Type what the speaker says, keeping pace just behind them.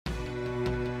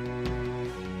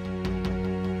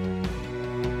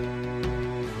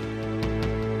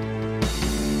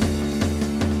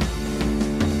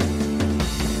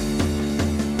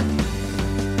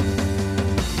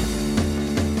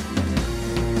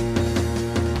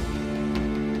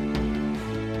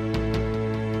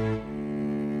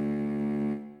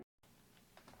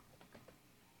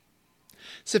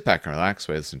Sit back and relax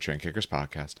while you listen to Train Kickers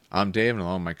podcast. I'm Dave, and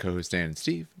along with my co-hosts Dan and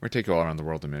Steve, we're taking you all around the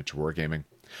world of miniature wargaming.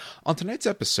 On tonight's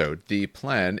episode, the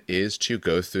plan is to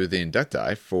go through the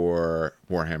Inductii for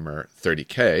Warhammer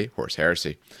 30k, Horus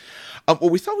Heresy. What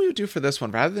we thought we would do for this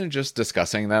one, rather than just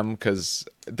discussing them, because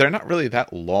they're not really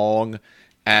that long,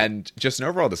 and just an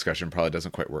overall discussion probably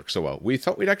doesn't quite work so well, we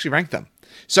thought we'd actually rank them.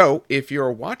 So, if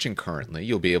you're watching currently,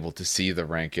 you'll be able to see the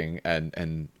ranking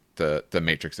and the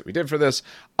matrix that we did for this.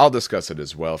 I'll discuss it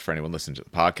as well for anyone listening to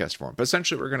the podcast form. But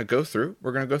essentially, we're going to go through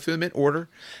them in order,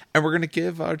 and we're going to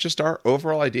give just our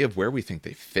overall idea of where we think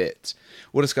they fit.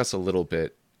 We'll discuss a little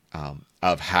bit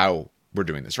of how we're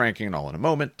doing this ranking and all in a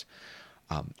moment.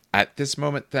 At this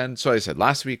moment then, so as I said,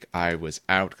 last week I was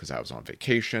out because I was on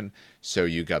vacation. So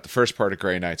you got the first part of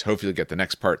Grey Knights. Hopefully you'll get the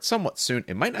next part somewhat soon.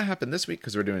 It might not happen this week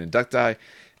because we're doing Inductii,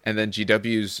 and then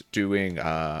GW's doing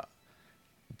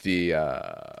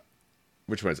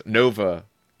which one is it? Nova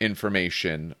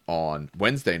information on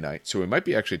Wednesday night. So we might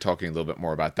be actually talking a little bit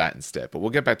more about that instead. But we'll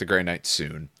get back to Grey Knights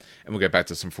soon, and we'll get back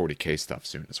to some 40k stuff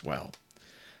soon as well.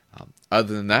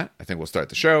 Other than that, I think we'll start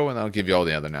the show, and I'll give you all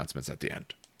the other announcements at the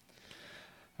end.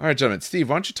 All right, gentlemen. Steve,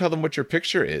 why don't you tell them what your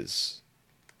picture is?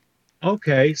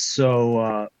 Okay,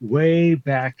 so way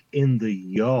back in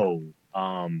the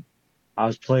I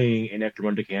was playing an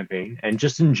Necromunda campaign, and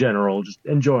just in general, just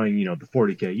enjoying, the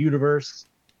 40k universe.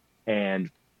 And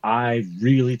I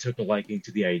really took a liking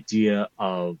to the idea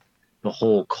of the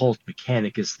whole cult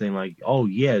mechanicus thing. Like, oh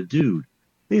yeah, dude,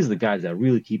 these are the guys that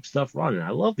really keep stuff running.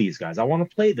 I love these guys. I want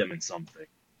to play them in something.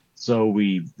 So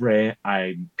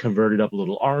I converted up a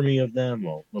little army of them,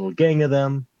 a little gang of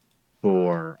them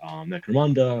for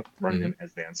Necromunda, running them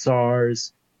as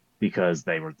Vansars, because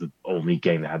they were the only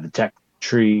gang that had the tech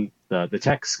tree, the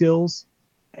tech skills.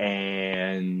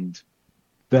 And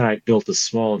then I built a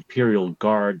small Imperial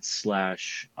Guard /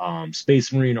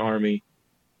 Space Marine army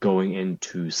going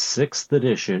into 6th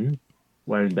edition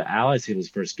when the Allies Seal was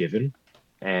first given.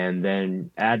 And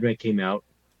then Admech came out.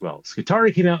 Well,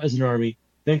 Skitarii came out as an army,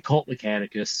 then Cult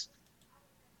Mechanicus.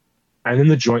 And then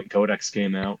the Joint Codex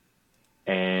came out.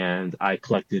 And I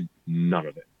collected none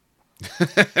of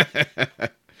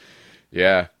it.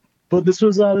 Yeah. But this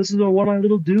is one of my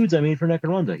little dudes I made for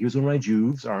Necromunda. He was one of my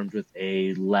Juves, armed with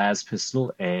a las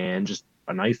pistol and just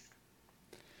a knife.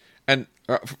 And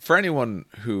for anyone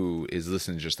who is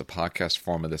listening to just the podcast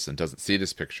form of this and doesn't see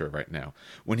this picture right now,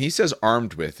 when he says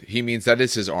armed with, he means that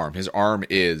is his arm. His arm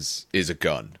is a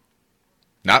gun.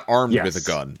 Not armed with a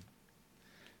gun.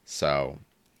 So,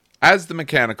 as the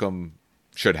Mechanicum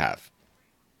should have.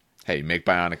 Hey, you make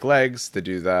bionic legs to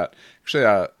do that.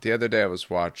 Actually, the other day I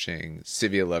was watching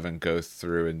Civi 11 go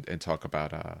through and talk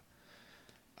about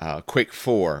Quake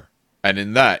 4. And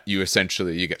in that, you get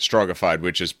Strogified,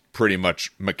 which is pretty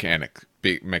much mechanical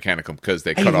because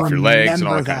they cut off your legs and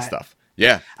all that kind of stuff.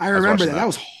 Yeah. I remember that. That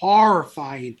was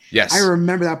horrifying. Yes. I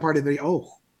remember that part of the video.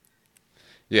 Oh.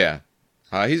 Yeah.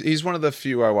 He's one of the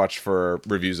few I watch for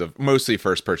reviews of mostly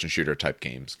first-person shooter type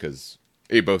games because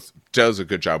he both does a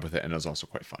good job with it and is also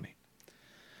quite funny.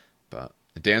 But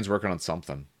Dan's working on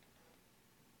something.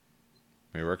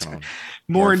 What are you working on?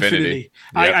 More Infinity.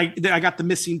 Yep. I got the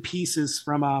missing pieces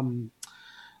from.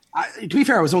 To be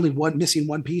fair, I was only missing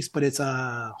one piece, but it's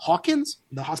Hawkins,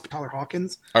 the Hospitaller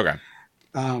Hawkins. Okay.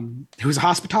 Who's a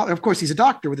Hospitaller? Of course, he's a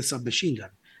doctor with a submachine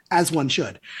gun, as one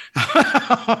should.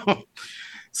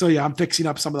 So yeah, I'm fixing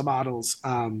up some of the models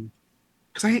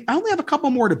because I only have a couple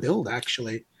more to build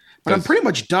actually, but I'm pretty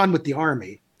much done with the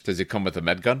army. Does he come with a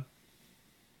med gun?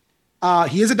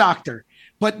 He is a doctor,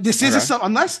 but this is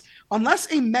unless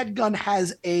a med gun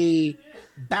has a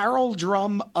barrel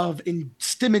drum of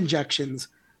stim injections,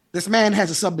 this man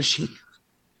has a submachine.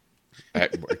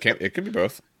 It can be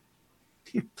both.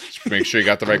 Just make sure you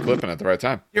got the right clip in at the right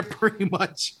time. You're pretty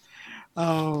much.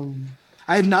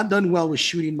 I have not done well with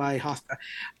shooting my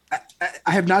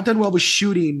I have not done well with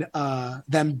shooting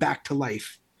them back to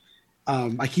life.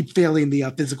 I keep failing the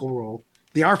physical roll.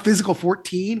 They are physical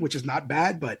 14, which is not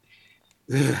bad, but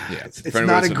it's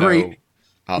not a great.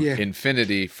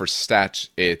 Infinity for stats,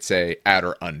 it's a add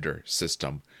or under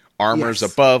system. Armor's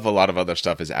Yes. above, a lot of other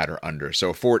stuff is add or under.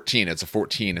 So 14, it's a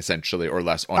 14 essentially or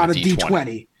less on a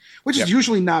D20, which is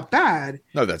usually not bad.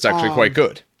 No, that's actually quite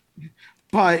good.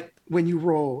 But when you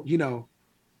roll,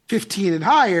 15 and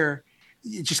higher,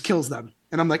 it just kills them.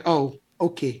 And I'm like, oh,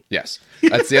 okay. Yes.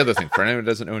 That's the other thing. For anyone who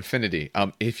doesn't know Infinity,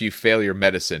 if you fail your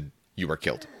medicine, you are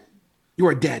killed. You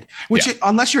are dead.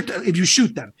 If you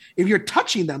shoot them, if you're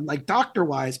touching them, like doctor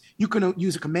wise, you can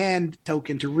use a command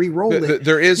token to re-roll it.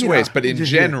 There is ways, but in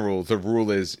general, the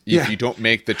rule is if you don't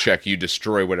make the check, you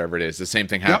destroy whatever it is. The same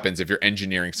thing happens if you're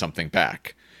engineering something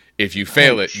back. If you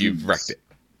fail you've wrecked it.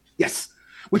 Yes.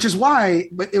 Which is why,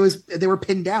 but they were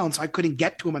pinned down, so I couldn't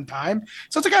get to him in time.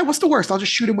 So it's like, what's the worst? I'll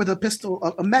just shoot him with a pistol,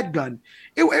 a med gun.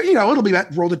 It'll be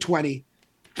that rolled a 20.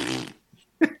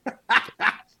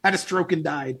 Had a stroke and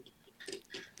died.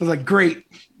 I was like,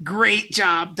 great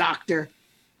job, doctor.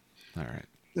 All right.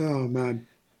 Oh man.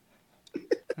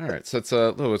 All right. So that's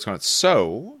a little what's going on.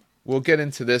 So we'll get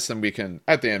into this, and we can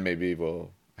at the end maybe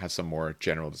we'll have some more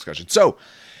general discussion. So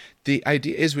the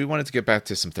idea is we wanted to get back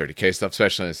to some 30K stuff,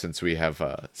 especially since we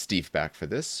have Steve back for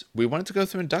this. We wanted to go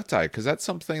through Inductii because that's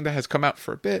something that has come out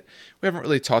for a bit. We haven't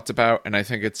really talked about, and I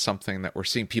think it's something that we're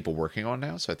seeing people working on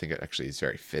now. So I think it actually is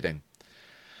very fitting.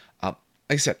 Like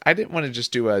I said, I didn't want to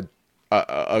just do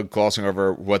a glossing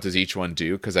over what does each one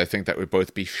do, because I think that would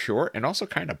both be short and also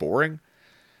kind of boring.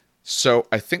 So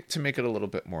I think to make it a little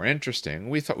bit more interesting,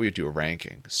 we thought we'd do a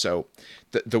ranking. So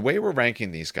the way we're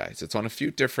ranking these guys, it's on a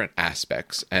few different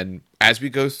aspects. And as we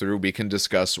go through, we can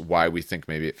discuss why we think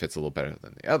maybe it fits a little better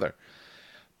than the other.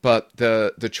 But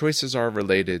the choices are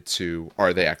related to,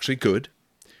 are they actually good?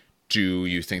 Do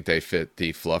you think they fit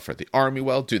the fluff or the army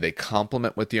well? Do they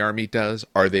complement what the army does?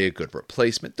 Are they a good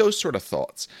replacement? Those sort of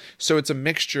thoughts. So it's a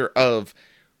mixture of,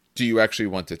 do you actually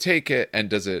want to take it? And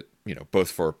does it, both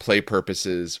for play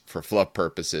purposes, for fluff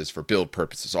purposes, for build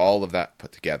purposes, all of that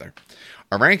put together.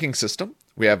 Our ranking system,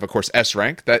 we have, of course, S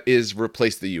rank. That is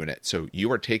replace the unit. So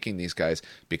you are taking these guys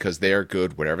because they are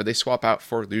good, whatever they swap out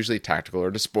for, usually tactical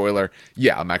or spoiler.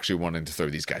 Yeah, I'm actually wanting to throw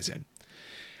these guys in.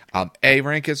 A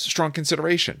rank is strong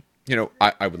consideration.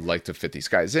 I would like to fit these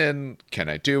guys in. Can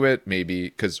I do it? Maybe,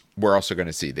 because we're also going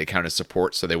to see they count as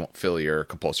support, so they won't fill your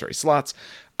compulsory slots.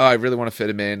 I really want to fit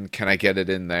them in. Can I get it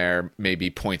in there? Maybe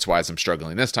points-wise, I'm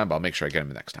struggling this time, but I'll make sure I get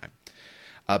them next time.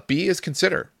 B is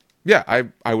consider. Yeah,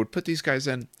 I would put these guys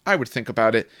in. I would think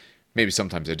about it. Maybe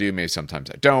sometimes I do, maybe sometimes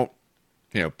I don't.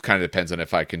 Kind of depends on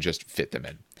if I can just fit them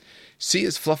in. C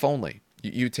is fluff only.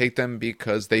 You take them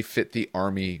because they fit the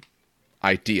army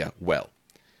idea well.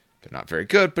 They're not very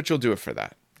good, but you'll do it for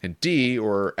that. And D,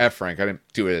 or F rank, I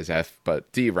didn't do it as F,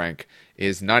 but D rank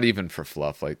is not even for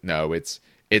fluff. No, it's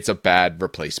a bad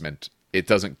replacement. It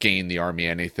doesn't gain the army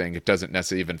anything. It doesn't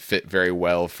necessarily even fit very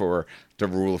well for the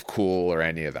rule of cool or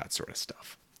any of that sort of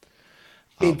stuff.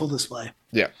 Painful display.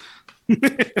 Yeah.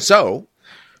 So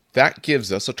that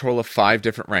gives us a total of 5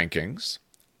 different rankings.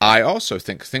 I also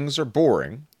think things are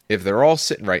boring if they're all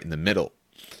sitting right in the middle.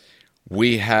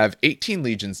 We have 18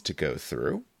 legions to go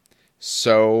through.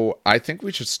 So I think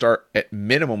we should start at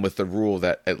minimum with the rule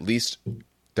that at least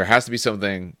there has to be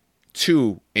something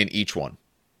 2 in each one.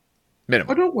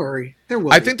 Minimum. Oh, don't worry. There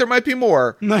will I be. think there might be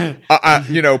more, but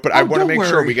I want to make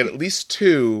sure worry. we get at least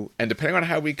 2. And depending on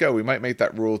how we go, we might make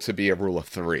that rule to be a rule of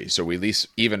 3. So we at least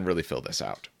even really fill this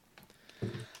out.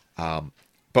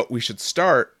 But we should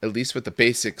start at least with the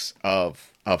basics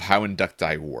of how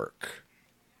Inductii work.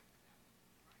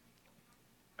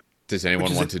 Does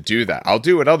anyone want to do that? I'll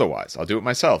do it otherwise. I'll do it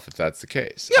myself if that's the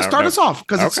case. Yeah, start us off,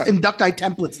 because Okay. it's Inductii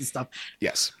templates and stuff.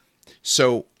 Yes.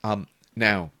 So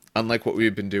now, unlike what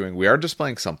we've been doing, we are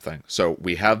displaying something. So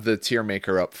we have the tier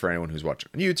maker up for anyone who's watching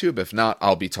on YouTube. If not,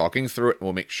 I'll be talking through it.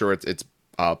 We'll make sure it's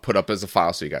put up as a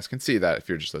file so you guys can see that if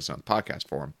you're just listening on the podcast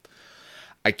form.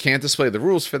 I can't display the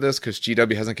rules for this because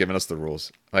GW hasn't given us the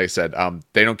rules. Like I said,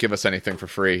 they don't give us anything for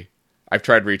free. I've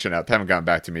tried reaching out. They haven't gotten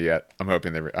back to me yet. I'm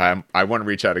hoping I want to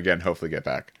reach out again, hopefully get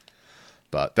back.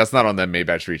 But that's not on them.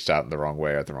 Maybe I just reached out in the wrong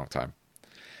way at the wrong time.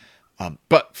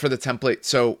 But for the template,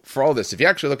 so for all this, if you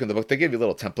actually look in the book, they give you a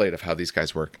little template of how these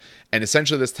guys work. And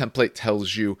essentially this template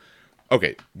tells you,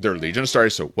 okay, they're Legion of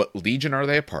Stars, so what Legion are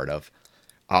they a part of?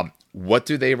 What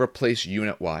do they replace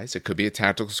unit-wise? It could be a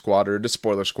tactical squad or a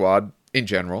spoiler squad in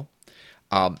general.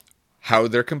 How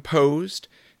they're composed.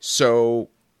 So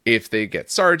if they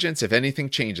get sergeants, if anything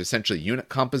changes, essentially unit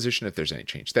composition, if there's any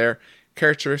change there.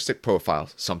 Characteristic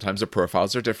profiles. Sometimes the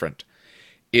profiles are different.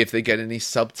 If they get any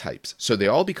subtypes. So they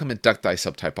all become Inductii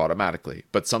subtype automatically,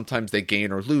 but sometimes they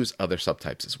gain or lose other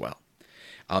subtypes as well.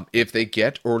 If they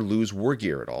get or lose war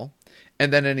gear at all,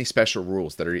 and then any special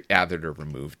rules that are added or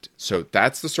removed. So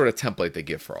that's the sort of template they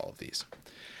give for all of these.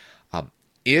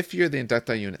 If you're the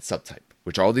Inductii unit subtype,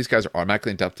 which all these guys are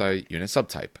automatically Inductii unit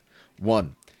subtype,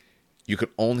 1, you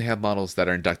could only have models that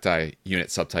are Inductii unit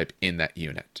subtype in that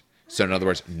unit. So in other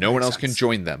words, no one else can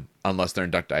join them unless they're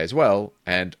Inductii as well,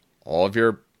 and all of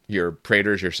your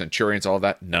Praetors, your Centurions, all of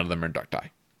that, none of them are Inductii.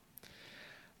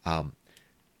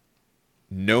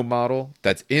 No model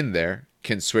that's in there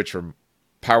can switch from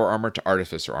power armor to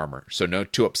artificer armor. So no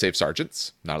 2-up save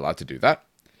sergeants, not allowed to do that.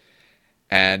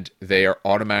 And they are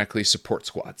automatically support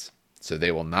squads. So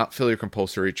they will not fill your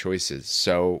compulsory choices.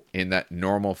 So in that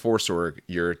normal force org,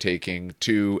 you're taking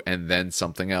 2 and then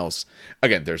something else.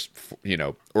 Again, there's,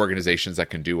 organizations that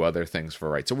can do other things for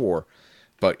rights of war,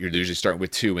 but you're usually starting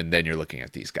with 2 and then you're looking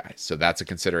at these guys. So that's a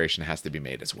consideration that has to be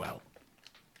made as well.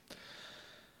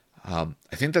 I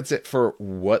think that's it for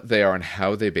what they are and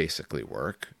how they basically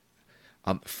work.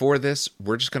 For this,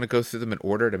 we're just going to go through them in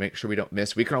order to make sure we don't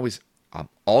miss. We can always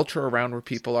alter around where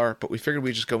people are, but we figured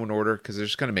we just go in order because they're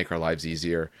just going to make our lives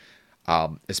easier,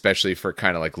 especially for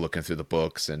kind of like looking through the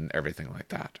books and everything like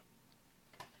that.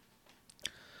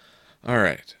 All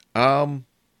right.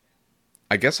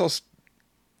 I guess I'll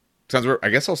start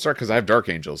because I have Dark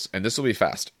Angels, and this will be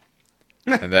fast.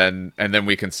 and then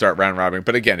we can start round robbing.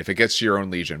 But again, if it gets to your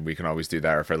own Legion, we can always do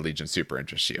that, or if a Legion super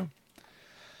interests you.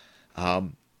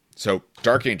 So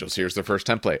Dark Angels, here's the first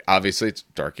template. Obviously, it's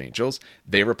Dark Angels.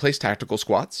 They replace tactical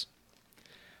squads.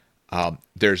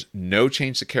 There's no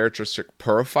change to characteristic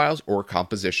profiles or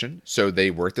composition, so they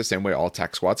work the same way all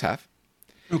tech squads have.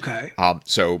 Okay.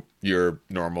 So your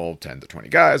normal 10 to 20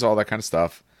 guys, all that kind of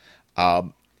stuff.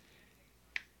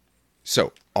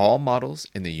 So all models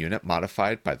in the unit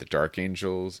modified by the Dark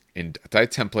Angels Inductii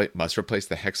template must replace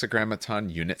the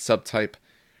Hexagrammaton unit subtype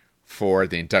for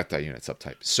the Inductii unit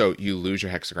subtype. So you lose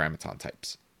your Hexagrammaton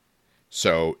types.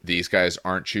 So these guys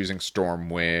aren't choosing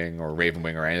Stormwing or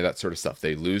Ravenwing or any of that sort of stuff.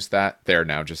 They lose that. They're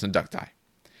now just Inductii.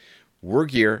 War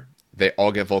gear, they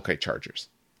all get Volkite Chargers.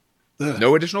 Ugh.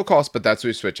 No additional cost, but that's what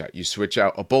you switch out. You switch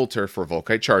out a bolter for a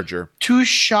Volkite Charger. 2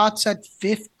 shots at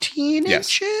 15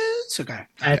 inches? Okay.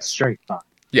 At strength 5.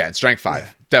 Yeah, and strength 5. Yeah.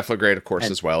 Definitely great, of course,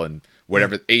 as well. And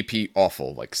whatever, AP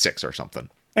awful, like 6 or something.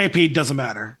 AP doesn't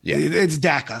matter. Yeah. It's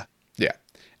DACA. Yeah.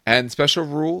 And special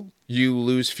rule, you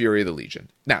lose Fury of the Legion.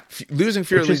 Now, losing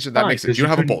Fury of the Legion, that makes sense. You don't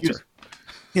have a bolter.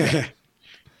 Yeah.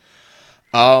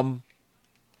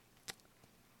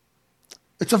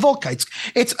 It's a Volkite.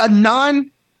 It's a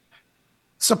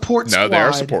non-support squad. No, they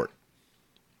are support.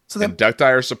 So Inductii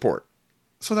are support.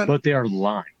 But they are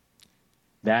line.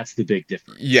 That's the big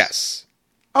difference. Yes.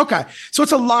 Okay. So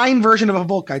it's a line version of a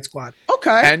Volkite squad.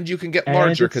 Okay. And you can get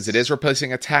larger because it is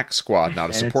replacing a tack squad,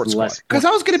 not a support squad. Because I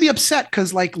was going to be upset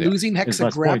because losing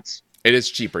Hexagrammaton. It is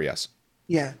cheaper, yes.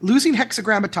 Yeah. Losing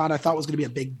Hexagrammaton I thought was going to be a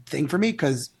big thing for me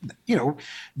because,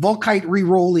 Volkite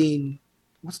re-rolling.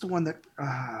 What's the one that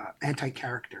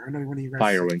anti-character? I know one of you guys.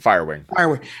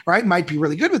 Firewing. Right? Might be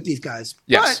really good with these guys.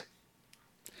 Yes.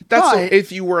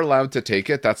 If you were allowed to take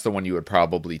it, that's the one you would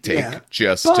probably take to get that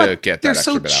extra bit out. They're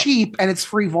so cheap and it's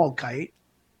free Volkite.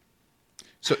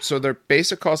 So their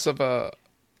basic cost of a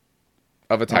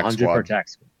tax squad. Per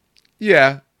tax.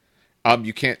 Yeah.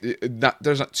 You can't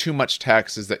there's not too much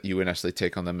taxes that you would necessarily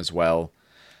take on them as well.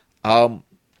 The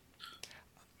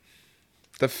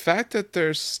fact that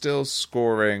they're still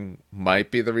scoring might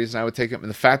be the reason I would take them. And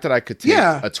the fact that I could take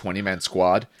a 20-man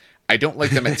squad, I don't like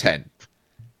them at 10.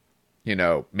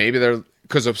 Maybe they're...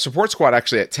 Because a support squad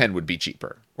actually at 10 would be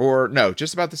cheaper. Or, no,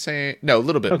 just about the same... No, a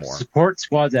little bit more. Support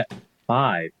squads at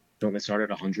 5. Don't they start at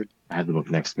 100? I have the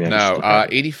book next to me. No,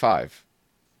 85.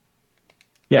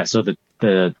 Yeah, so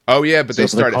the Oh, yeah, but they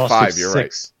start at 5. You're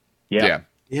 6. Right.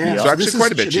 Yeah. So actually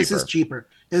quite a bit cheaper. This is cheaper.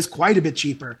 It's quite a bit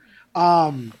cheaper.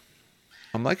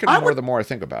 I'm liking it more the more I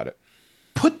think about it.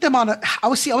 Put them on I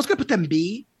was going to put them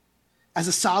B as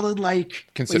a solid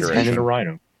consideration. And a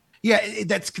Rhino. Yeah,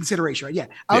 that's consideration, right? Yeah.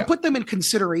 I would put them in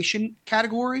consideration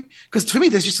category because to me,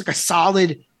 there's just a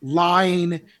solid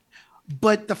line.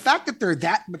 But the fact that they're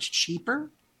that much cheaper,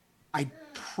 I'd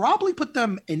probably put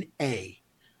them in A.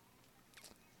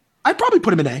 I'd probably put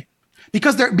them in A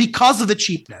because of the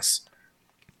cheapness.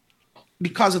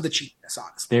 Because of the cheapness,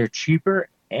 honestly. They're cheaper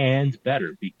and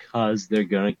better because they're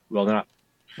going to, well, they're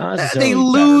not they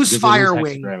lose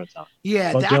Firewing.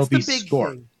 Yeah, but that's the big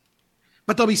thing.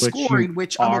 But they'll be scoring,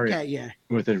 which I'm okay, yeah.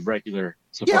 With a regular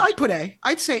support. Yeah, I'd put A.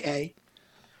 I'd say A.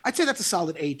 I'd say that's a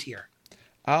solid A tier.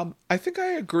 I think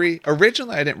I agree.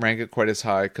 Originally, I didn't rank it quite as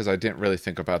high because I didn't really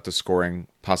think about the scoring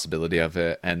possibility of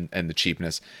it and the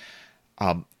cheapness.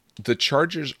 The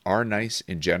Chargers are nice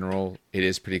in general. It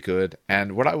is pretty good.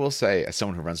 And what I will say, as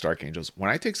someone who runs Dark Angels,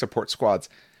 when I take support squads,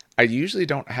 I usually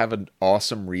don't have an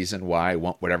awesome reason why I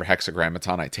want whatever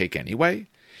Hexagrammaton I take anyway.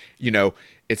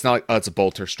 It's not like, it's a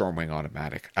bolter Stormwing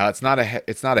automatic. It's not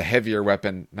a heavier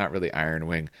weapon, not really Iron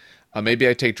Wing. Maybe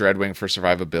I take Dreadwing for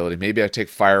survivability. Maybe I take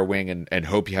Firewing and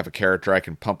hope you have a character I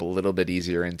can pump a little bit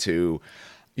easier into.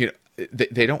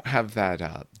 They don't have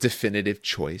that definitive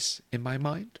choice in my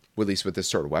mind, at least with this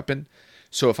sort of weapon.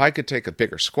 So if I could take a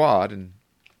bigger squad, and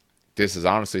this is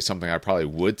honestly something I probably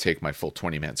would take my full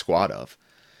 20-man squad of,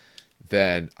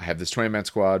 then I have this 20-man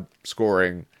squad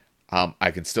scoring.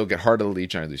 I can still get Heart of the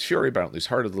Legion. I lose Fury, but I don't lose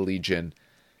Heart of the Legion.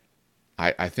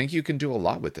 I think you can do a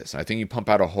lot with this. I think you pump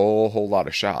out a whole lot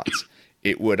of shots.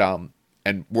 It would,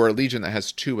 and we're a Legion that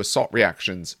has 2 assault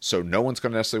reactions, so no one's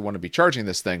going to necessarily want to be charging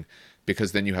this thing,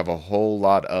 because then you have a whole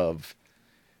lot of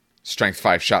strength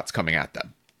 5 shots coming at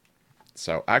them.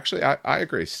 So actually, I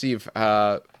agree. Steve,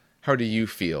 how do you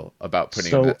feel about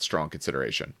putting in that strong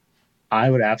consideration? I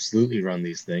would absolutely run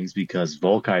these things because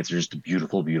Volkites are just a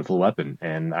beautiful, beautiful weapon.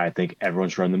 And I think everyone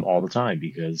should run them all the time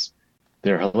because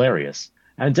they're hilarious.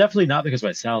 And definitely not because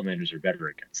my Salamanders are better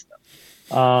against them.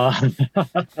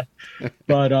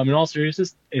 But in all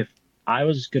seriousness, if I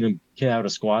was going to get out a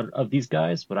squad of these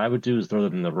guys, what I would do is throw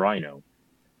them in the Rhino.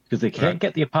 Because they can't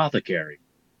get the Apothecary.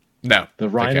 No. The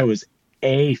Rhino is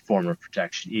a form of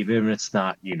protection, even if it's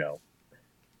not,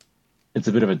 it's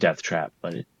a bit of a death trap,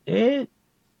 but it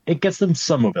gets them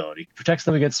some mobility, protects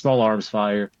them against small arms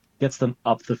fire, gets them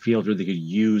up the field where they could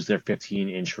use their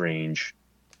 15-inch range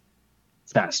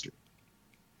faster.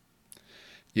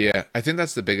 Yeah, I think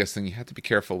that's the biggest thing. You have to be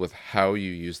careful with how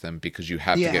you use them because you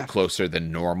have to get closer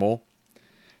than normal.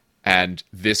 And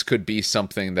this could be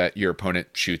something that your opponent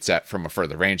shoots at from a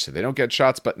further range, so they don't get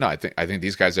shots. But no, I think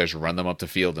these guys just run them up the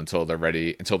field until they're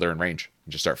ready, until they're in range,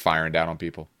 and just start firing down on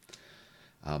people.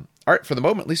 All right, for the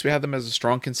moment, at least we have them as a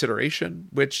strong consideration.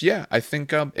 Which, yeah, I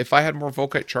think if I had more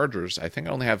Volkite Chargers, I think I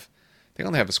only have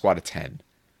a squad of 10.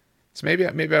 So maybe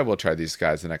I will try these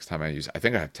guys the next time I use. I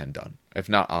think I have 10 done. If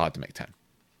not, I'll have to make 10.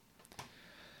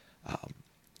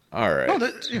 All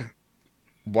right. Yeah.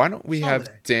 Why don't we have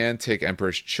Dan take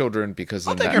Emperor's Children because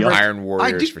of that Iron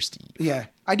Warriors for Steve? Yeah,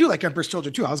 I do like Emperor's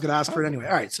Children too. I was going to ask for it anyway.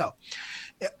 All right, so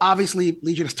obviously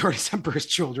Legion of Artorias Emperor's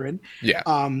Children. Yeah.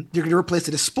 You're going to replace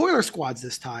it as spoiler squads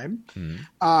this time.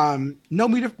 Mm-hmm.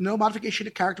 No modification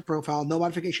to character profile, no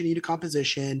modification to unit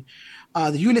composition.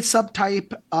 The unit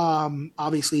subtype,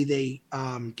 obviously they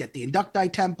get the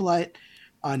Inductii template,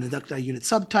 Inductii unit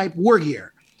subtype, war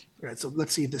gear. All right, so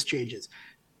let's see if this changes.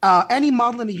 Any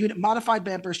model in a unit modified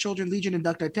by Emperor's Children Legion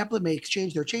Inductii template may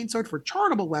exchange their chainsword for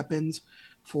chartable weapons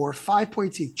for 5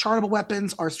 points each. Chartable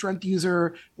weapons are strength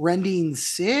user rending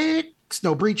 6,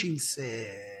 no, breaching 6.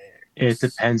 It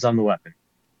depends on the weapon.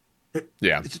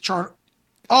 It's a chart.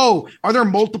 Oh, are there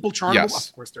multiple chartable? Yes.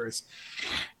 Of course there is.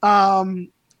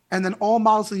 And then all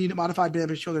models in the unit modified by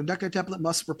Emperor's Children Inductii template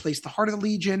must replace the Heart of the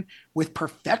Legion with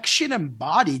Perfection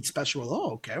Embodied special rule.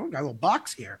 Oh, okay, we got a little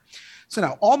box here. So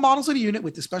now, all models in a unit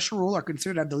with the special rule are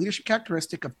considered to have the leadership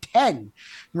characteristic of 10,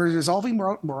 where resolving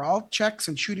morale checks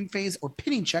and shooting phase or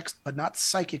pinning checks, but not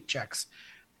psychic checks.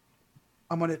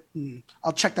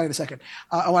 I'll check that in a second.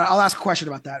 I'll ask a question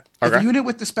about that. Okay. If a unit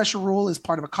with the special rule is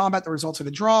part of a combat that results in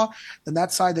a draw, then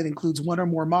that side that includes one or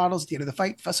more models at the end of the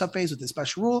fight subphase with the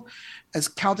special rule is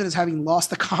counted as having lost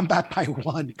the combat by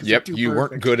 1. Yep, you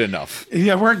weren't good enough.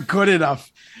 Yeah, weren't good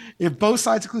enough. If both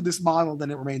sides include this model,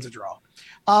 then it remains a draw.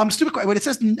 Stupid question. When it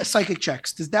says psychic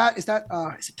checks, is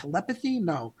it telepathy?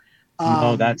 No.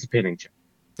 No, that's a pinning check.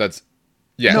 No, it's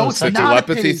the not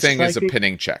telepathy thing is a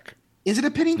pinning check. Is it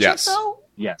a pinning check though?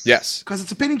 Yes. Because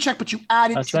it's a pinning check, but you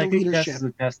add it to the leadership. Test is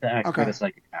a test to activate a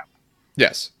psychic power.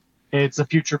 Yes. It's a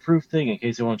future-proof thing in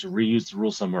case they want to reuse the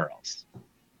rule somewhere else.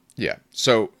 Yeah.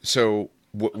 So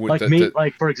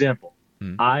for example,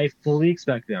 I fully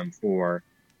expect them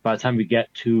by the time we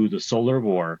get to the Solar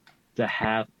War to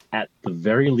have at the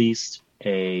very least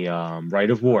a right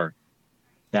of war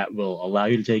that will allow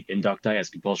you to take Inductii as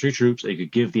compulsory troops. So you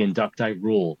could give the Inductii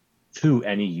rule to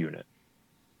any unit.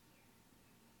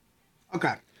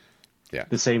 Okay. Yeah.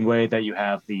 The same way that you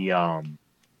have the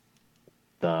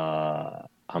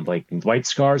White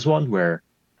Scars one, where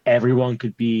everyone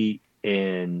could be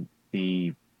in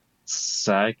the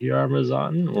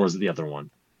Sakyarmazan, or is it the other one?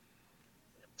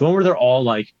 The one where they're all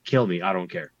like, kill me, I don't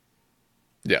care.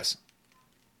 Yes.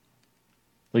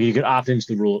 Like you could opt into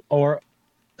the rule, or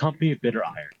Company of Bitter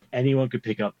Iron. Anyone could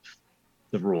pick up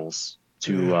the rules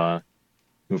to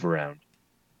move around.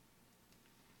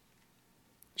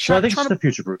 So I think it's the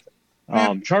future-proof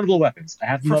thing. Chartable weapons. I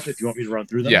have them up if you want me to run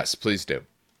through them. Yes, please do.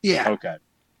 Yeah. Okay.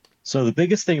 So the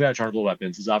biggest thing about chartable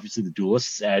weapons is obviously the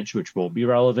Duelist's Edge, which won't be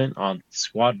relevant on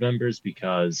squad members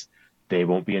because they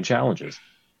won't be in challenges.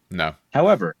 No.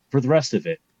 However, for the rest of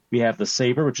it, we have the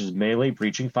Saber, which is melee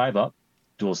breaching 5 up.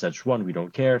 Duelist Edge 1, we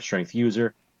don't care. Strength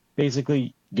user.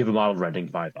 Basically, give a model rending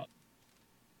 5 up.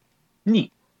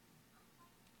 Neat.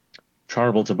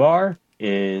 Chartable Tabar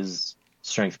is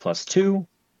strength +2.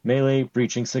 Melee,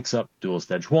 breaching 6 up,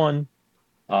 Duelist Edge 1.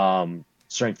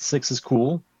 Strength 6 is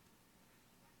cool.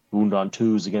 Wound on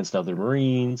 2s against other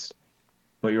Marines.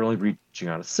 But you're only breaching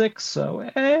on a 6, so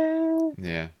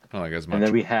Yeah, I don't like as much. And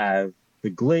then we have the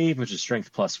glaive, which is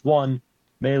strength +1,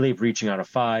 melee breaching out of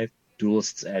 5,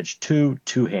 duelist's edge 2,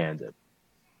 two-handed.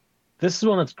 This is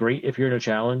one that's great if you're in a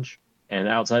challenge, and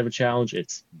outside of a challenge,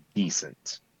 it's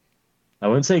decent. I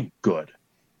wouldn't say good.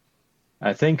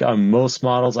 I think on most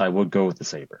models, I would go with the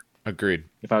saber. Agreed.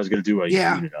 If I was going to do a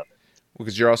unit of it. Well,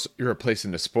 because you're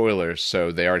replacing the spoilers,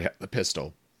 so they already have the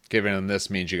pistol. Giving them this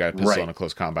means you got a pistol and a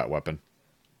close combat weapon.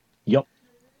 Yep.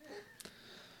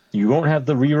 You won't have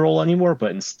the reroll anymore,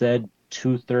 but instead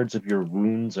 2/3 of your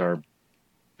wounds are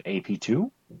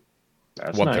AP2.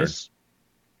 That's 1/3 nice.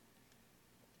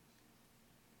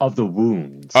 Of the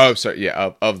wounds. Oh, sorry.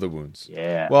 Yeah, of the wounds.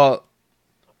 Yeah. Well,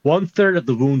 1/3 of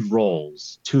the wound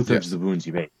rolls, 2/3 of the wounds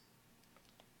you make.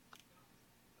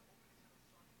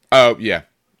 Oh, yeah.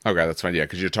 Okay, that's fine. Yeah,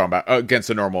 because you're talking about against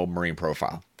a normal Marine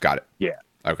profile. Got it. Yeah.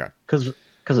 Okay. Because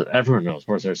everyone knows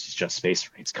Warhammer is just Space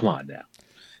Marines. Come on now.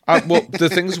 Well, the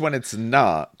things when it's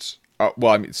not.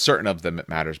 Well, I mean, certain of them it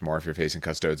matters more if you're facing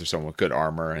custodes or someone with good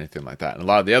armor or anything like that. And a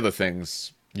lot of the other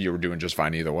things you were doing just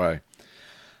fine either way.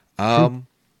 How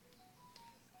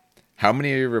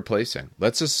many are you replacing?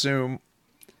 Let's assume.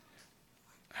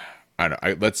 I don't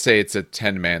know. Let's say it's a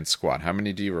 10-man squad. How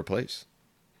many do you replace?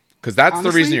 Because that's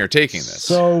Honestly, the reason you're taking this.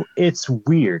 So it's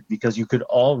weird because you could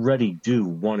already do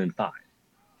 1 and 5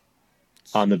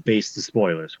 on the base to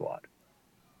spoiler squad.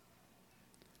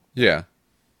 Yeah.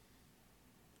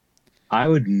 I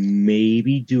would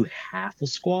maybe do half a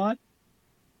squad.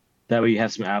 That way you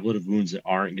have some ablative wounds that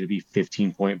aren't going to be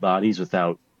 15-point bodies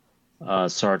without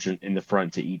sergeant in the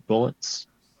front to eat bullets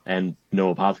and no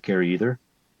apothecary either.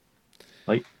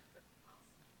 Like,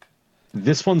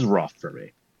 this one's rough for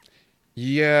me.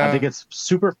 Yeah. I think it's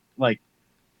super, like,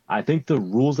 I think the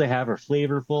rules they have are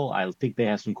flavorful. I think they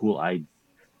have some cool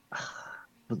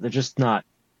but they're just not.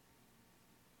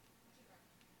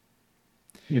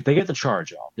 If they get the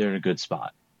charge off, they're in a good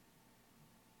spot.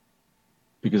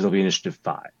 Because they'll be initiative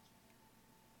 5.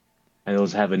 And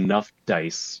those have enough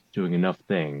dice doing enough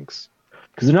things.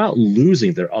 Because they're not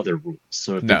losing their other rules.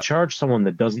 So if they charge someone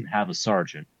that doesn't have a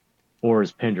sergeant, or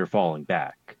is pinned or falling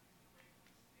back,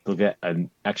 they'll get an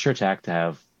extra attack to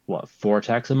have, 4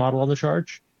 attacks a model on the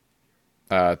charge?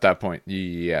 At that point,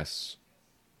 yes.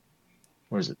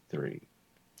 Or is it 3?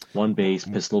 1 base,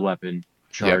 pistol weapon,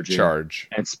 charging, charge.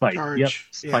 and spite. Charge. Yep,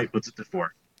 spite puts it to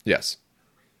 4. Yes.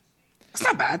 It's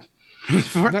not bad.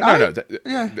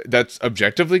 No. That's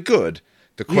objectively good.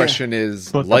 The question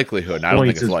is likelihood, and I don't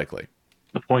think it's likely.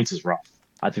 The points is rough.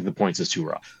 I think the points is too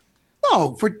rough.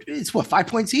 No, it's 5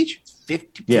 points each?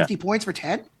 50 points for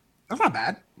 10? That's not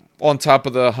bad. On top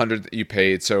of the 100 that you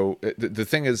paid. So the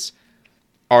thing is,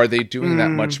 are they doing that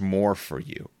much more for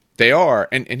you? They are.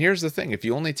 And here's the thing. If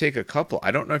you only take a couple,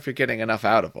 I don't know if you're getting enough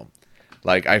out of them.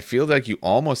 Like, I feel like you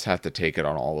almost have to take it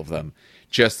on all of them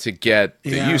just to get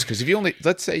the use. Because if you only,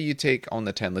 let's say you take on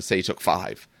the 10, let's say you took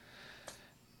 5.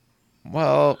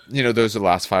 Well, those are the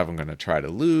last 5 I'm going to try to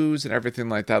lose and everything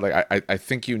like that. Like, I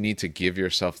think you need to give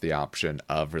yourself the option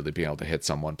of really being able to hit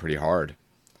someone pretty hard.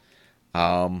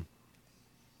 The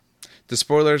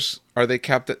spoilers, are they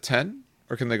capped at 10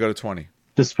 or can they go to 20?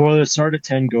 The spoilers start at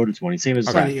 10, go to 20. Same as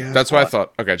That's what I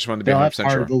thought. Okay, just wanted to be 100% sure. They'll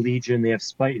have Heart of the Legion. They have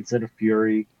Spite instead of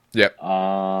Fury. Yep.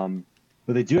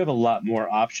 But they do have a lot more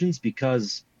options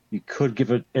because you could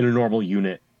give it in a normal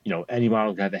unit. Any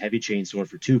model can have a heavy chainsword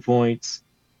for 2 points.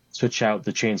 Switch out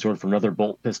the chainsword for another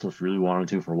bolt pistol if you really wanted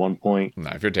to for 1 point. No,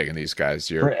 if you're taking these guys,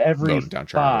 you're for every loading down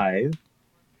 5.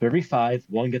 For every 5,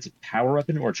 one gets a power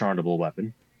weapon or chargeable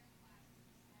weapon.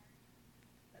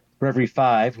 For every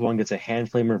 5, one gets a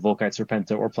hand flamer, Volkite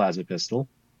Serpenta, or plasma pistol.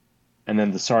 And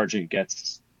then the sergeant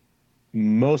gets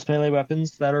most melee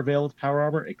weapons that are available with power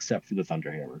armor, except for the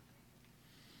Thunderhammer.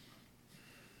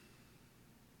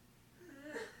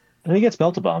 And he gets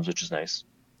belted bombs, which is nice.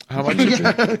 How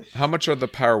much are the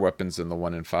power weapons in the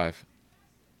 1 and 5?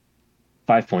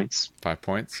 5 points. 5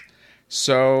 points.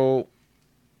 So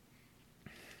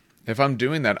if I'm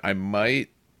doing that, I might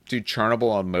do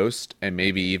charnable on most, and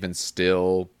maybe even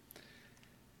still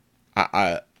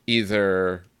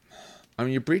either. I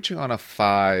mean, you're breaching on a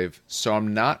 5, so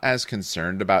I'm not as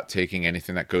concerned about taking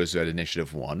anything that goes at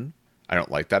initiative 1. I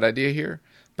don't like that idea here,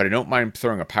 but I don't mind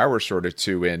throwing a power sword or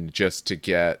 2 in just to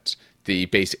get the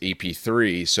base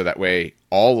AP3, so that way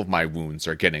all of my wounds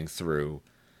are getting through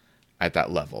at that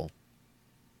level.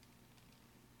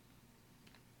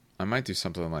 I might do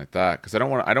something like that because I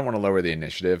don't want to lower the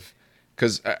initiative.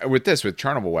 Because with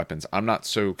charnable weapons, I'm not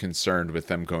so concerned with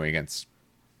them going against.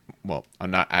 Well, I'm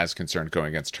not as concerned going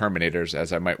against Terminators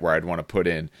as I might where I'd want to put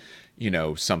in,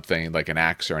 something like an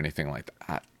axe or anything like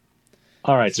that.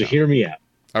 All right, so hear me out.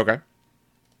 Okay.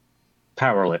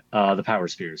 The power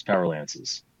spheres, power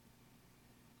lances.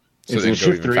 So It's they in can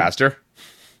go shift even 3. faster?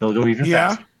 They'll go even Yeah.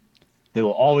 faster. They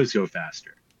will always go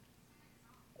faster.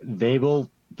 They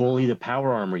will bully the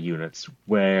power armor units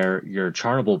where your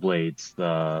charnable blades,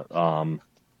 the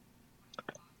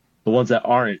ones that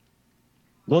aren't,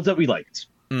 the ones that we liked.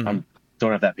 Mm-hmm.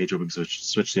 Don't have that page open, so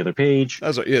switch to the other page.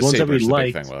 That's what, The ones that we Saber's the big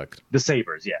liked, thing. Like, the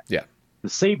sabers, yeah. yeah. The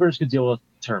sabers could deal with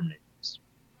Terminators.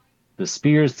 The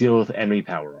spears deal with enemy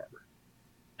power armor.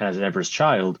 And as an Emperor's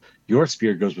Child, your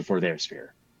spear goes before their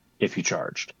spear, if you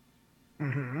charged.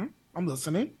 Mm-hmm. I'm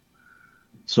listening.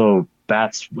 So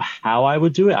that's how I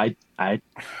would do it. I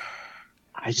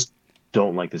just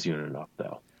don't like this unit enough,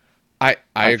 though. I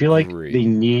feel agree. like they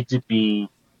need to be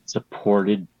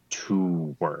supported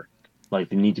to work. Like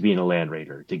they need to be in a Land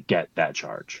Raider to get that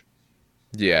charge.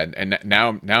 Yeah, and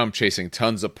now I'm chasing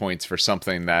tons of points for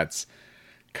something that's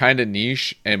kind of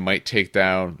niche and might take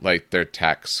down like their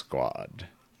tax squad.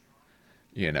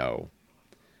 You know.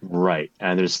 Right.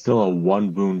 And there's still a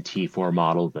 1 wound T4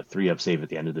 model, the 3-up save at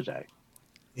the end of the day.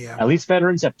 Yeah. At least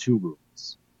veterans have 2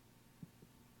 wounds.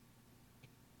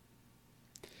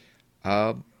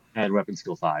 And weapon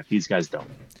skill 5. These guys don't.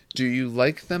 Do you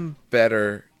like them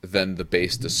better than the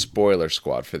base despoiler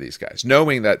squad for these guys?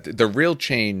 Knowing that the real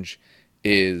change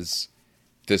is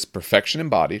this perfection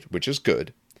embodied, which is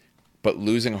good, but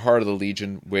losing Heart of the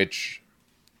Legion, which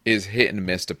is hit and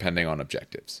miss depending on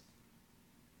objectives.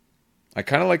 I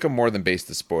kind of like them more than base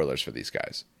despoilers for these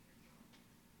guys.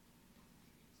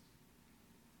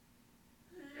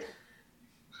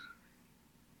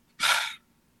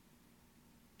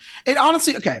 It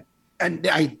honestly, okay, and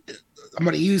I'm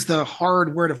going to use the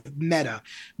hard word of meta,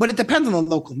 but it depends on the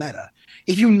local meta.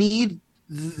 If you need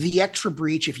the extra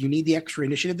breach, if you need the extra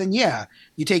initiative, then yeah,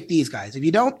 you take these guys. If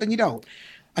you don't, then you don't.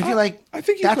 I feel like I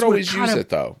think you that's could always use of, it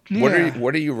though. Yeah.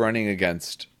 What are you running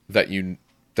against that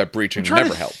breaching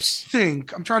never helps? I'm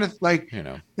trying to like,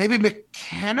 maybe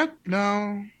mechanic.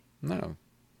 No.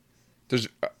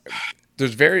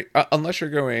 There's very unless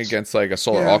you're going against like a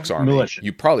Solar Aux army, militia.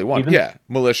 You probably want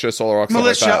militia, Solar Aux,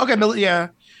 militia. Like that. Okay, yeah.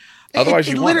 Otherwise,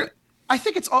 you want it. I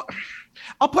think it's all.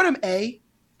 I'll put him A.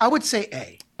 I would say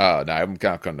A. Oh no, I'm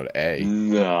not going to A.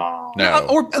 No.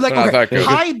 Or like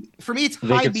high for me, it's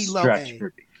high B, low A.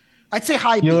 I'd say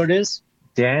high B. You know what it is?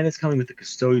 Dan is coming with the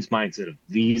Custodes mindset of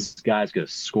these guys going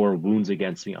to score wounds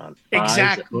against me on 5s.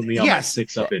 Exactly. Put me on my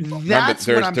 6-up info.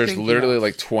 There's literally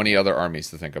like 20 other armies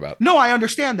to think about. No, I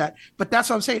understand that, but that's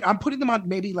what I'm saying. I'm putting them on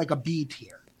maybe like a B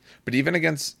tier. But even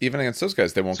against those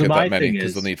guys, they won't get that many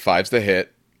because they'll need 5s to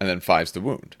hit and then 5s to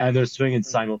wound. And they're swinging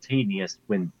simultaneous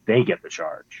when they get the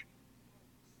charge.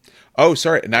 Oh,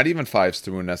 sorry, not even 5s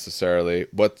to wound necessarily.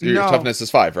 Your toughness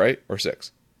is 5, right, or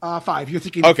 6? 5. You're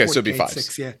thinking okay, so it'd be 5.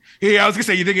 6, yeah. I was gonna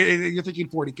say you're thinking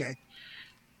 40K.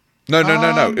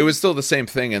 No. It was still the same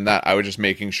thing in that I was just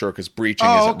making sure because breaching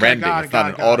isn't rending. It's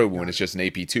not an auto wound. It's just an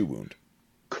AP2 wound.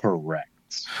 Correct.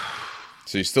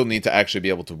 So you still need to actually be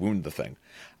able to wound the thing.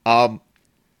 I'm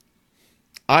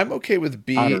okay with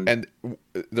B, and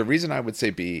the reason I would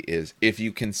say B is if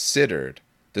you considered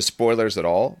the spoilers at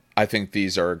all, I think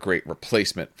these are a great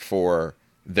replacement for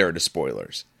their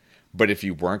despoilers. But if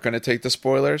you weren't going to take the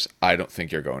spoilers, I don't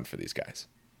think you're going for these guys.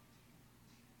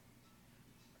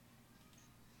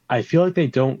 I feel like they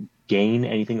don't gain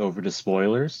anything over the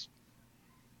spoilers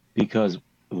because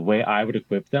the way I would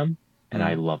equip them, and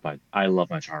I love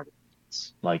my charmers.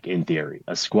 Like in theory,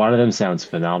 a squad of them sounds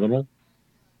phenomenal,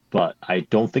 but I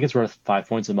don't think it's worth 5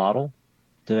 points a model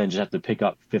to then just have to pick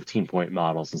up 15-point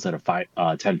models instead of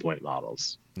 10-point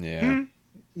models. Yeah,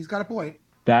 he's got a point.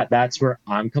 That's where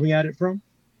I'm coming at it from.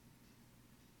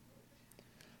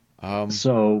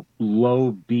 So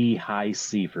low B, high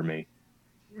C for me.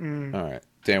 All right,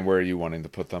 Dan, where are you wanting to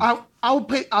put them? I'll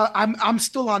pay. I'm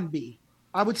still on B.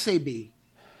 I would say B.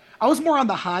 I was more on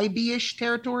the high B-ish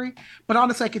territory, but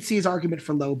honestly, I could see his argument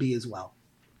for low B as well.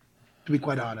 To be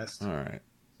quite honest. All right,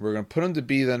 we're gonna put him to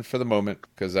B then for the moment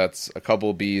because that's a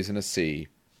couple of B's and a C.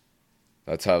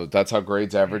 That's how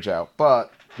grades average out.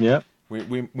 But yep,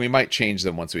 we might change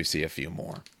them once we see a few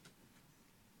more.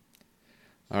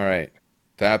 All right.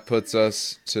 That puts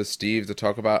us to Steve to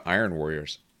talk about Iron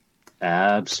Warriors.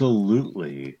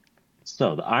 Absolutely.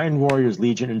 So the Iron Warriors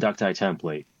Legion Inductii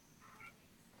template,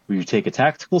 where you take a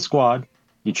tactical squad,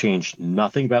 you change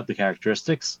nothing about the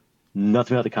characteristics,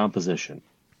 nothing about the composition.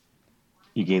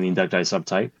 You gain the Inductii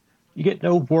subtype, you get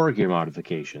no war gear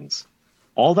modifications.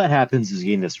 All that happens is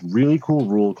you gain this really cool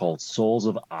rule called Souls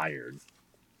of Iron,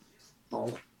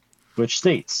 which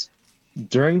states,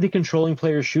 during the controlling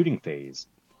player's shooting phase,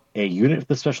 a unit with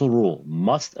the special rule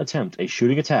must attempt a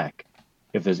shooting attack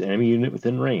if there's an enemy unit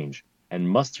within range, and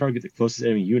must target the closest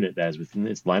enemy unit that is within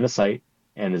its line of sight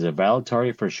and is a valid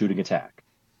target for a shooting attack.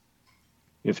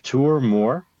 If 2 or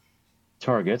more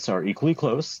targets are equally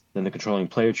close, then the controlling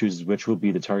player chooses which will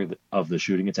be the target of the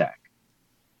shooting attack.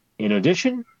 In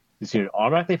addition, this unit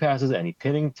automatically passes any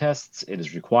pinning tests it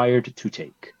is required to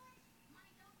take.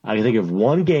 I can think of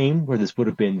one game where this would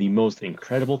have been the most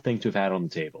incredible thing to have had on the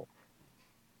table.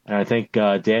 And I think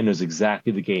Dan knows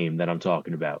exactly the game that I'm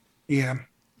talking about. Yeah.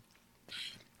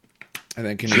 And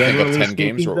then can you think of 10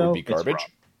 games where it would be garbage?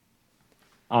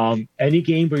 Any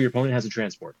game where your opponent has a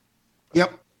transport.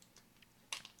 Yep.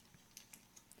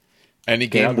 Any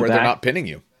game where they're not pinning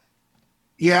you.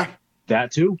 Yeah.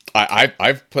 That too.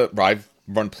 I've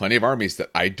run plenty of armies that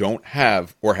I don't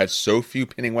have or have so few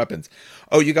pinning weapons.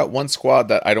 Oh, you got one squad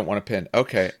that I don't want to pin.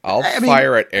 Okay, I'll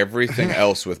fire at everything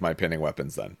else with my pinning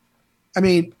weapons then. I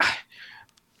mean,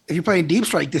 if you're playing Deep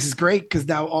Strike, this is great because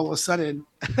now all of a sudden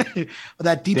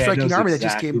that Deep Striking army that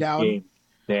just came down.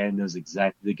 Dan knows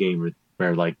exactly the game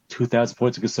where like 2,000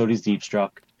 points of Custodian's Deep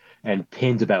Struck and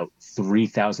pinned about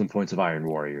 3,000 points of Iron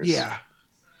Warriors. Yeah.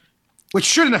 Which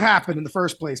shouldn't have happened in the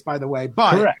first place, by the way.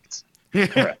 But Correct.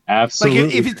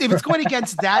 Absolutely. Like if it's going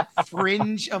against that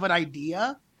fringe of an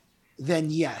idea, then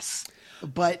yes.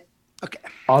 But okay.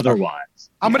 Otherwise,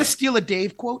 I'm going to steal a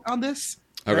Dave quote on this.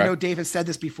 Okay. I know Dave has said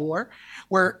this before,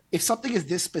 where if something is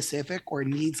this specific or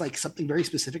needs like something very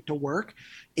specific to work,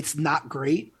 it's not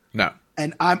great. No.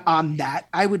 And I'm on that.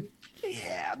 I'm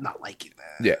not liking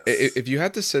that. Yeah, if you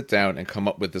had to sit down and come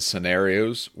up with the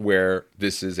scenarios where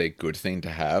this is a good thing to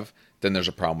have, then there's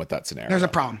a problem with that scenario. There's a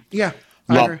problem. Yeah.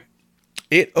 I agree.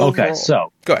 Okay,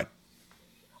 so go ahead.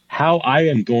 How I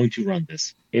am going to run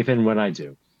this, if and when I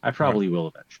do, I probably will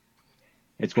eventually.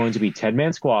 It's going to be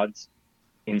 10-man squads,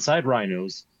 inside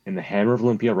rhinos, and the Hammer of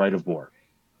Olympia Rite of War.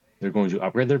 They're going to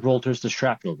upgrade their bolters to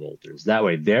shrapnel bolters. That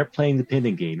way, they're playing the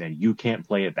pinning game, and you can't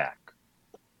play it back.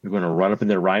 You're going to run up in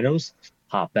their rhinos,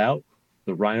 hop out.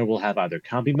 The rhino will have either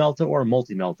Combi Melta or a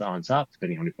Multi-Melta on top,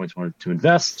 depending on how many points you want to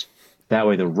invest. That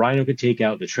way, the rhino can take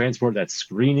out the transport that's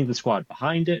screening the squad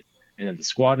behind it, and then the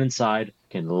squad inside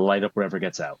can light up wherever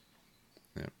gets out.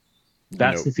 Yeah.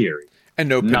 That's the theory. And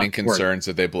no pinning concerns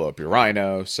if they blow up your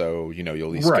rhino, so you'll at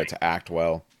least get to act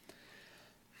well.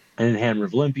 And in Hammer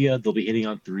of Olympia, they'll be hitting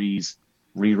on 3s,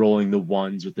 re-rolling the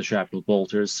 1s with the shrapnel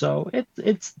bolters, so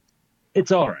it's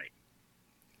all right.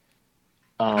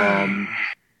 I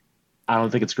don't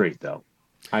think it's great, though.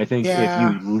 I think if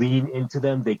you lean into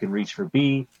them, they can reach for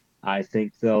B. I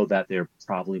think, though, that they're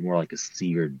probably more like a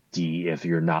C or D if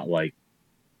you're not, like,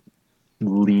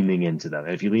 leaning into them.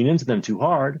 If you lean into them too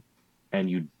hard and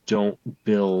you don't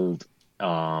build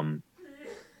backup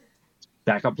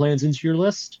plans into your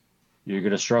list, you're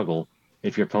going to struggle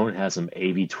if your opponent has some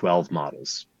AV-12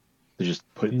 models to just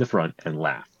put in the front and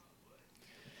laugh.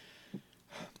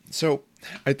 So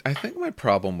I think my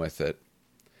problem with it,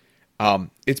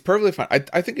 it's perfectly fine.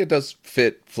 I think it does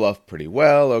fit Fluff pretty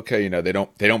well. Okay, they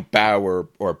don't bow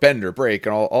or bend or break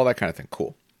and all that kind of thing.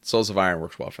 Cool. Souls of Iron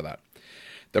works well for that.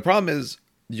 The problem is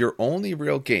your only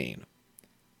real gain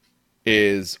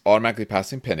is automatically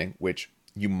passing pinning, which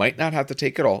you might not have to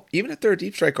take at all. Even if they're a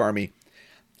Deep Strike army,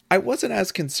 I wasn't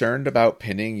as concerned about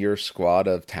pinning your squad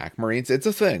of TAC Marines. It's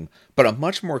a thing, but I'm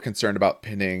much more concerned about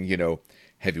pinning,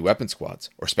 heavy weapon squads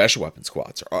or special weapon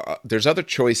squads. There's other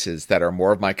choices that are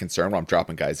more of my concern when I'm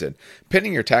dropping guys in.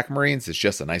 Pinning your TAC Marines is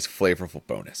just a nice flavorful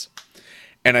bonus.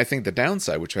 And I think the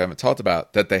downside, which we haven't talked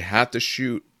about, that they have to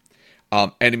shoot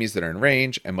enemies that are in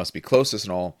range and must be closest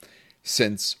and all,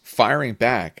 since firing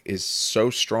back is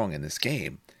so strong in this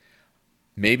game.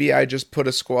 Maybe I just put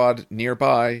a squad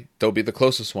nearby. They'll be the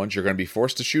closest ones. You're going to be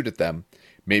forced to shoot at them.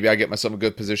 Maybe I get myself in a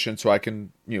good position so I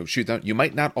can, shoot them. You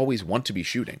might not always want to be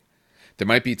shooting. There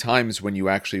might be times when you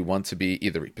actually want to be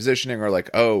either repositioning or like,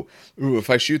 if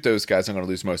I shoot those guys, I'm going to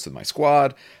lose most of my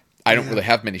squad. I don't really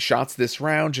have many shots this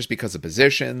round just because of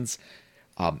positions.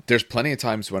 There's plenty of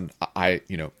times when I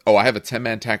have a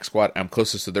 10-man TAC squad. I'm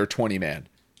closest to their 20-man.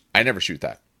 I never shoot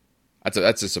that.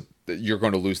 You're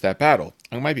going to lose that battle.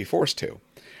 I might be forced to.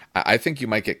 I think you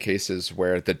might get cases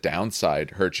where the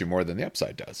downside hurts you more than the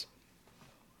upside does.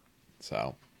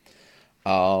 So,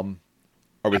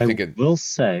 are we thinking? I will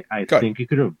say, I think you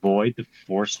could avoid the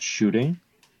forced shooting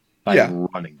by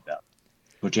running them.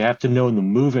 But you have to know in the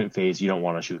movement phase you don't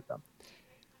want to shoot them.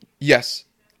 Yes.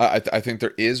 I think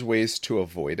there is ways to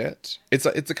avoid it. It's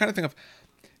the kind of thing of,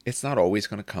 it's not always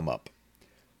going to come up.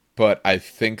 But I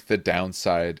think the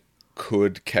downside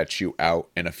could catch you out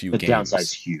in a few games. The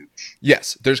downside's huge.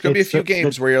 Yes. There's going to be a few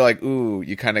games where you're like, ooh,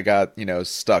 you kind of got,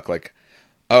 stuck. Like,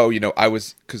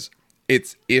 because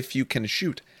it's if you can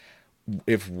shoot.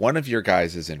 If one of your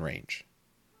guys is in range,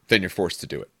 then you're forced to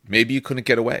do it. Maybe you couldn't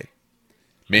get away.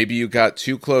 maybe you got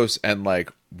too close and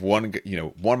like one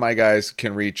of my guys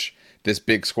can reach this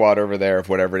big squad over there of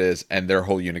whatever it is, and their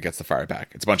whole unit gets the fire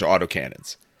back. It's a bunch of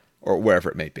autocannons or wherever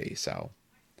it may be. So,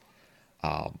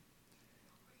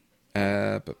 and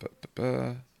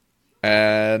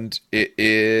it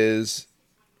is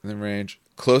in the range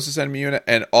closest enemy unit,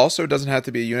 and also doesn't have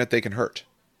to be a unit they can hurt.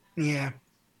 Yeah.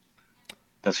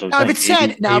 That's what Now, I'm if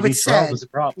saying. it said, was a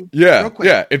problem. Yeah, Real quick,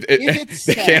 yeah. If it they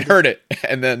said- can't hurt it,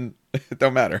 and then it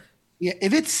don't matter. yeah,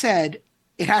 if it said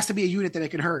it has to be a unit that it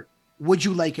can hurt, would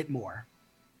you like it more?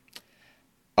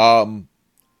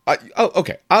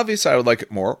 Okay. Obviously, I would like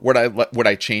it more. Would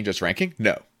I change its ranking?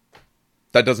 No,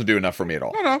 that doesn't do enough for me at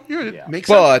all. No, Yeah. makes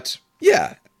sense. But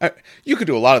yeah, you could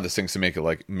do a lot of these things to make it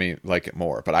like it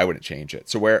more, but I wouldn't change it.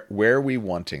 So where are we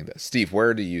wanting this, Steve?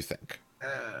 Where do you think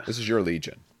this is your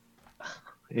Legion?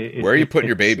 Where are you putting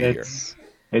your baby here?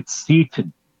 It's C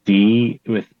to D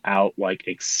without like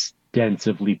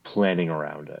extensively planning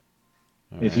around it.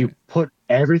 All If right. you put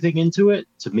everything into it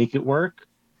to make it work,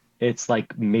 it's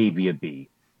like maybe a B.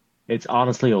 It's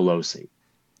honestly a low C.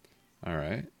 All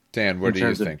right, Dan, what in are you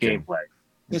terms of thinking? gameplay.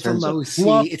 In It's a terms of low C.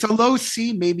 fluff, It's a low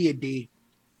C, maybe a D.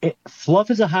 Fluff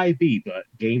is a high B, but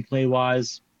gameplay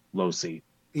wise, low C.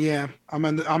 Yeah, I'm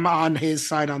on his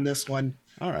side on this one.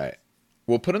 All right.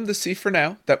 We'll put him to C for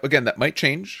now. That might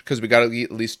change because we got at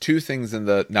least two things in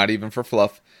the not even for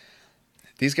fluff.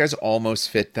 These guys almost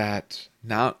fit that.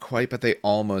 Not quite, but they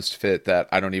almost fit that.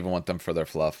 I don't even want them for their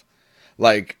fluff.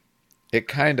 Like, it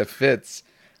kind of fits,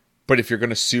 but if you're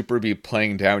going to super be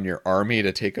playing down your army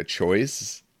to take a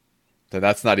choice, then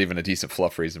that's not even a decent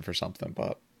fluff reason for something,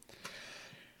 but...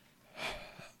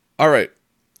 All right.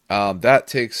 That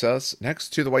takes us next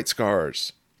to the White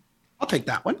Scars. I'll take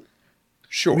that one.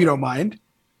 Sure. If you don't mind.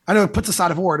 I know it puts us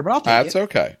out of order, but I'll take That's it.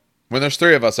 okay. When there's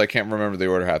three of us, I can't remember the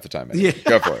order half the time. Anyway. Yeah.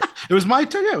 Go for it. It was my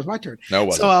turn. Yeah, it was my turn. No, it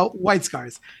wasn't. So, White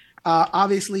Scars.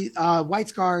 Obviously, White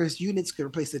Scars units can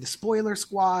replace the Despoiler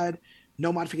squad.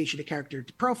 No modification to character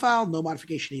profile. No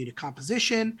modification to unit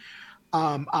composition.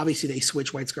 Obviously, they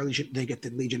switch White Scar Legion. They get the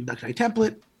Legion Inductii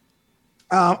template.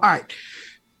 All right.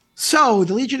 So,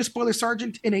 the Legion Despoiler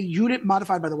Sergeant in a unit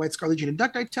modified by the White Scar Legion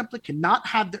Inductii template cannot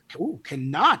have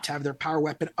their power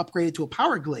weapon upgraded to a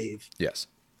power glaive. Yes.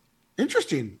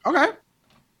 Interesting. Okay.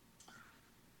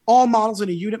 All models in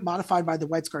a unit modified by the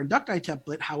White Scar Inductii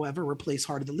template, however, replace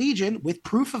Heart of the Legion with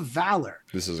Proof of Valor.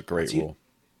 This is a great rule.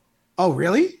 Oh,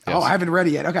 really? Yes. Oh, I haven't read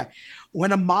it yet. Okay.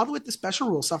 When a model with the special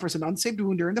rule suffers an unsaved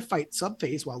wound during the fight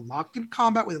subphase while locked in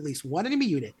combat with at least one enemy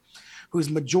unit whose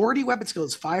majority weapon skill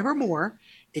is 5 or more,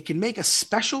 it can make a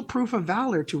special Proof of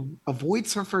Valor to avoid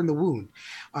suffering the wound.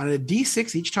 On a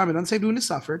D6 each time an unsaved wound is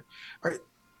suffered, or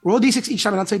roll a D6 each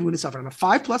time an unsaved wound is suffered. On a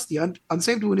 5+, the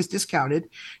unsaved wound is discounted.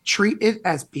 Treat it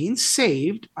as being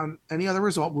saved. On any other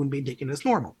result, wound being taken as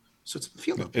normal. So it's the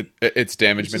field. It's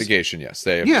damage mitigation, yes.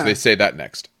 They Yeah. say that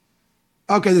next.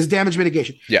 Okay, there's damage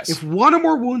mitigation. Yes. If one or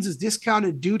more wounds is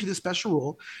discounted due to the special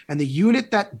rule, and the unit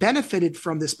that benefited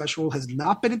from this special rule has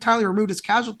not been entirely removed as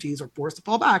casualties or forced to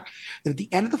fall back, then at the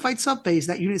end of the fight subphase,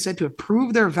 that unit is said to have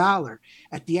proved their valor.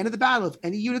 At the end of the battle, if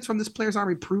any units from this player's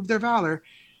army prove their valor,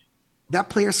 that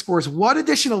player scores 1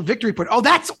 additional victory point. Oh,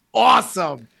 that's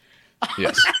awesome.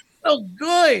 Yes. So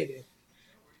good.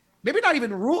 Maybe not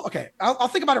even rule. Okay, I'll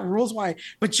think about it rules-wise,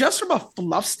 but just from a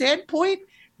fluff standpoint,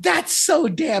 that's so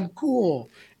damn cool.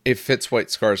 It fits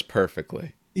White Scars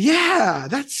perfectly. Yeah,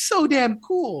 that's so damn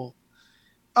cool.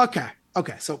 Okay,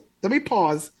 so let me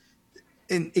pause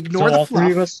and ignore So the all fluff.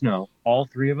 three of us know. All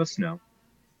three of us know.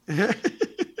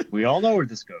 We all know where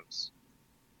this goes.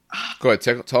 Go ahead.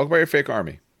 Talk about your fake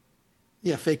army.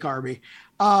 Yeah, fake army.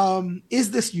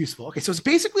 Is this useful? Okay, so it's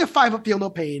basically a 5-up feel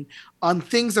no pain on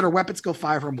things that are weapon skill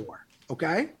 5 or more.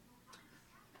 Okay.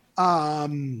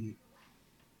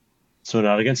 So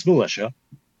not against militia,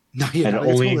 No, yeah, and not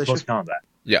against only in militia. close combat.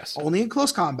 Yes. Only in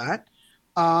close combat.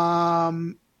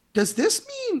 Does this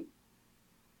mean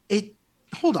it?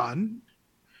 Hold on.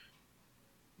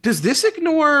 Does this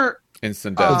ignore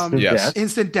Instant death. Instant Yes. death.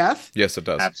 instant death? Yes, it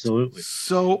does. Absolutely.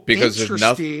 So Because there's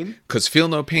interesting. Because Feel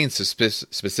No Pain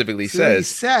specifically It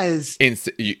says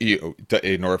you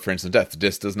ignore it for instant death.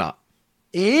 This does not.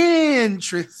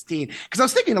 Interesting. Because I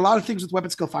was thinking a lot of things with weapon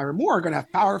skill 5 or more are going to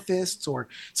have power fists or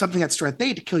something that's strength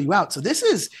 8 to kill you out. So this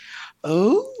is,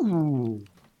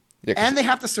 Yeah, and they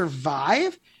have to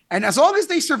survive. And as long as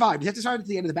they survive, do they have to survive at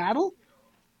the end of the battle?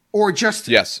 Or just,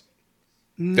 yes.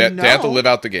 They have to live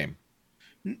out the game.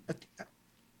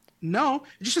 No,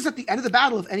 it just says at the end of the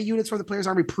battle, if any units from the player's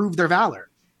army prove their valor.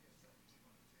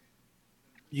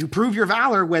 You prove your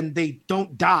valor when they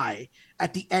don't die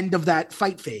at the end of that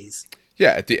fight phase.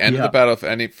 Yeah, at the end of the battle, if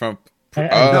any from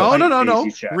No, no, no, Fight phase, no.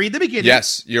 you check. Read the beginning.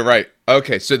 Yes, you're right.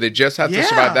 Okay, so they just have to Yeah.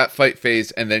 survive that fight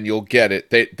phase, and then you'll get it.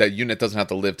 That unit doesn't have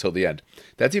to live till the end.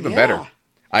 That's even Yeah. better.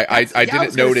 I That's- yeah, I didn't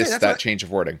was gonna say, notice that's that what- change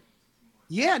of wording.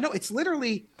 Yeah, no, it's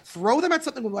literally throw them at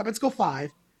something with weapons go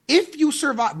 5. If you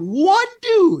survive, one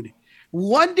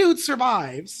dude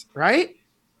survives, right?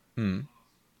 Hmm.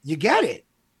 You get it.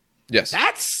 Yes.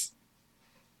 That's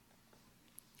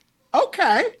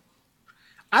okay.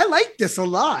 I like this a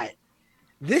lot.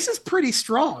 This is pretty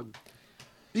strong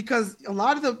because a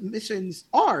lot of the missions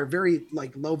are very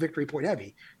like low victory point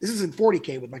heavy. This is in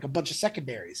 40K with like a bunch of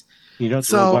secondaries. You know,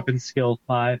 So- the weapon skill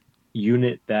 5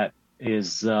 unit that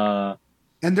is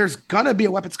And there's gonna be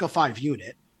a weapon skill 5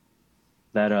 unit.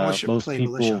 that Unless you're most playing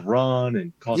people militia. run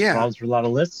and cause Yeah. problems for a lot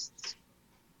of lists.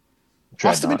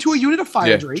 Toss them into a unit of fire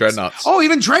Yeah, drakes. dreadnoughts. Oh,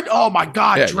 even dread. Oh my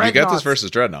god, Yeah, dreadnoughts. you got this versus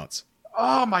dreadnoughts.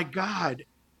 Oh my god.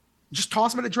 Just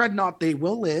toss them in a dreadnought. They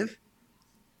will live.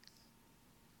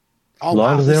 Oh As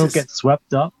long wow. as they this don't is- get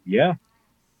swept up, yeah.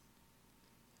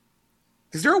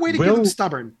 Is there a way to give them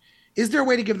stubborn? Is there a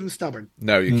way to give them stubborn?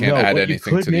 No, you can't No, add but you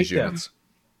anything could to these make them. units.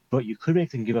 But you could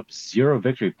make them give up 0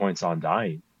 victory points on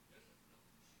dying.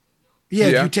 Yeah,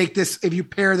 Yeah. if you take this, if you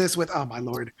pair this with, oh my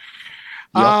lord.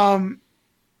 Yep.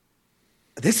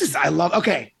 This is, I love,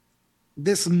 okay.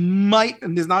 This might,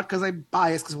 and it's not because I'm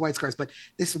biased because of White Scars, but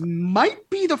this might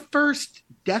be the first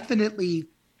definitely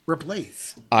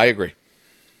replace. I agree.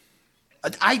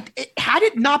 Had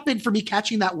it not been for me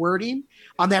catching that wording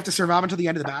on they have to survive until the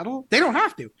end of the battle, they don't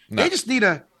have to. No. They just need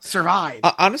to survive.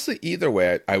 Honestly, either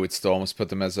way, I would still almost put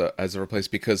them as a replace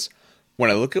because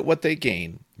when I look at what they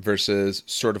gain versus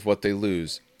sort of what they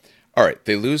lose, all right,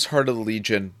 they lose Heart of the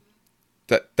Legion.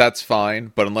 That's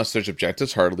fine, but unless there's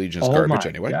objectives, Heart of the Legion is garbage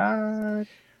anyway. God.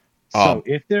 So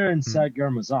if they're inside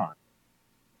Garmazon,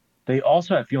 they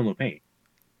also have Feel No Pain.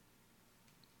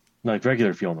 Like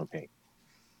regular Feel No Pain.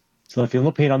 So Feel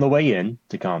No Pain on the way in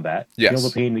to combat. Yes. Feel No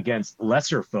Pain against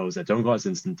lesser foes that don't cause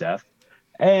instant death.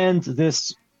 And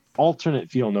this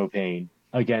alternate Feel No Pain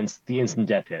against the instant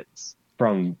death hits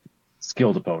from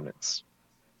skilled opponents.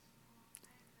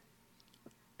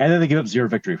 And then they give up 0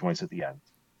 victory points at the end.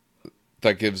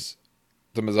 That gives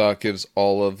the Mazak gives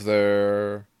all of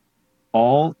their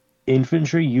All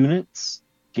infantry units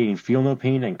gain Feel No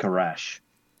Pain and Karash.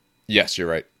 Yes, you're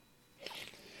right.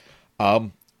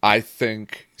 I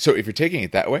think so. If you're taking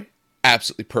it that way,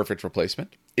 absolutely perfect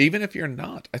replacement. Even if you're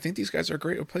not, I think these guys are a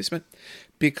great replacement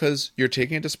because you're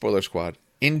taking it to Spoiler Squad.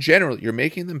 In general, you're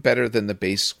making them better than the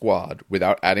base squad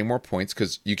without adding more points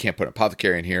because you can't put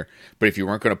Apothecary in here. But if you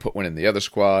weren't going to put one in the other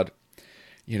squad,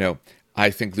 you know, I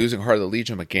think losing Heart of the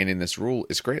Legion but gaining this rule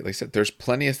is great. Like I said, there's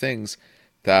plenty of things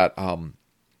that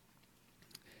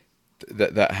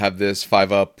that have this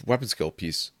 5-up weapon skill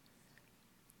piece.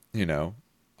 You know,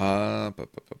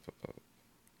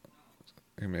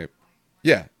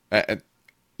 yeah, and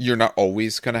you're not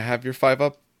always going to have your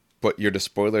 5-up, but your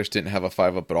despoilers didn't have a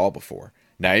 5-up at all before.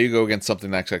 Now you go against something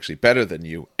that's actually better than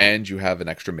you, and you have an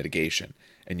extra mitigation.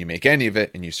 And you make any of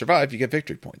it, and you survive, you get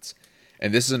victory points.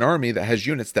 And this is an army that has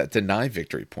units that deny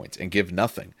victory points and give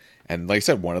nothing. And like I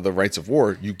said, one of the rights of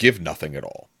war, you give nothing at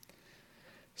all.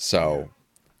 So,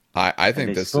 I think And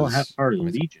they this still is... have Heart of the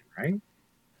Legion, right?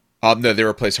 No, they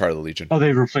replaced Heart of the Legion. Oh,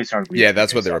 they replaced Heart of the Legion. Yeah,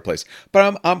 that's what they replaced.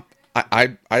 But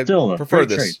I Still a prefer great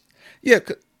this. Yeah,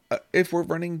 if we're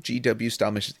running GW style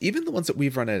missions, even the ones that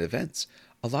we've run at events,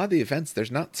 a lot of the events, there's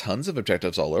not tons of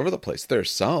objectives all over the place. There's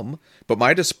some, but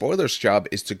my despoiler's job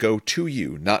is to go to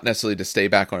you, not necessarily to stay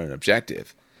back on an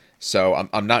objective. So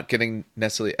I'm not getting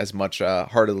necessarily as much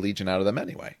Heart of the Legion out of them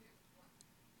anyway.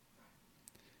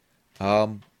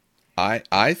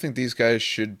 I think these guys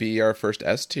should be our first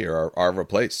S tier, our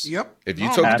replace. Yep. If you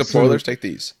Oh, took absolutely. despoilers, take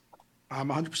these. I'm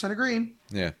 100% agreeing.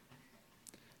 Yeah.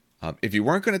 If you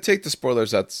weren't going to take the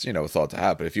spoilers, that's, a thought to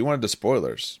have. But if you wanted the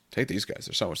spoilers, take these guys.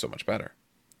 They're so much better.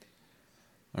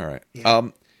 All right. Yeah.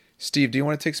 Steve, do you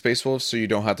want to take Space Wolves so you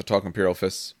don't have to talk Imperial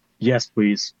Fists? Yes,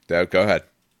 please. Go ahead.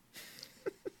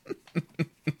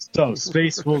 So,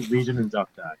 Space Wolves, Legion, and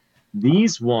Inductii.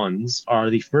 These ones are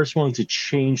the first one to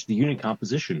change the unit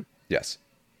composition. Yes.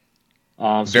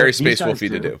 So Very what these Space guys Wolfy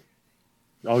to do.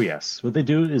 Oh, yes. What they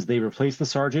do is they replace the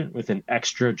sergeant with an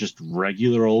extra, just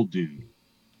regular old dude.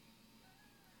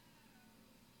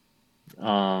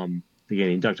 They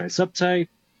get Inductii subtype.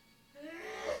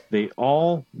 They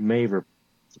all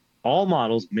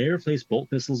models may replace bolt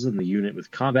pistols in the unit with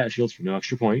combat shields for no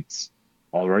extra points.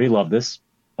 Already love this.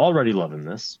 Already loving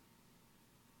this.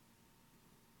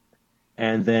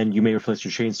 And then you may replace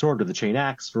your chain sword with the chain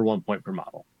axe for 1 point per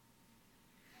model.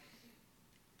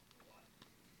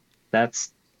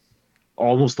 That's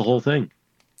almost the whole thing.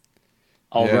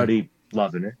 Already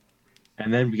Loving it.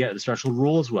 And then we get the special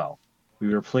rule as well.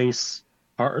 We replace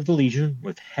Heart of the Legion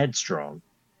with Headstrong.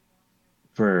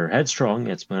 For Headstrong,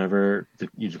 it's whenever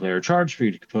you declare a charge for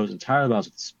you to compose entire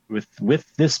battles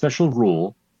with this special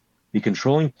rule, the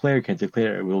controlling player can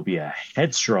declare it will be a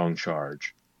headstrong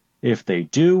charge. If they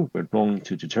do, we're going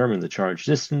to determine the charge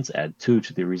distance, add 2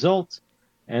 to the result,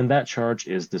 and that charge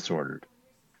is disordered.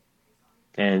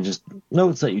 And just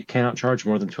notes that you cannot charge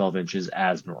more than 12 inches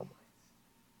as normal.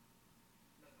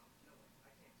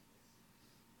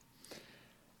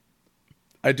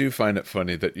 I do find it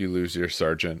funny that you lose your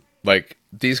sergeant. Like,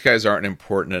 these guys aren't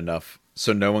important enough,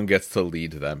 so no one gets to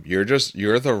lead them. You're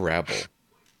the rebel.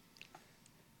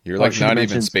 You're like not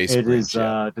even Space Marine. It is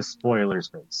yet. the spoiler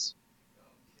space.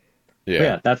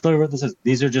 Yeah, that's literally what this is.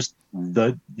 These are just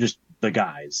the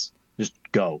guys. Just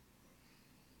go.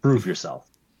 Prove yourself.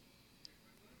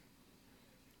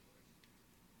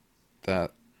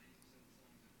 That.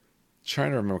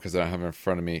 Trying to remember because I don't have it in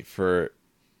front of me. For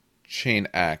Chain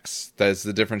Axe, that is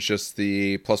the difference just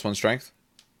the +1 strength?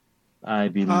 I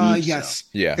believe yes. So.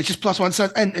 Yeah. It's just +1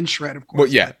 strength and shred, of course. Well,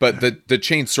 yeah, but the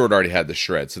chain sword already had the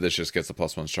shred, so this just gets the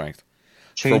 +1 strength.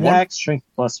 Chain axe, strength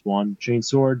 +1. Chain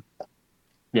sword,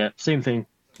 yeah, same thing.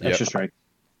 Extra strength.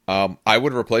 I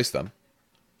would replace them.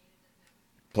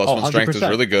 +1 strength is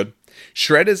really good.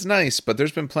 Shred is nice, but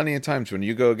there's been plenty of times when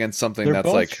you go against something that's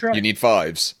like shred. You need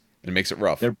 5s, and it makes it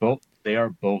rough. They are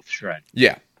both shred.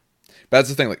 Yeah. But that's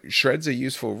the thing, like shred's a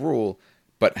useful rule,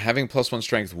 but having +1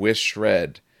 strength with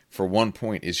shred for 1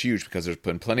 point is huge because there's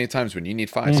been plenty of times when you need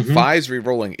 5s. Mm-hmm. 5s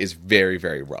re-rolling is very,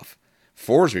 very rough.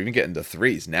 4s are even getting to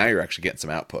 3s. Now you're actually getting some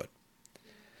output.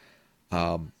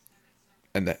 And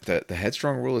the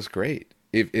headstrong rule is great.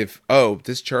 If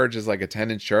this charge is like a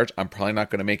 10-inch charge, I'm probably not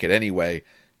going to make it anyway.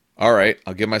 All right,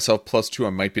 I'll give myself +2. I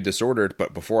might be disordered,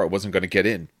 but before I wasn't going to get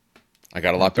in. I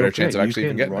got a lot better chance of actually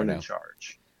even getting there now.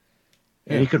 Charge.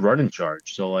 Yeah. And you could run in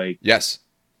charge. So like, yes,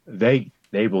 they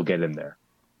will get in there.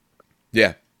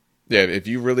 Yeah. Yeah, if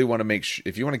you really want to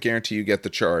if you want to guarantee you get the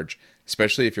charge,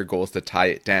 especially if your goal is to tie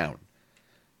it down,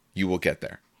 you will get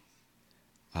there.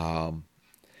 And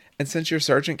since your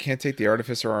sergeant can't take the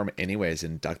artificer arm anyways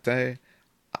in Inductii,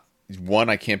 1,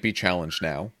 I can't be challenged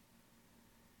now.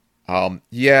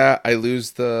 Yeah, I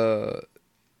lose the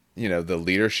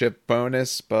leadership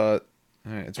bonus, but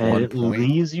it's and 1 it point. It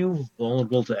leaves you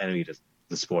vulnerable to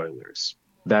the spoilers.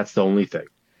 That's the only thing.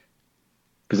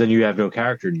 Because then you have no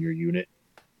character in your unit,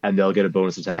 and they'll get a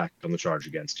bonus attack on the charge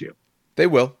against you. They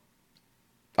will.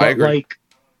 But I agree.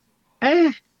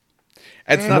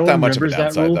 It's not that much of a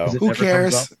downside, though. Who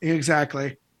cares?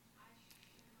 Exactly.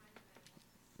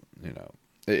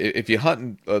 If you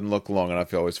hunt and look long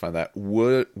enough, you always find that.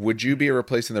 Would you be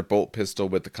replacing their bolt pistol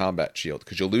with the combat shield?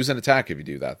 Because you'll lose an attack if you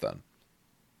do that, then.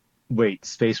 Wait,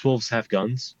 Space Wolves have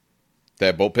guns? They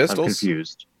have bolt pistols?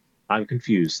 I'm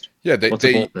confused. Yeah,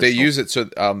 they use it so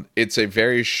it's a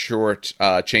very short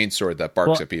chainsword that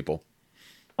barks at people.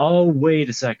 Oh, wait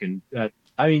a second.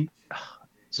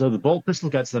 So the bolt pistol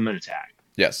gets them an attack.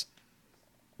 Yes.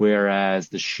 Whereas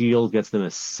the shield gets them a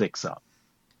 6-up.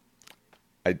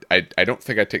 I don't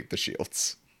think I take the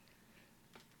shields.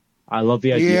 I love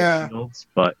the idea of shields,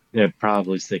 but they're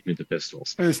probably sticking with the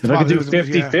pistols. If I could do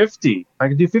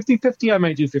 50-50, I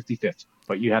might do 50-50.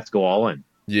 But you have to go all in.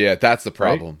 Yeah, that's the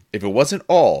problem. Right? If it wasn't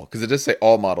all, because it does say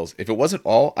all models, if it wasn't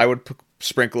all, I would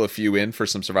sprinkle a few in for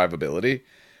some survivability.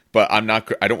 But I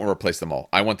don't want to replace them all.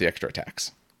 I want the extra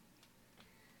attacks.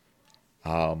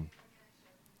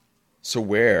 So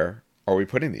where are we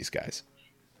putting these guys?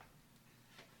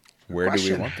 Where do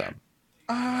we want them?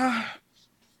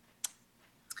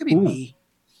 It's gonna be B.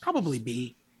 Probably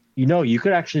B. You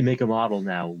could actually make a model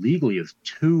now legally of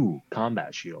 2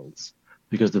 combat shields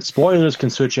because the spoilers can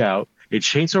switch out. It's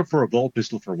chainsaw for a bolt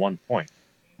pistol for 1 point,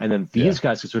 and then these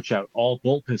guys can switch out all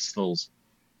bolt pistols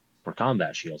for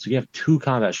combat shields. So you have 2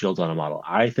 combat shields on a model.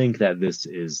 I think that this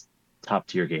is top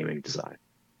tier gaming design.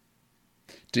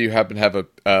 Do you happen to have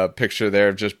a picture there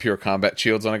of just pure combat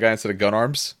shields on a guy instead of gun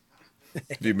arms?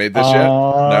 Have you made this yet?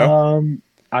 No?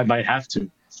 I might have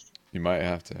to. You might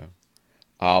have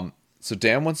to. So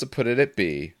Dan wants to put it at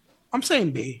B. I'm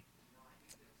saying B.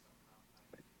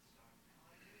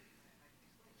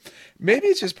 Maybe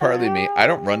it's just partly me. I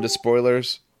don't run to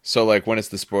spoilers. So like when it's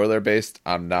the spoiler based,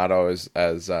 I'm not always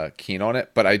as keen on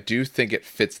it. But I do think it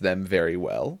fits them very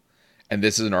well. And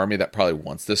this is an army that probably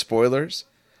wants the spoilers.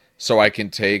 So I can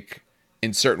take,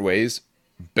 in certain ways,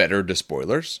 better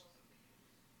despoilers.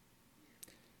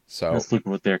 So let's look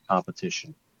at their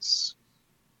competition is.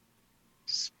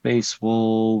 Space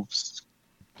Wolves,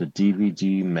 the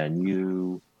DVD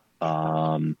menu.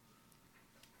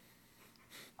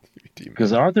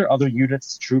 Because are there other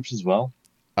units troops as well?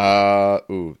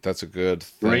 That's a good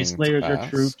Gray thing to Slayers are ask.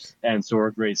 troops, and so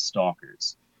are Gray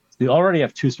Stalkers. They already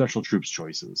have 2 special troops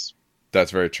choices.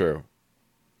 That's very true.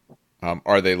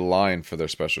 Are they lined for their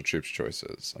special troops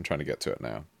choices? I'm trying to get to it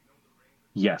now.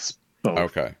 Yes, both.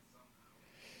 Okay.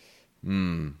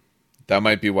 That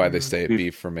might be why they stay at B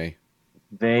for me.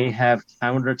 They have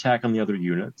counterattack on the other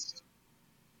units.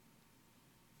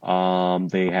 They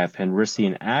have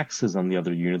Penrissian axes on the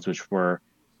other units, which were,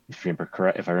 if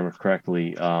I remember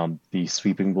correctly, the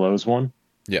sweeping blows one.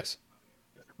 Yes.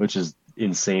 Which is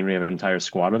insane. We have an entire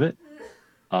squad of it.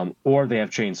 Or they have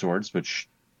chain swords, which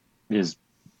is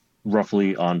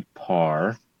roughly on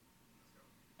par.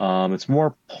 It's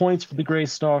more points for the Grey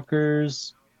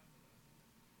Stalkers.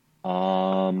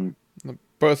 Both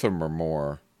of them are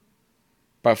more.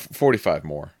 About 45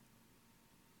 more.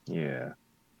 Yeah.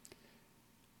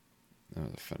 Oh,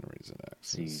 the Fenris and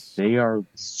axes. See, they are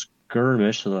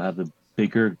skirmish, so they'll have the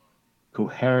bigger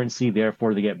coherency,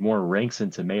 therefore they get more ranks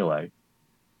into melee.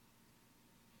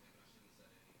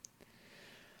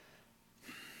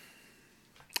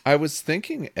 I was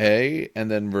thinking A,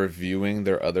 and then reviewing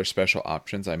their other special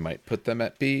options, I might put them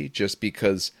at B, just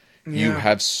because you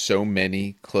have so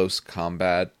many close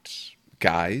combat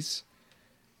guys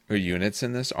or units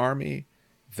in this army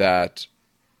that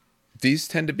these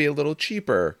tend to be a little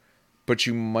cheaper, but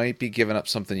you might be giving up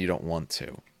something you don't want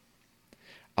to.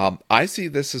 I see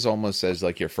this as almost as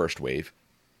like your first wave.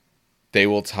 They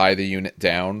will tie the unit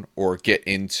down or get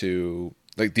into,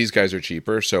 like, these guys are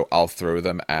cheaper, so I'll throw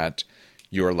them at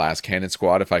your last cannon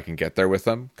squad if I can get there with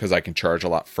them, because I can charge a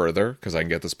lot further because I can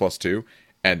get this +2,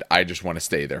 and I just want to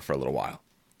stay there for a little while.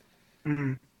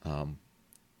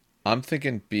 I'm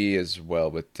thinking B as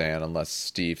well with Dan, unless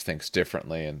Steve thinks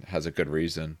differently and has a good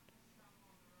reason.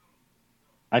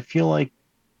 I feel like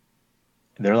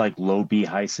they're like low B,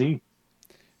 high C.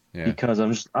 Yeah. Because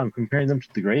I'm comparing them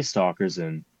to the Grey Stalkers,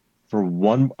 and for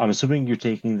one, I'm assuming you're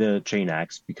taking the chain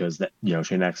axe because that,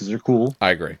 chain axes are cool. I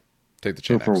agree. Take the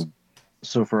chain axe.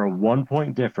 So for a 1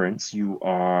 point difference, you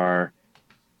are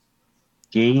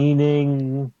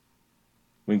gaining.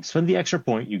 When you spend the extra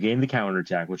point, you gain the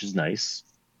counterattack, which is nice.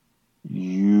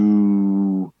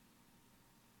 You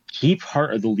keep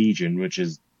Heart of the Legion, which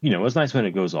is, it's nice when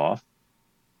it goes off.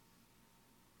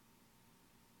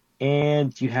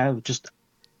 And you have just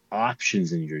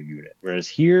options in your unit. Whereas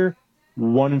here,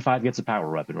 1 in 5 gets a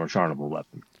power weapon or charnable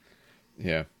weapon.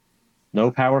 Yeah. No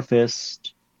power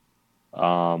fist.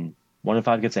 1 in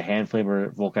 5 gets a hand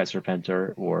flamer, Volkite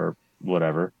Serpentor, or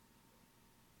whatever.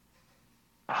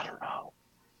 I don't know.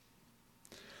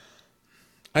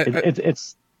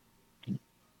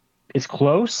 It's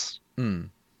close,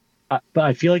 but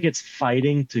I feel like it's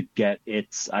fighting to get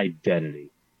its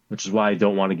identity, which is why I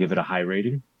don't want to give it a high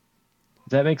rating.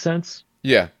 Does that make sense?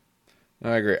 Yeah,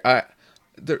 I agree.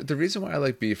 The reason why I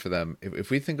like B for them, if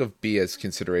we think of B as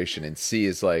consideration and C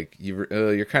is like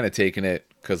you're kind of taking it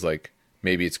because like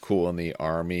maybe it's cool in the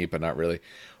army, but not really.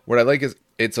 What I like is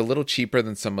it's a little cheaper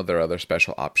than some of their other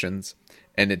special options,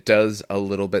 and it does a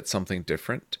little bit something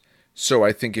different. So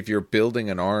I think if you're building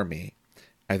an army,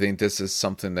 I think this is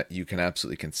something that you can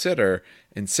absolutely consider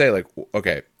and say, like,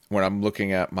 okay, when I'm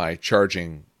looking at my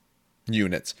charging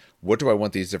units, what do I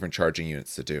want these different charging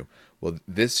units to do? Well,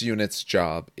 this unit's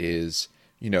job is,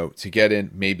 to get in,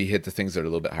 maybe hit the things that are a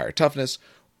little bit higher toughness,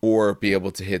 or be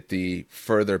able to hit the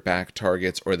further back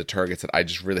targets or the targets that I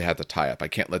just really have to tie up. I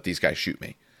can't let these guys shoot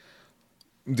me.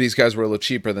 These guys were a little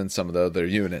cheaper than some of the other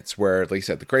units, where, like you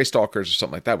said, the Grey Stalkers or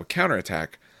something like that with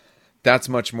counterattack, that's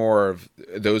much more of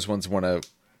those ones want to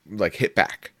like hit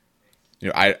back.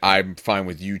 I'm fine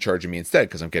with you charging me instead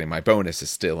because I'm getting my bonuses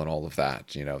still and all of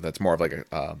that. That's more of like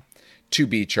a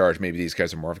 2B charge. Maybe these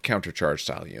guys are more of a counter charge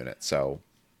style unit. So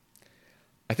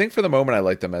I think for the moment I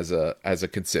like them as a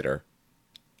consider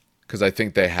because I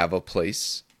think they have a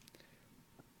place,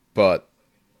 but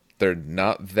they're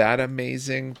not that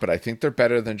amazing. But I think they're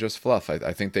better than just fluff.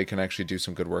 I think they can actually do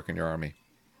some good work in your army.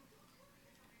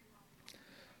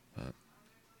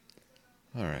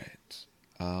 All right.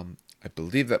 I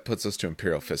believe that puts us to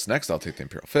Imperial Fists next. I'll take the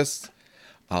Imperial Fists.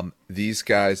 These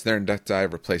guys, their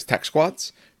Inductii replace tech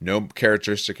squads. No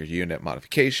characteristic or unit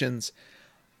modifications.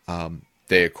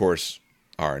 They, of course,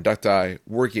 are Inductii.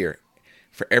 War gear.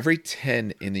 For every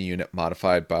 10 in the unit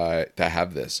modified by that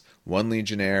have this, 1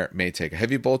 Legionnaire may take a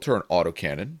heavy bolter or an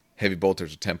autocannon. Heavy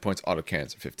bolters are 10 points,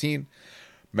 autocannons are 15.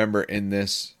 Remember, in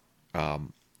this,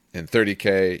 in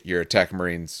 30k, your attack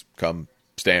marines come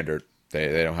standard.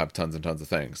 They don't have tons and tons of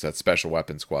things. That's special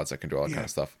weapon squads that can do all that kind of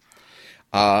stuff.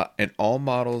 And all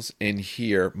models in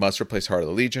here must replace Heart of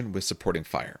the Legion with supporting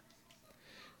fire.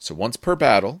 So once per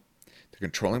battle,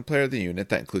 controlling player of the unit,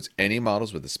 that includes any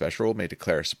models with a special rule, may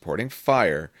declare supporting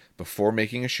fire before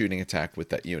making a shooting attack with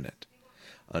that unit.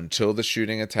 Until the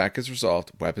shooting attack is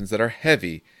resolved, weapons that are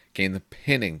heavy gain the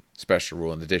pinning special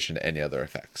rule in addition to any other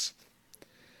effects.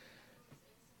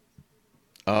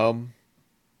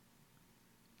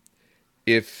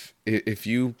 If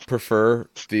you prefer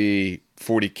the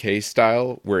 40k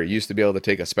style, where you used to be able to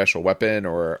take a special weapon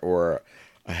or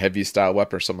a heavy style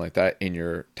weapon or something like that in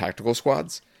your tactical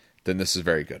squads, then this is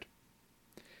very good.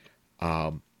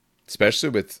 Especially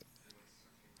with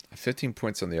 15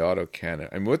 points on the auto cannon.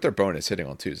 I mean, with their bonus, hitting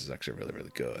on 2s is actually really,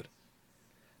 really good.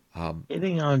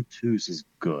 Hitting on 2s is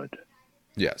good.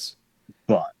 Yes.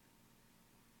 But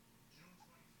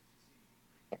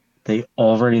they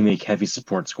already make heavy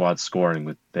support squad scoring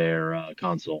with their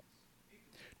console.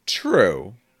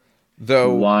 True.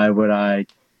 Though, why would I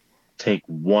take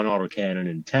 1 autocannon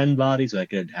and 10 bodies so I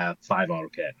could have 5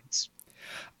 autocannons?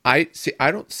 I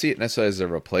don't see it necessarily as a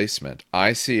replacement.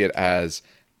 I see it as,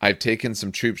 I've taken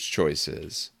some troops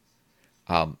choices.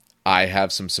 I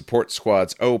have some support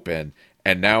squads open,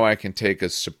 and now I can take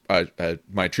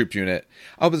my troop unit.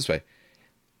 I'll put it this way.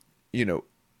 You know,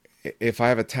 if I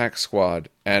have a tac squad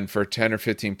and for 10 or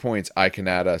 15 points I can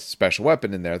add a special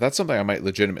weapon in there, that's something I might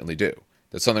legitimately do.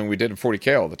 That's something we did in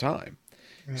 40k all the time.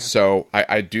 Yeah. So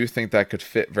I do think that could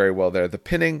fit very well there. The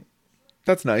pinning,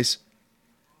 that's nice.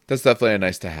 That's definitely a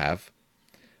nice to have.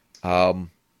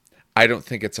 I don't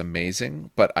think it's amazing,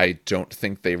 but I don't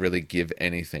think they really give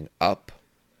anything up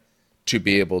to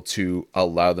be able to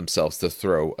allow themselves to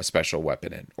throw a special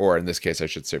weapon in. Or in this case, I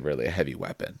should say really a heavy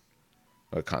weapon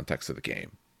in the context of the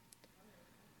game.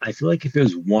 I feel like if it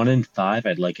was 1 in 5,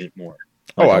 I'd like it more.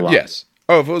 Yes.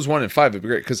 Oh, if it was 1 in 5, it'd be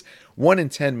great. Because 1 in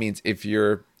 10 means if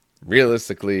you're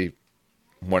realistically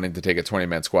wanting to take a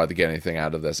 20-man squad to get anything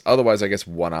out of this. Otherwise, I guess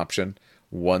one option,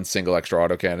 1 single extra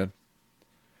autocannon.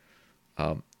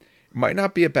 Might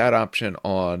not be a bad option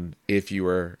on if you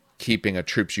were keeping a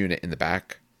troops unit in the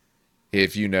back.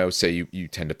 If you know, say you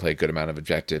tend to play a good amount of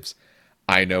objectives.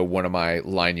 I know one of my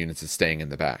line units is staying in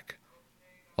the back.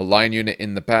 A line unit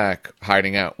in the back,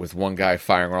 hiding out with one guy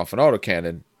firing off an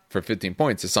autocannon for 15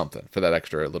 points is something for that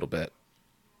extra little bit.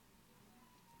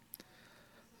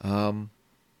 I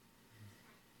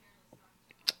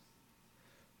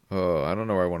don't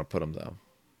know where I want to put them, though.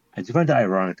 I do find it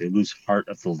ironic they lose Heart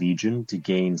of the Legion to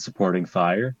gain supporting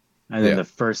fire. And then the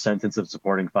first sentence of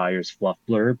supporting fire's fluff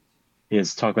blurb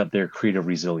is talk about their creed of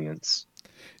resilience.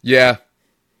 Yeah.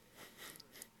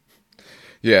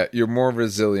 Yeah, you're more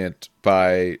resilient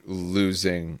by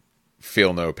losing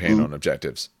feel no pain on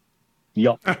objectives.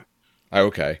 Yup.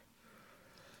 Okay.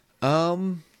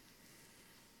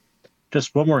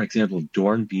 Just one more example of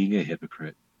Dorn being a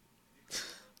hypocrite.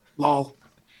 Lol.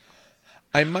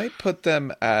 I might put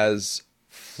them as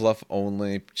fluff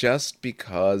only just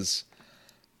because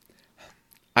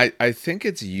I think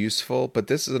it's useful, but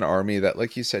this is an army that,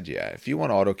 like you said, yeah, if you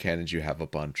want autocannons, you have a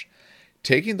bunch.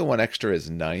 Taking the 1 extra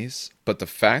is nice, but the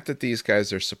fact that these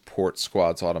guys are support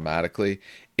squads automatically,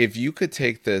 if you could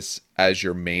take this as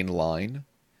your main line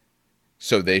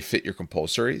so they fit your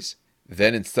compulsories,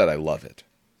 then instead I love it.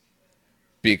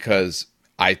 Because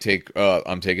I'm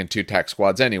taking 2 tac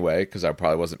squads anyway, because I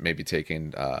probably wasn't maybe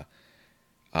taking,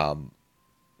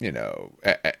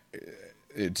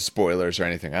 spoilers or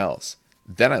anything else.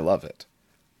 Then I love it.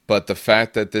 But the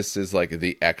fact that this is like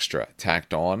the extra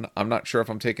tacked on, I'm not sure if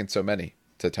I'm taking so many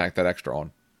to tack that extra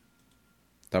on.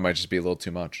 That might just be a little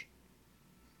too much.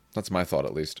 That's my thought,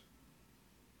 at least.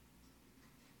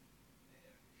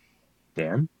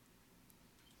 Dan?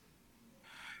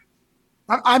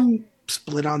 I'm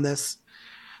split on this.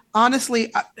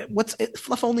 Honestly,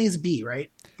 fluff only is B,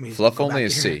 right? Fluff only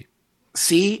is C.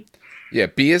 C? Yeah,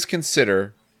 B is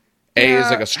consider. A is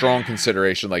like a strong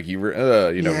consideration, like you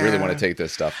really want to take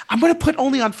this stuff. I'm going to put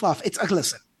only on fluff. It's like,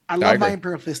 listen, I love my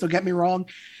Imperial Fist. Don't get me wrong.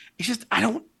 It's just I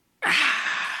don't.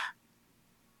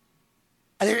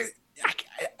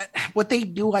 What they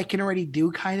do, I can already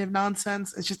do kind of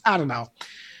nonsense. It's just I don't know.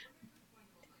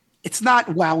 It's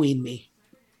not wowing me.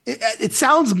 It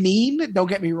sounds mean. Don't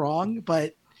get me wrong,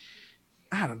 but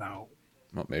I don't know.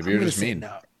 Well, maybe you're just mean.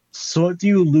 No. So what do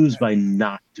you lose by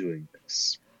not doing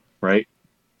this? Right?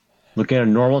 Look at a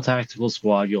normal tactical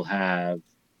squad, you'll have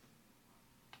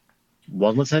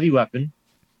 1 less heavy weapon,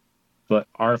 but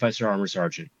Artificer Armor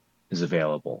Sergeant is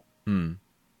available.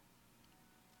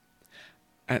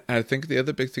 I think the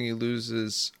other big thing you lose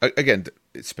is, again,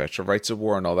 special rights of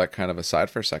war and all that kind of aside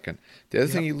for a second. The other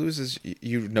thing you lose is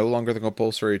you no longer the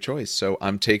compulsory choice. So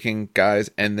I'm taking guys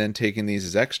and then taking these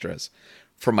as extras.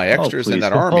 for my extras in please,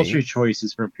 that compulsory army.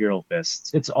 choices for Imperial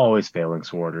Fists. It's always failing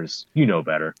sworders. You know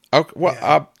better. Okay, well,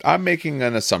 Yeah. I'm making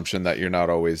an assumption that you're not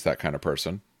always that kind of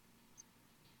person.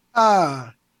 Uh,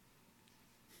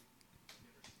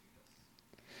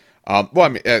 Well, I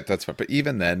mean, that's fine. But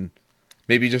even then,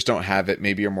 maybe you just don't have it.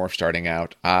 Maybe you're more starting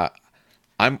out.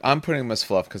 I'm putting them as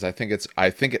fluff because I think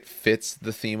it fits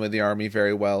the theme of the army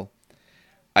very well.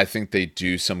 I think they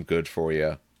do some good for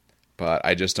you, but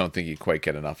I just don't think you quite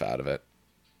get enough out of it.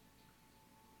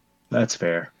 That's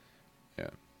fair. Yeah.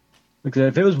 Because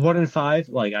if it was 1 in 5,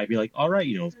 like I'd be like, all right,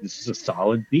 this is a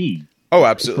solid B. Oh, If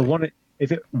absolutely.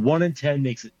 if it 1 in 10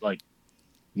 makes it like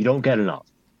you don't get enough.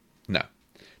 No.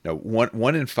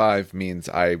 One in 5 means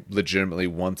I legitimately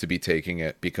want to be taking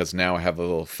it because now I have a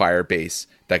little fire base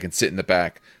that can sit in the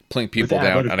back, plink people With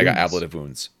down, ablative and I got wounds. ablative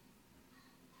wounds.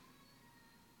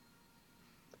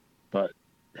 But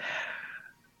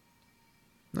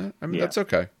I mean, Yeah. that's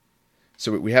okay.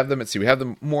 So we have them. We have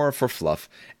them more for fluff,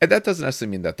 and that doesn't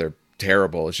necessarily mean that they're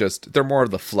terrible. It's just they're more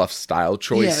of the fluff style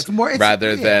choice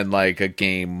rather than like a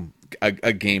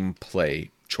gameplay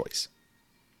choice.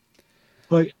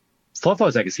 But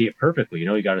fluff-wise, I can see it perfectly.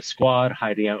 You got a squad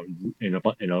hiding out in a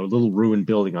little ruined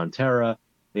building on Terra.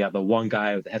 They got the one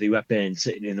guy with a heavy weapon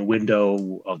sitting in the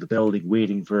window of the building,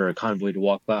 waiting for a convoy to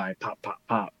walk by. Pop, pop,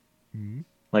 pop. Mm-hmm.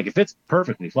 Like it fits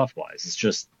perfectly fluff-wise. It's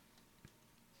just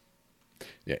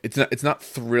It's not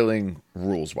thrilling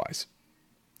rules wise.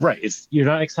 right. You're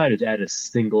not excited to add a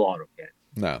single auto cannon.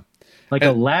 No, Like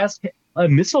a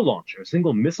missile launcher, a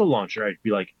single missile launcher. I'd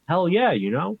be like, hell yeah,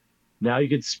 Now you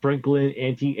could sprinkle in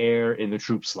anti-air in the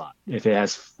troop slot if it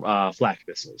has flak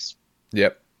missiles.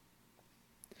 Yep.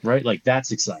 Right? Like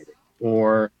that's exciting.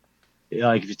 Or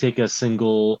like if you take a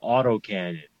single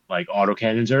autocannon, like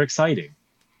autocannons are exciting.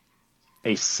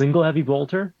 A single heavy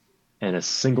bolter and a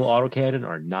single autocannon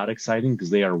are not exciting because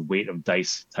they are weight of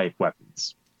dice type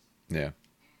weapons. Yeah.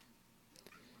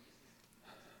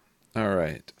 All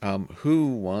right. Who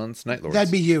wants Night Lords?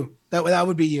 that'd be you. That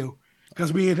would be you.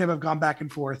 Because we and him have gone back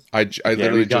and forth. I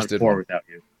literally we've just gone did forward one. without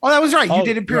you. Oh, that was right. You Oh,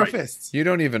 did Imperial right. Fists. You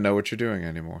don't even know what you're doing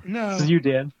anymore. No. This is you,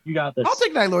 Dan. You got this. I'll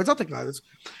take Night Lords.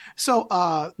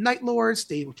 So, Night Lords,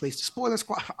 they replaced the spoiler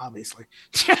squad, obviously.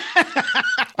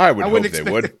 I would hope wouldn't they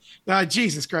expect would. it.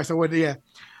 Jesus Christ, I wouldn't. Yeah.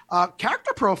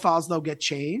 Character profiles, though, get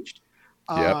changed.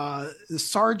 The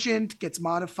sergeant gets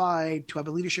modified to have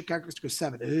a leadership characteristic of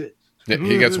 7.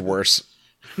 He gets worse.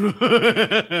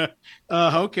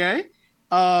 Okay.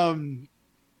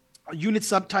 Unit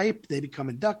subtype, they become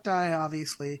Inductii,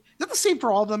 obviously. Is that the same for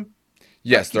all of them?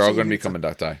 Yes, they're all Keep going to saying become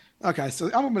Inductii. Okay, so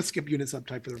I'm going to skip unit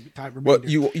subtype for the time Well,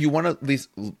 remainder. you want to at least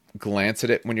glance at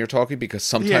it when you're talking because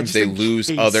sometimes just they in lose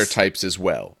case. other types as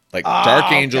well. Like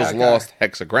Dark Angels okay. lost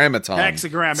Hexagrammaton.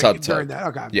 Hexagrammaton, burn that.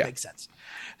 Okay, Yeah. makes sense.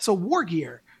 So war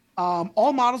gear.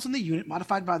 All models in the unit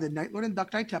modified by the Night Lord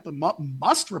Inductii template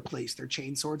must replace their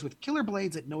chain swords with killer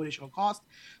blades at no additional cost.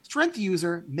 Strength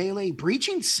user, melee,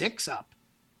 breaching 6 up.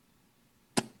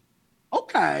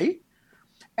 Okay.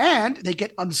 And they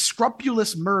get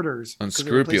unscrupulous murders.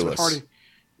 Unscrupulous.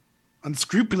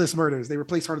 Unscrupulous murders. They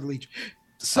replace Heart of the Leech.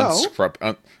 So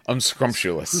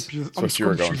unscrumptious. That's what you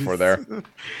were going for there.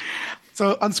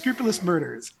 So unscrupulous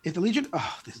murders. If the Legion,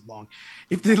 this is long.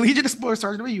 If the Legion Explorer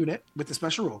Sergeant of a unit with the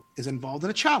special rule is involved in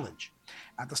a challenge,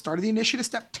 at the start of the initiative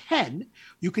step 10,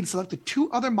 you can select the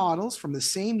 2 other models from the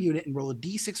same unit and roll a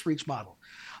d6 for each model.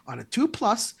 On a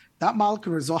 2+, that model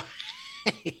can resolve.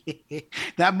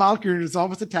 That model can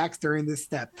resolve its attacks during this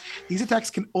step. These attacks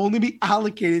can only be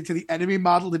allocated to the enemy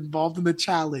model involved in the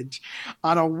challenge.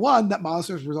 On a 1, that model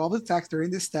can resolve its attacks during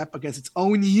this step against its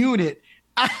own unit.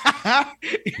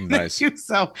 Nice.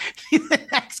 So these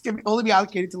attacks can only be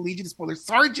allocated to Legion Spoiler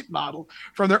Sergeant model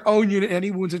from their own unit.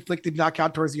 Any wounds inflicted do not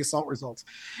count towards the assault results.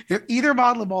 If either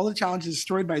model of all the challenges is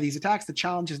destroyed by these attacks, the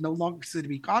challenge is no longer considered to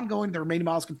be ongoing. The remaining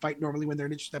models can fight normally when their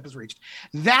initial step is reached.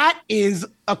 That is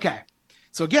okay.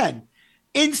 So again,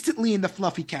 instantly in the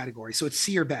fluffy category. So it's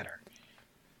C or better.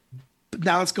 But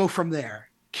now let's go from there.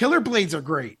 Killer blades are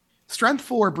great. Strength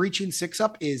 4, breaching 6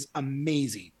 up is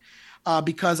amazing.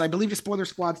 Because I believe the spoiler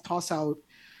squads toss out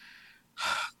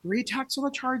 3 attacks on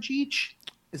a charge each.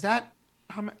 Is that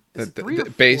how many? Is it 3 or 4?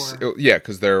 Base? Yeah,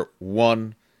 because they're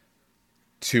 1,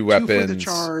 2 weapons, for the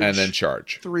charge, and then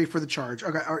charge. 3 for the charge.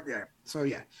 Okay, yeah. So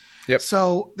yeah. Yep.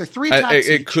 So the 3 attacks.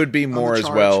 It could be more as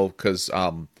charge. well because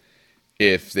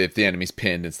if the enemy's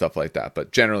pinned and stuff like that,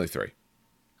 but generally 3.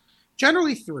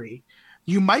 Generally 3.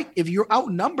 You might, if you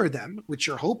outnumber them, which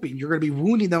you're hoping, you're going to be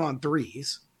wounding them on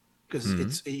 3s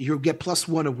because you'll get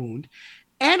 +1 a wound.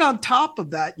 And on top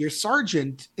of that, your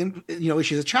sergeant,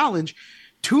 issues a challenge.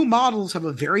 2 models have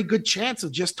a very good chance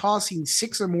of just tossing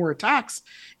 6 or more attacks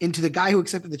into the guy who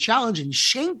accepted the challenge and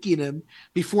shanking him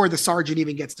before the sergeant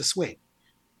even gets to swing.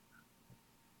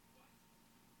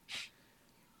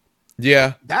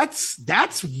 Yeah.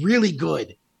 That's really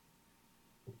good.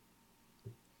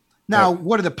 Now,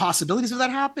 what are the possibilities of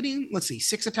that happening? Let's see,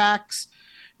 6 attacks.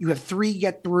 You have 3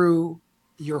 get through.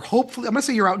 You're hopefully, I'm going to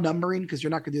say you're outnumbering because you're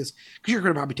not going to do this because you're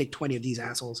going to probably take 20 of these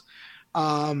assholes.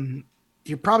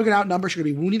 You're probably going to outnumber. You're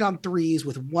going to be wounded on 3s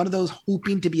with one of those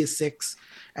hoping to be a 6.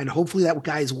 And hopefully that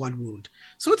guy is 1 wound.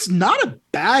 So it's not a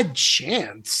bad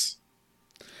chance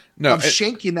of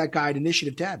shanking that guy at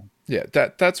initiative 10. Yeah,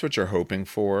 that's what you're hoping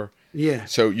for. Yeah.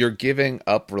 So you're giving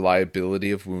up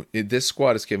reliability of wounds. This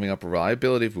squad is giving up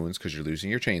reliability of wounds because you're losing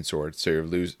your chainsword. So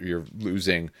you're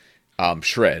losing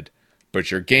shred,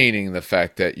 but you're gaining the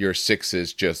fact that your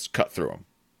 6s just cut through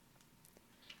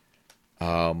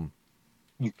them.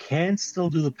 You can still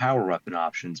do the power weapon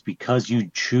options because you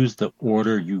choose the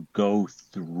order you go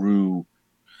through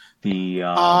the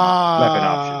weapon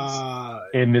options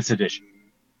in this edition.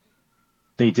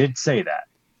 They did say that.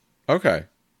 Okay.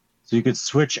 So you could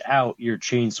switch out your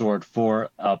chainsword for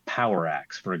a power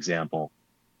axe, for example,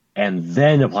 and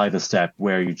then apply the step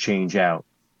where you change out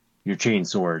your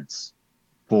chainswords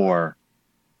for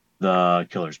the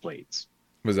killer's blades.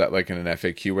 Was that like in an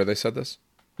FAQ where they said this?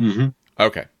 Mm-hmm.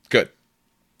 Okay, good.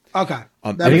 Okay.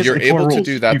 If you're able to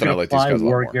do that, then I like these guys a lot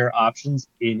more. Warrior options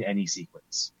in any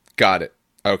sequence. Got it.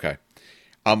 Okay.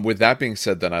 With that being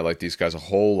said, then I like these guys a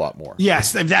whole lot more.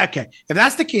 Yes. If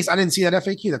that's the case, I didn't see that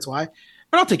FAQ. That's why.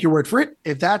 But I'll take your word for it.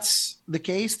 If that's the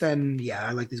case, then yeah,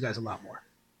 I like these guys a lot more.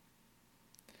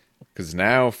 Because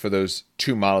now for those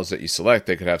 2 models that you select,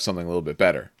 they could have something a little bit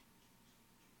better.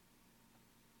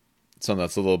 Something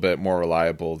that's a little bit more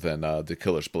reliable than the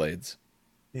killer's blades.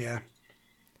 Yeah.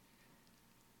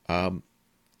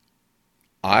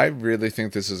 I really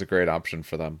think this is a great option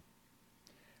for them.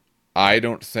 I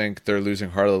don't think they're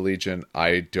losing Heart of the Legion.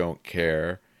 I don't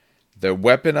care. The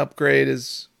weapon upgrade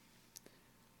is...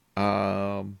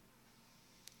 the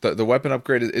weapon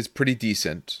upgrade is pretty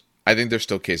decent. I think there's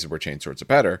still cases where chainswords are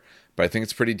better, but I think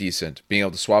it's pretty decent. Being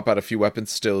able to swap out a few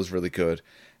weapons still is really good.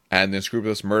 And the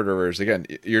Unscrupulous Murderers, again,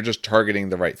 you're just targeting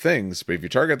the right things, but if you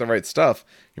target the right stuff,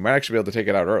 you might actually be able to take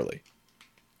it out early.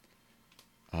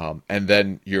 And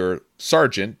then your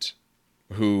Sergeant,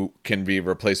 who can be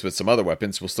replaced with some other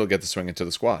weapons, will still get to swing into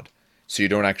the squad. So you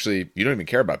don't even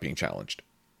care about being challenged.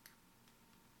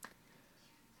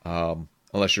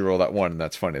 Unless you roll that 1 and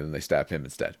that's funny, then they stab him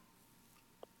instead.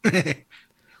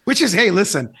 Which is, hey,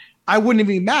 listen, I wouldn't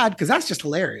even be mad because that's just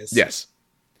hilarious. Yes.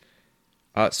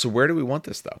 So where do we want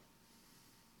this, though?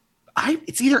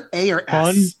 It's either A or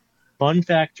S. Fun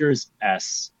factor is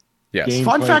S. Yes. Gameplay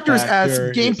Fun factor is S.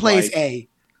 Gameplay is like, A.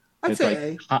 I'd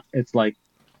say A. It's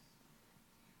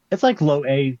like low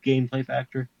A gameplay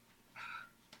factor.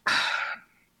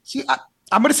 See,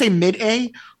 I'm going to say mid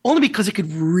A, only because it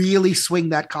could really swing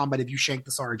that combat if you shank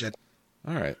the sergeant.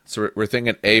 All right. So we're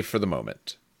thinking A for the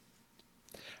moment.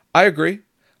 I agree.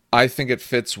 I think it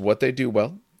fits what they do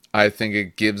well. I think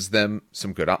it gives them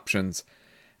some good options.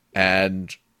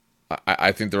 And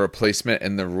I think the replacement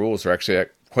and the rules are actually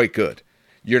quite good.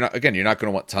 You're not going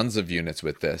to want tons of units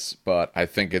with this, but I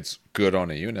think it's good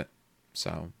on a unit.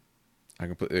 So I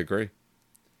completely agree.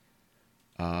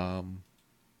 All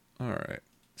right.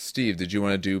 Steve, did you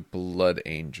want to do Blood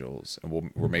Angels?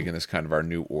 And we're making this kind of our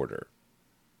new order.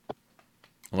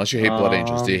 Unless you hate Blood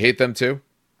Angels. Do you hate them too?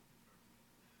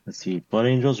 Let's see. Blood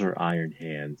Angels or Iron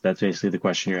Hands? That's basically the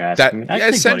question you're asking.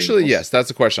 Essentially, yes. That's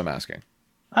the question I'm asking.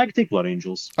 I can take Blood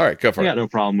Angels. All right, go for it. I got no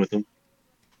problem with them.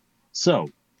 So,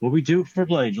 what we do for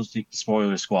Blood Angels, take the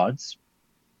spoiler squads,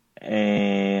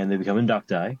 and they become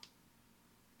Inductii,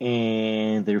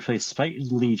 and they replace Spite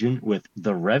Legion with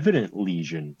the Revenant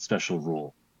Legion special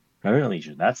rule. Revenant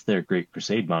Legion, that's their Great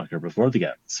Crusade moniker before they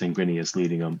got Sanguinius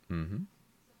leading them. Mm-hmm.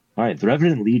 All right, the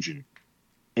Revenant Legion.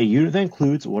 A unit that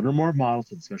includes 1 or more models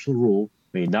with a special rule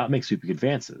may not make sweeping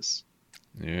advances.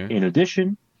 Yeah. In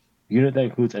addition, a unit that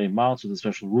includes any models with a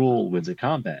special rule wins a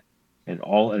combat, and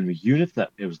all enemy units that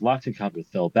it was locked in combat with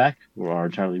fell back or are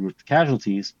entirely removed to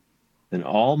casualties, then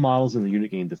all models in the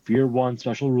unit gain the Fear 1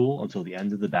 special rule until the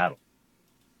end of the battle.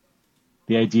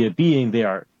 The idea being they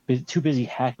are too busy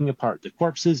hacking apart the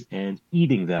corpses and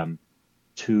eating them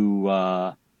to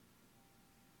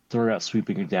throw out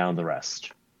sweeping down the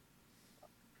rest.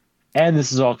 And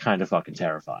this is all kind of fucking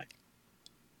terrifying.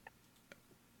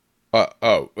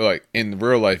 Like in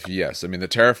real life, yes. I mean, the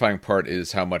terrifying part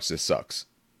is how much this sucks.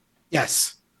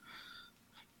 Yes.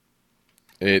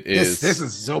 It is. This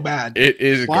is so bad. It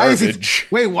is garbage.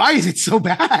 Why is it so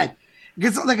bad?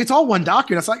 it's all one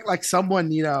document. It's like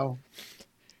someone, oh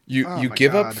You my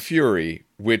give up God. Fury,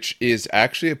 which is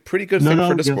actually a pretty good No, thing for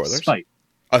no, despoilers. Spite.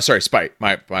 Oh, sorry, Spite.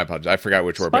 My apologies. I forgot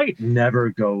which word, but Spite never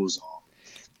goes off.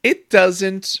 it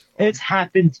doesn't. It's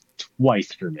happened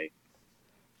twice for me.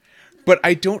 But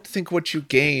I don't think what you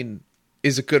gain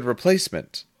is a good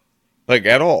replacement, like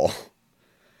at all.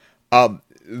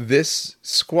 This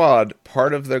squad,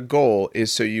 part of their goal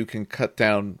is so you can cut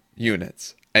down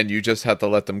units, and you just have to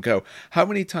let them go. How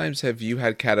many times have you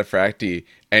had Cataphracti,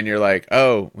 and you're like,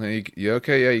 oh, well, you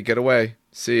okay, yeah, you get away.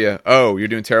 See ya. Oh, you're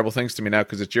doing terrible things to me now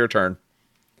because it's your turn.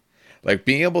 Like,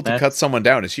 being able to cut someone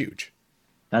down is huge.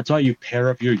 That's why you pair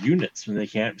up your units when they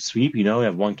can't sweep. You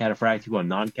have one Cataphracti, one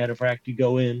non-Cataphracti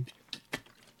go in.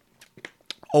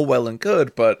 Oh, well and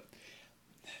good, but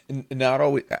not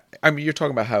always. I mean, you're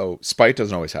talking about how spite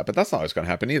doesn't always happen. That's not always going to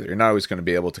happen either. You're not always going to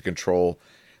be able to control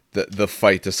the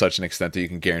fight to such an extent that you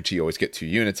can guarantee you always get 2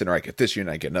 units, and or I get this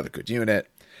unit, I get another good unit.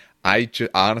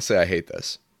 Honestly, I hate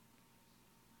this.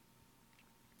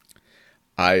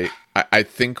 I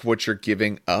think what you're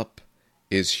giving up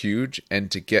is huge, and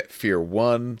to get Fear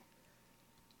 1,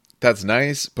 that's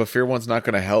nice, but Fear 1's not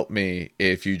going to help me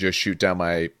if you just shoot down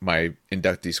my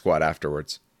Inductii squad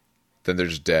afterwards. Then they're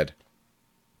just dead.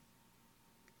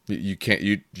 You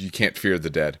can't fear the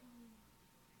dead.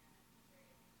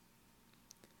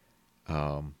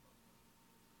 Do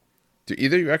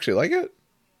either of you actually like it?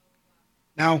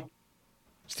 No.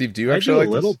 Steve, do you actually like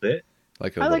a little bit?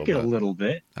 I like it a little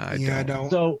bit. I don't.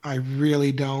 So I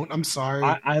really don't. I'm sorry.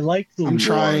 I like the I'm lore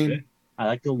trying. of it. I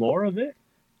like the lore of it.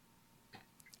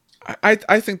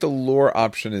 I think the lore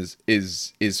option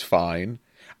is fine.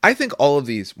 I think all of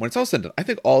these, when it's all said and done, I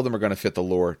think all of them are going to fit the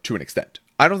lore to an extent.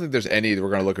 I don't think there's any that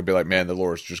we're going to look and be like, man, the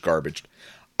lore is just garbage.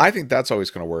 I think that's always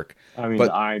going to work. I mean,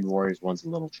 the Iron Warriors one's a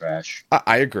little trash.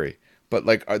 I agree. But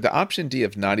like the option D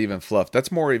of not even fluff,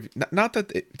 that's more of, not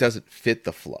that it doesn't fit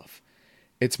the fluff.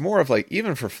 It's more of like,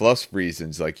 even for fluff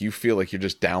reasons, like you feel like you're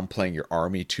just downplaying your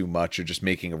army too much. You're just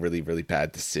making a really, really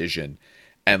bad decision.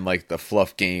 And like the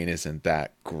fluff gain isn't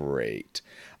that great.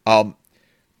 I'll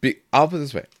put it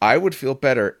this way. I would feel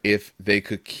better if they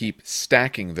could keep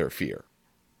stacking their fear.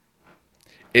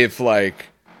 If like,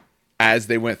 as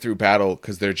they went through battle,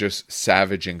 because they're just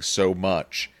savaging so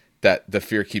much that the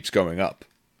fear keeps going up.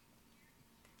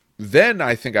 Then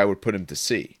I think I would put him to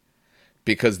C.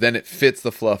 Because then it fits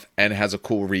the fluff and has a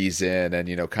cool reason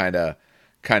and, kind of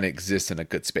exists in a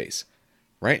good space.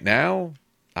 Right now,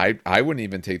 I wouldn't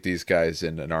even take these guys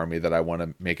in an army that I want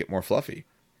to make it more fluffy.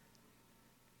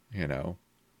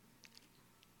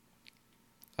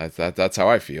 That's how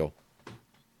I feel.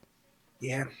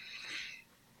 Yeah.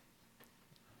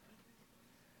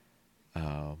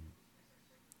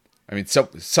 I mean,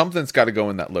 something's got to go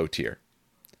in that low tier.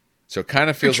 So it kind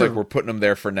of feels like we're putting them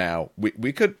there for now.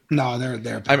 We could. No, they're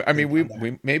there. I mean,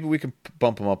 we maybe we can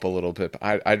bump them up a little bit. But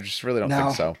I just really don't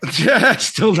think so.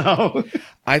 Still no.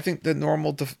 I think the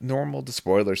normal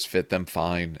despoilers fit them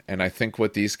fine, and I think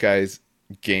what these guys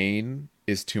gain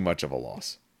is too much of a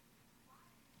loss.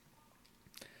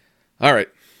 All right,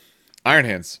 Iron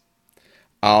Hands.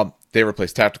 They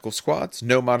replace tactical squads.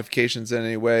 No modifications in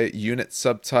any way. Unit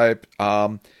subtype.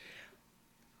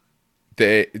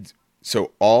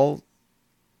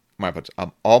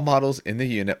 All models in the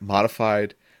unit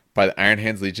modified by the Iron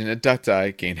Hands Legion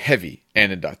Inductii gain heavy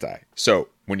and Inductii. So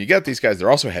when you get these guys,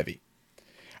 they're also heavy.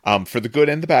 For the good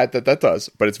and the bad that does,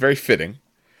 but it's very fitting.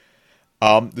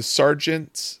 The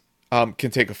sergeants can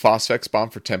take a Phosphex bomb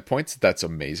for 10 points. That's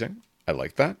amazing. I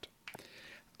like that.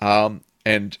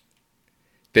 And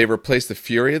they replace the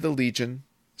Fury of the Legion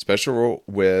special rule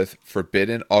with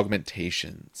Forbidden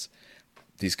Augmentations.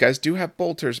 These guys do have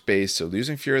bolters base, so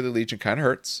losing Fury of the Legion kind of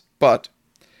hurts. But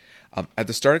at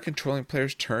the start of controlling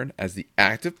player's turn as the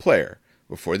active player,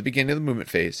 before the beginning of the movement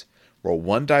phase, roll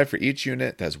 1 die for each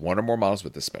unit that has 1 or more models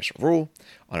with this special rule.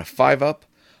 On a 5-up,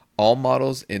 all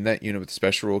models in that unit with the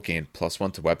special rule gain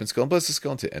 +1 to weapon skill and ballistic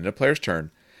skill until the end of the player's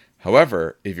turn.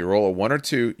 However, if you roll a 1 or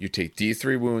 2, you take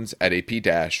D3 wounds at AP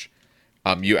dash.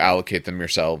 You allocate them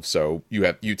yourselves, so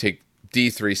you take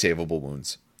D3 savable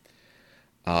wounds.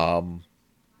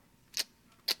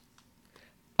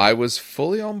 I was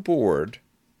fully on board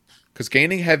because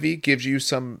gaining heavy gives you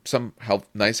some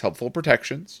nice helpful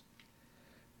protections.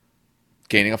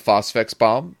 Gaining a Phosphex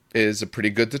bomb is a pretty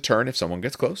good deterrent if someone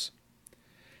gets close.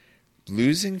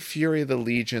 Losing Fury of the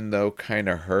Legion though kind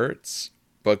of hurts,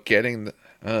 but getting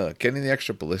the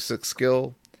extra ballistic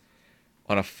skill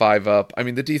on a 5-up. I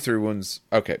mean, the D3 wounds,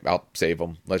 okay, I'll save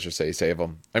them. Let's just say save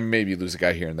them. I mean, maybe you lose a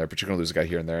guy here and there, but you're going to lose a guy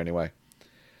here and there anyway.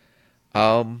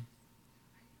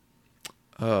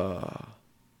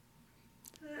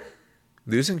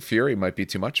 Losing Fury might be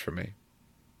too much for me.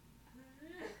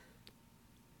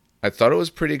 I thought it was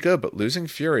pretty good, but losing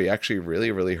Fury actually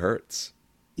really, really hurts.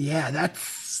 Yeah,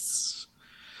 that's...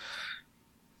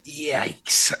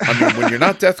 Yikes. I mean, when you're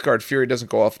not Death Guard, Fury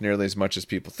doesn't go off nearly as much as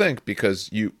people think,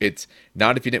 because it's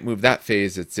not if you didn't move that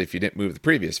phase, it's if you didn't move the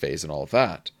previous phase and all of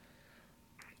that.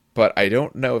 But I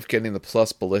don't know if getting the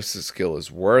plus ballistic skill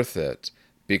is worth it,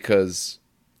 because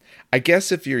I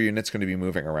guess if your unit's going to be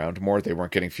moving around more, they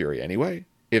weren't getting Fury anyway.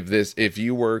 If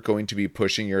you were going to be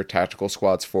pushing your tactical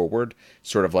squads forward,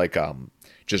 sort of like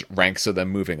just ranks of them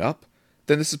moving up,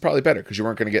 then this is probably better because you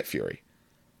weren't going to get Fury.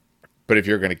 But if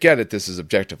you're going to get it, this is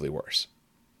objectively worse.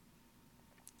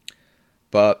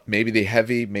 But maybe the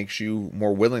heavy makes you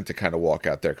more willing to kind of walk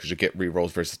out there because you get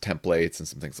rerolls versus templates and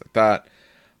some things like that.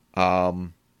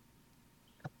 And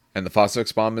the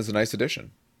Phosphex Bomb is a nice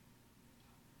addition.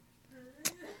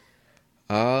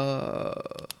 I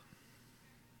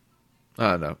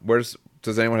don't know.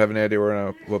 Does anyone have any idea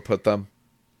where we'll put them?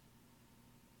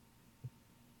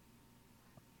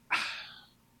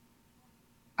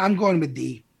 I'm going with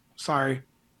D. Sorry.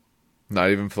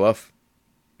 Not even fluff.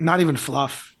 Not even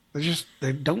fluff.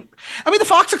 They don't. I mean, the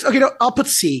Phosphex. Okay, no, I'll put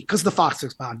C because the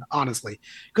Phosphex Bomb, honestly,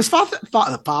 because Phosphex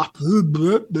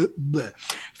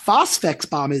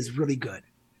Bomb is really good.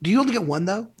 Do you only get one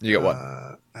though? You get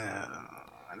one.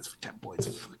 That's for 10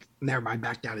 points. Never mind.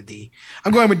 Back down to D.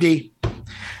 I'm going with D.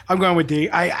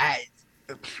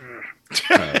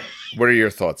 What are your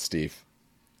thoughts, Steve?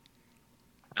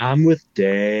 I'm with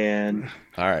Dan.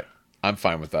 All right. I'm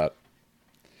fine with that.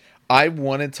 I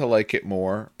wanted to like it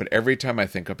more, but every time I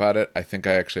think about it, I think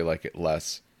I actually like it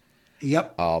less.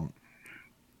 Yep.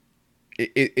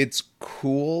 It's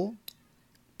cool,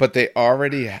 but they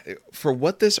already... For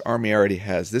what this army already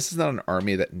has, this is not an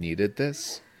army that needed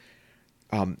this.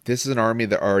 This is an army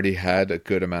that already had a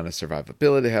good amount of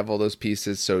survivability, have all those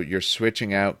pieces, so you're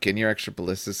switching out, getting your extra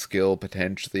ballistic skill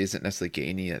potentially isn't necessarily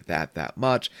gaining it that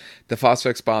much. The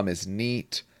Phosphex Bomb is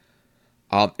neat.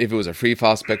 If it was a free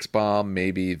Phosphex Bomb,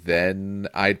 maybe then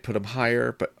I'd put them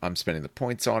higher, but I'm spending the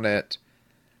points on it.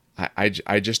 I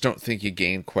just don't think you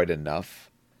gain quite enough.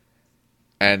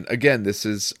 And again, this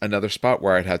is another spot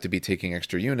where I'd have to be taking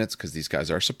extra units because these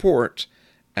guys are support,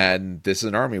 and this is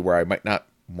an army where I might not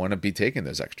want to be taking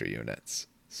those extra units.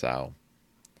 So,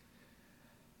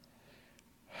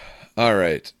 all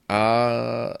right.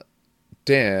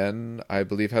 Dan, I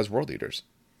believe, has World Eaters.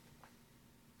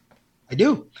 I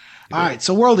do. All right,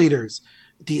 so World Eaters.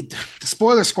 The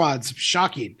spoiler squad's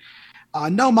shocking.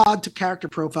 No mod to character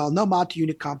profile, no mod to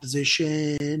unit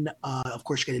composition. Of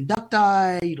course, you get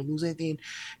Inductii. You don't lose anything.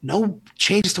 No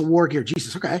changes to war gear.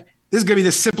 Jesus, okay. This is going to be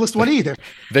the simplest one either.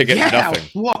 They get nothing.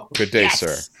 Whoa. Good day,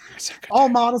 sir. All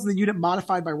models in the unit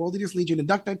modified by World Eaters Legion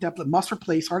Inductii template must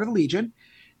replace Heart of the Legion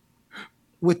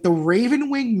with the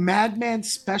Ravenwing Madman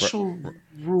special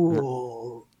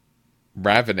rule.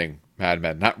 Ravening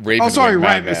Madman, not Ravenwing. Oh, sorry,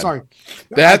 Madman. Sorry.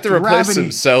 They have to replace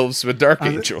themselves with Dark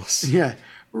Angels. Yeah.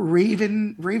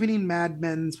 Ravening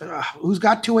Madmen. Who's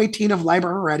got 218 of Liber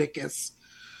Hereticus?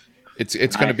 It's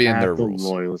going to be in their rules. The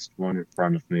loyalist one in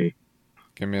front of me.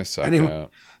 Give me a second.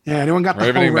 Anyone got the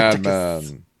Ravening Hereticus?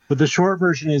 Madman. But the short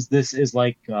version is this is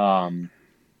like only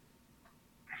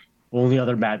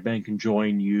other Madmen can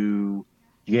join you.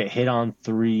 You get hit on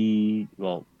 3.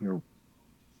 Well,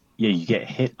 you get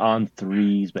hit on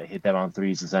 3s, but hit them on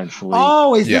 3s essentially.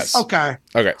 Oh, is this okay?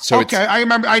 Okay, so I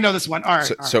remember. I know this one. All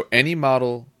right. So any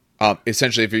model,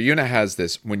 essentially, if your unit has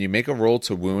this, when you make a roll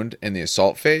to wound in the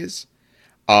assault phase,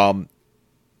 with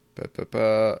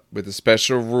the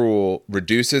special rule,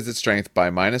 reduces its strength by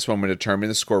 -1 when determining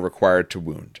the score required to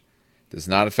wound. Does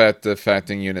not affect the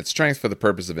affecting unit's strength for the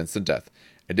purpose of instant death.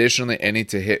 Additionally, any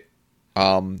to hit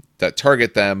that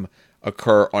target them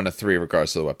occur on a 3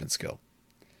 regardless of the weapon skill.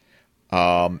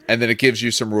 And then it gives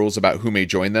you some rules about who may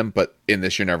join them, but in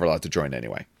this you're never allowed to join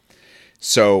anyway.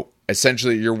 So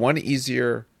essentially, you're one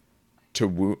easier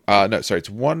to it's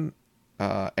one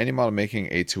any model making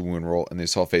a to wound roll in the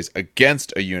assault phase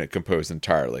against a unit composed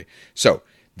entirely. So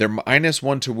they're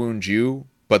 -1 to wound you,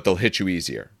 but they'll hit you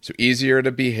easier. So easier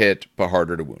to be hit, but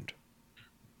harder to wound.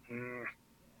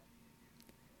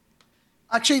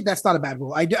 Actually, that's not a bad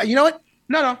rule. You know what?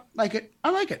 No, like it.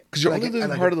 I like it. Because you're only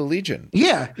losing part of the Legion.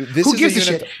 Yeah. Who gives a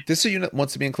shit? This is a unit that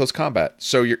wants to be in close combat.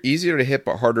 So you're easier to hit,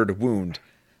 but harder to wound.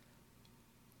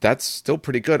 That's still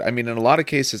pretty good. I mean, in a lot of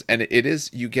cases, and it is,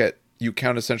 you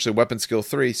count essentially weapon skill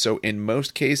 3. So in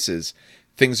most cases,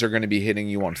 things are going to be hitting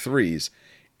you on 3s.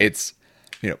 It's,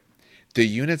 the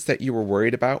units that you were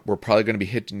worried about were probably going to be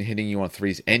hitting you on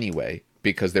 3s anyway,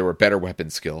 because they were better weapon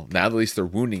skill. Now at least they're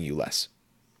wounding you less.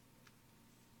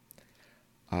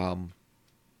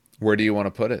 Where do you want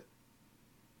to put it?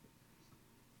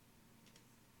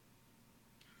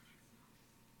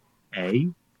 A.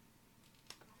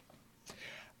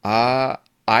 I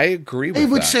agree with I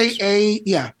would that. say A.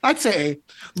 Yeah, I'd say A.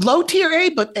 Low tier A,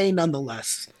 but A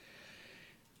nonetheless.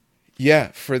 Yeah,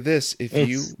 for this,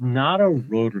 It's not a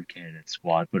rotor cannon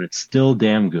squad, but it's still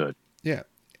damn good. Yeah.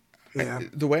 Yeah.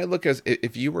 The way I look at it,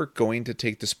 if you were going to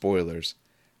take the spoilers,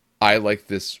 I like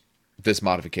this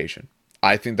modification.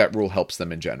 I think that rule helps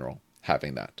them in general,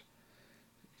 having that.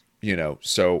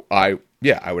 So I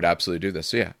would absolutely do this.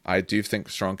 So yeah, I do think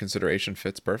strong consideration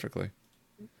fits perfectly.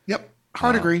 Yep.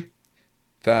 Hard agree.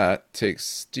 That takes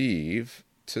Steve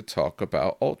to talk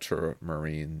about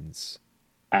Ultramarines.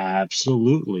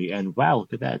 Absolutely. And wow,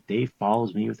 look at that. Dave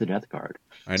follows me with the death card.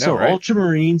 I know, so right?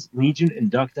 Ultramarines Legion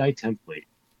Inductii template.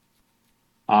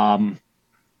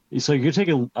 So you're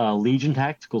taking a Legion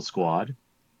tactical squad,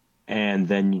 and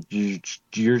then you're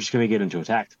just going to get into a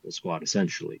tactical squad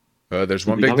essentially. There's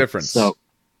one big difference. So,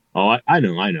 I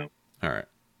know. All right.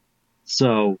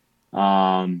 So,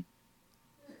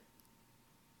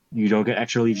 you don't get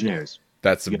extra Legionnaires.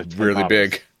 That's really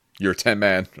big. You're 10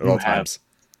 man at all times.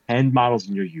 10 models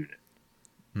in your unit.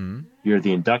 Mm-hmm. You're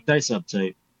the Inductii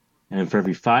subtype, and for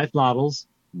every 5 models,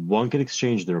 one can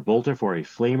exchange their bolter for a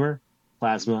flamer,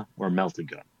 plasma, or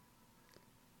melted gun.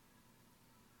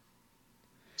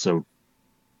 So,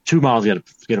 2 models get a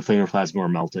flamer, plasma, or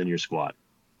melta in your squad.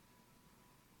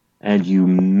 And you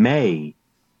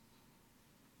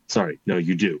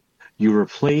do. You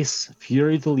replace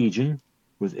Fury of the Legion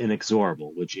with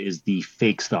Inexorable, which is the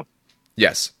fake stubborn.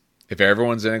 Yes. If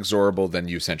everyone's inexorable, then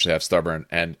you essentially have stubborn,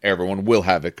 and everyone will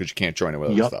have it because you can't join it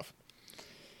with other stuff.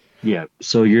 Yeah,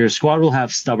 so your squad will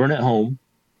have stubborn at home,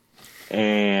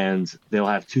 and they'll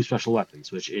have 2 special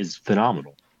weapons, which is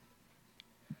phenomenal.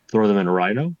 Throw them in a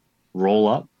rhino, roll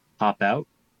up, hop out,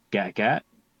 gat.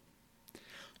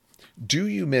 Do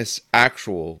you miss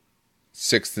actual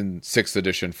 6th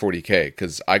edition 40k?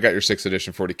 Because I got your 6th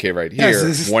edition 40k right here.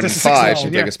 Yes, 1 in 5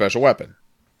 should take a special weapon.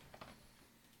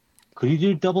 Could you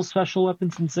do double special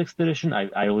weapons in 6th edition?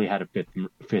 I only had a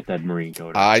 5th Ed Marine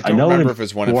code. I don't remember if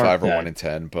it's 1 in 5 or 1 in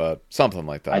 10, but something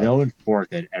like that. I know in 4th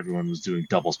Ed everyone was doing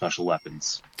double special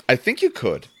weapons. I think you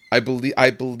could. I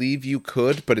believe you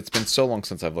could, but it's been so long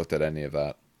since I've looked at any of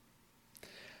that.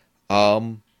 I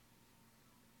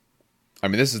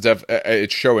mean, this is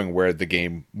it's showing where the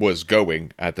game was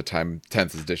going at the time.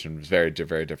 10th edition was very,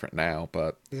 very different now,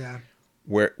 but yeah.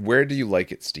 Where do you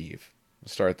like it, Steve? We'll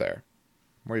start there.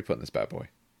 Where are you putting this bad boy?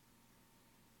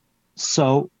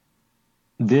 So,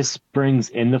 this brings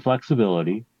in the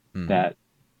flexibility that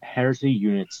heresy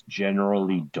units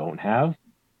generally don't have.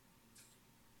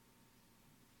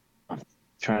 I'm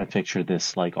trying to picture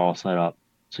this like all set up.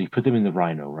 So you put them in the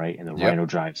Rhino, right? And the Rhino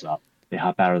drives up. They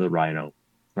hop out of the Rhino.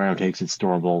 Rhino takes its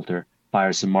storm bolter,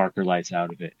 fires some marker lights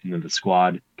out of it, and then the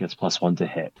squad gets +1 to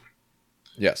hit.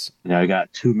 Yes. Now I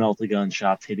got 2 melta-gun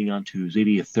shots hitting on 2s,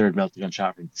 maybe a 3rd melta-gun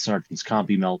shot from Sergeant's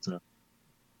Compy Melta.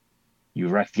 You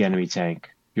wreck the enemy tank.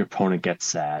 Your opponent gets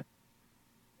sad.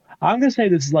 I'm going to say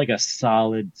this is like a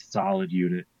solid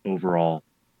unit overall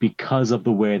because of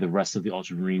the way the rest of the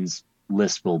Ultramarines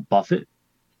list will buff it.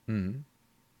 Mm-hmm.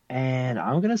 And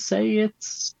I'm going to say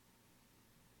it's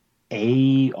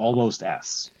A, almost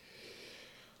S.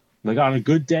 Like on a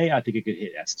good day, I think it could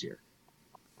hit S tier.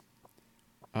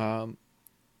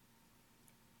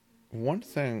 One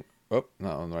thing... Oh,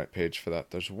 not on the right page for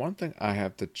that. There's one thing I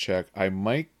have to check. I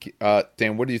might...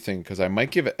 Dan, what do you think? Because I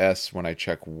might give it S when I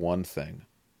check one thing.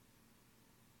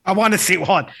 I want to see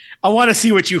one. I want to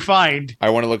see what you find. I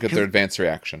want to look at their advanced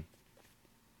reaction.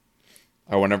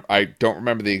 I don't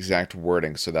remember the exact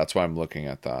wording, so that's why I'm looking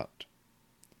at that.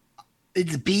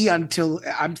 It's B until...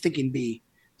 I'm thinking B,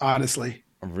 honestly.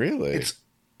 Really?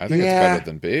 I think it's better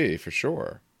than B, for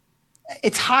sure.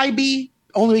 It's high B,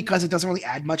 only because it doesn't really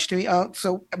add much to me.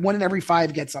 So 1 in every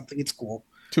 5 gets something. It's cool.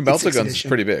 2 melta guns is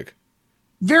pretty big.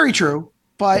 Very true,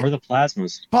 but... Or the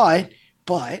plasmas. But...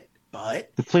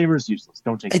 The flavor is useless.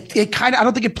 Don't take it. It kind of... I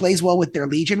don't think it plays well with their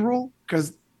Legion rule,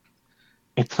 because...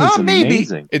 It plays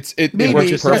amazing. It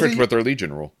works perfect with their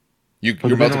Legion rule. Your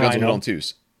melta guns will hit on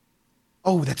 2s.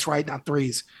 Oh, that's right, not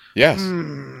 3s. Yes.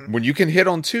 When you can hit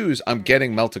on 2s, I'm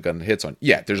getting melta gun hits on.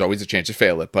 Yeah, there's always a chance to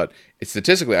fail it, but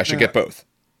statistically, I should get both.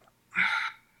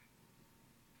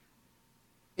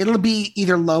 It'll be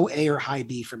either low A or high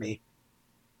B for me.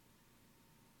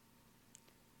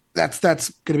 That's going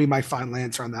to be my final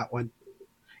answer on that one.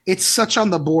 It's such on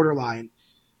the borderline.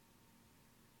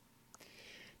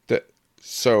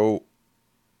 So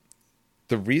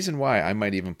the reason why I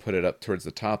might even put it up towards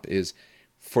the top is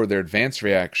for their advanced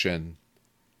reaction,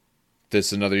 this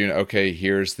is another unit. Okay,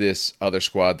 here's this other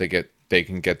squad. They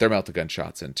can get their melta-gun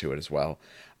shots into it as well.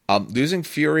 Losing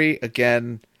Fury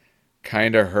again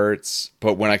kind of hurts,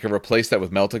 but when I can replace that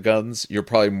with melta-guns, you're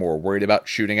probably more worried about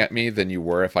shooting at me than you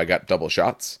were if I got double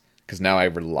shots, because now I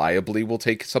reliably will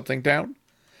take something down.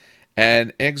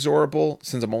 And inexorable,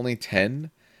 since I'm only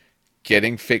 10,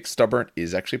 getting fake stubborn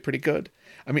is actually pretty good.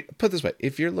 I mean, put it this way,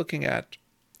 if you're looking at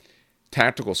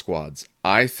tactical squads,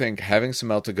 I think having some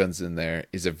melta-guns in there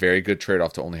is a very good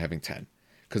trade-off to only having 10.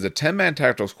 Because a 10-man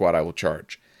tactical squad I will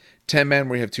charge. 10-man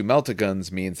where you have 2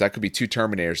 melta-guns means that could be 2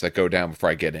 Terminators that go down before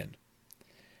I get in.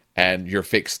 And your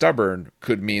fake stubborn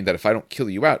could mean that if I don't kill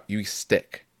you out, you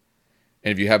stick.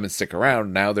 And if you haven't stick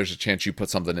around, now there's a chance you put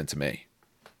something into me.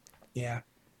 Yeah.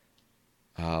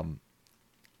 I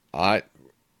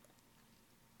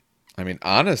mean,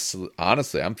 honestly,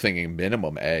 I'm thinking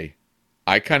minimum A.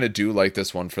 I kind of do like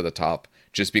this one for the top,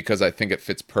 just because I think it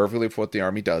fits perfectly with what the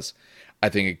army does. I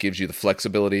think it gives you the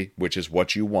flexibility, which is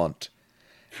what you want.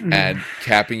 And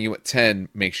capping you at 10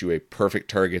 makes you a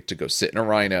perfect target to go sit in a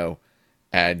rhino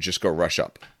and just go rush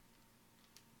up.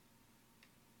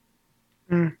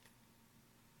 I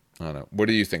don't know. What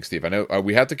do you think, Steve? I know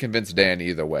we have to convince Dan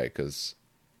either way, because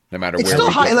no matter It's where still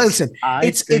we high. go, Listen,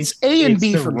 it's A and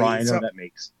B for me. Rhino that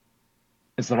makes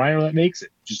it's the Rhino that makes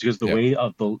it, just because the way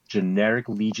of the generic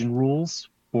Legion rules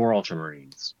for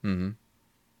Ultramarines. Mm-hmm.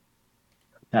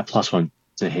 That +1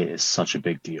 to hit is such a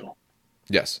big deal.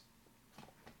 Yes.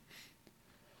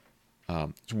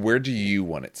 Where do you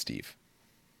want it, Steve?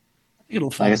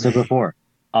 It'll fall. Like I said before,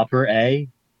 upper A,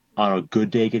 on a good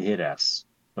day could hit S,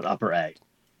 but upper A.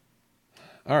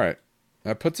 All right.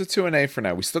 That puts it to an A for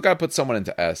now. We still got to put someone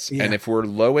into S. Yeah. And if we're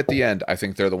low at the end, I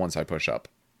think they're the ones I push up.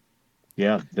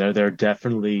 Yeah, they're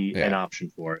definitely an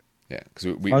option for it. Yeah,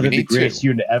 because we Are they need the greatest 2.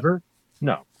 unit ever?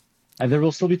 No. And there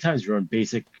will still be times you're on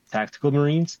basic tactical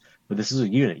Marines, but this is a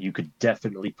unit you could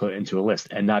definitely put into a list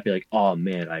and not be like, oh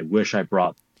man, I wish I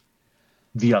brought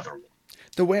the other one.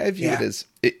 The way I view it is,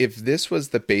 if this was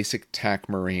the basic TAC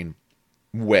Marine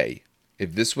way,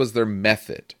 if this was their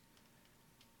method,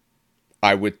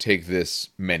 I would take this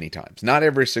many times. Not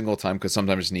every single time, because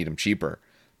sometimes I just need them cheaper.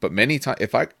 But many times,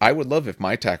 I would love if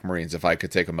my TAC Marines, if I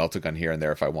could take a melta-gun here and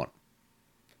there if I want.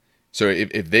 So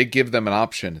if they give them an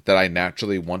option that I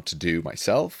naturally want to do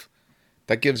myself,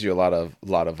 that gives you a lot of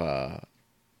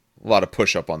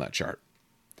push up on that chart.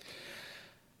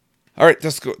 All right,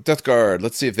 Death Guard.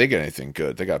 Let's see if they get anything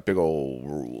good. They got big old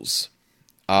rules.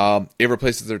 It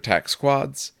replaces their TAC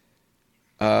squads.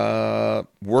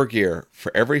 War gear.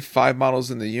 For every 5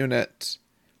 models in the unit,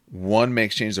 1 may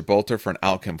exchange their bolter for an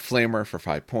Alchem Flamer for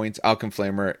 5 points. Alchem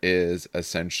Flamer is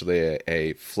essentially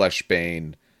a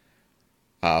Fleshbane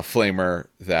flamer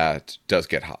that does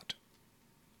get hot.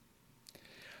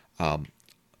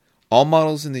 All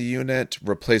models in the unit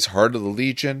replace Heart of the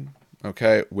Legion,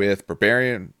 okay, with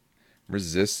Barbarian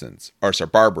Resistance. Or sorry,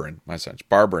 Barbaran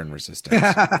Resistance.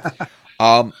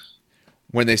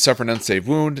 When they suffer an unsaved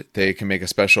wound, they can make a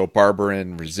special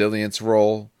Barbaran Resilience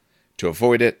roll to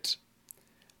avoid it.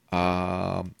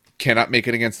 Cannot make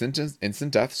it against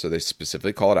instant death, so they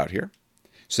specifically call it out here.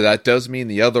 So that does mean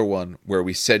the other one, where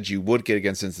we said you would get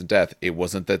against instant death, it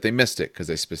wasn't that they missed it, because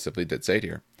they specifically did say it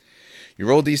here. You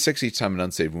roll d6 each time an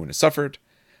unsaved wound is suffered.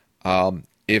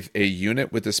 If a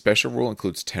unit with this special rule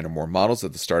includes 10 or more models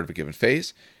at the start of a given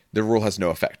phase, the rule has no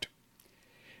effect.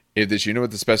 If this unit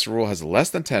with the special rule has less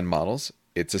than 10 models,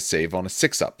 it's a save on a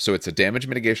 6-up. So it's a damage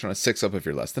mitigation on a 6-up if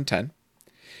you're less than 10.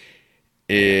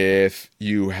 If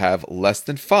you have less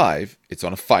than 5, it's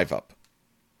on a 5-up.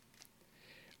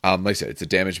 Like I said, it's a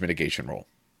damage mitigation roll.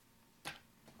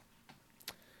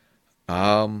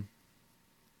 I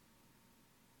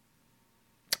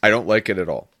don't like it at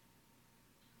all.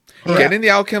 Yeah. Getting the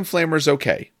Alchem Flamer is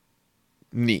okay.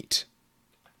 Neat.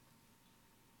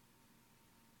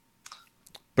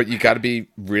 But you got to be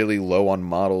really low on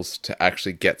models to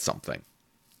actually get something.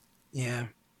 Yeah.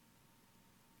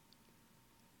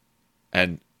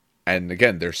 And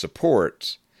again, their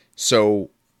support. So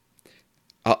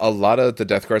a lot of the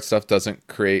Death Guard stuff doesn't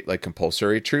create like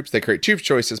compulsory troops. They create troop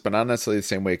choices, but not necessarily the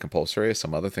same way compulsory as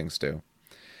some other things do.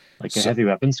 Like a heavy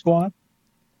weapon squad?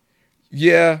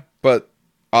 Yeah, but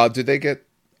do they get...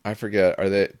 I forget. Are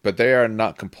they... But they are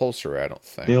not compulsory, I don't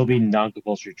think. They'll be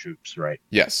non-compulsory troops, right?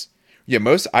 Yes. Yeah,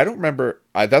 most... I don't remember...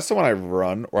 that's the one I've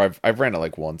run, or I've ran it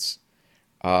like once.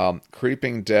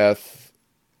 Creeping Death,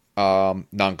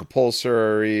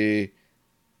 non-compulsory...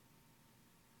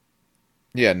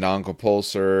 Yeah,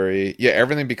 non-compulsory. Yeah,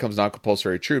 everything becomes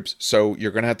non-compulsory troops. So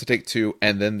you're going to have to take 2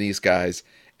 and then these guys.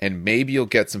 And maybe you'll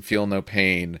get some feel no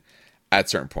pain at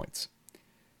certain points.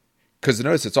 Because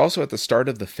notice it's also at the start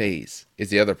of the phase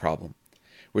is the other problem.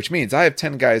 Which means I have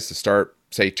 10 guys to start,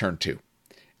 say, turn 2.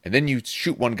 And then you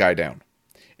shoot one guy down.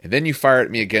 And then you fire at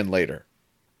me again later.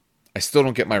 I still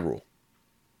don't get my rule.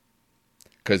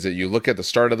 Because you look at the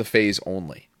start of the phase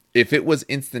only. If it was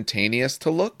instantaneous to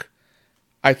look,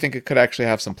 I think it could actually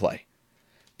have some play.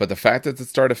 But the fact that the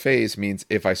start of phase means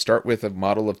if I start with a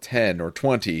model of 10 or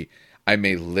 20, I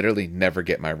may literally never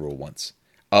get my rule once.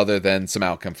 Other than some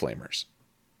outcome flamers.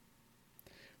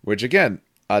 Which again,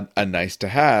 a nice to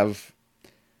have,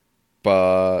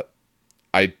 but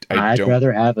I'd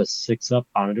rather have a 6-up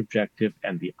on an objective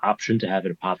and the option to have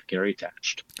an apothecary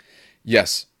attached.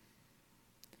 Yes.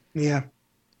 Yeah.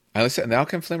 And like I said, the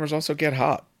outcome flamers also get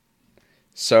hot.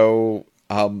 So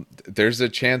there's a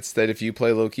chance that if you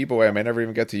play low keep away, I may never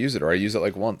even get to use it, or I use it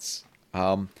like once.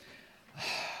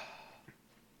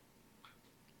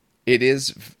 It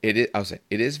is. I'll say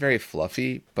it is very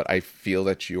fluffy, but I feel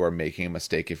that you are making a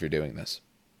mistake if you're doing this.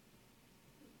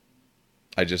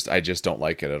 I just don't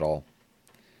like it at all.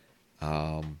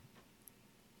 I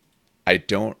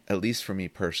don't, at least for me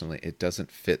personally, it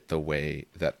doesn't fit the way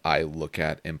that I look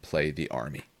at and play the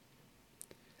army.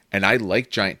 And I like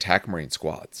giant tac marine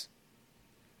squads,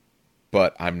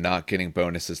 but I'm not getting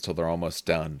bonuses till they're almost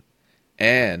done.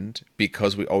 And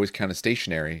because we always count as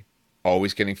stationary,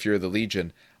 always getting Fury of the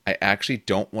Legion, I actually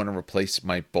don't want to replace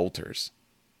my bolters.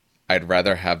 I'd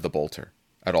rather have the bolter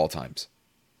at all times.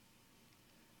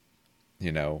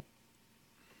 You know,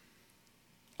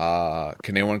 can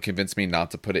anyone convince me not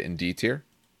to put it in D tier?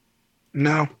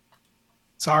 No.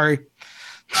 Sorry.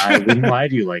 I wouldn't lie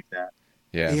to you like that.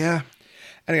 Yeah. Yeah.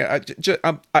 Anyway,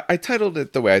 I titled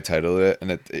it the way I titled it, and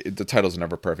the title's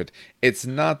never perfect. It's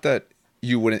not that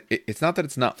you wouldn't. It's not that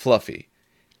it's not fluffy.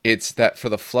 It's that for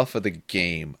the fluff of the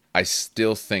game, I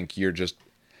still think you're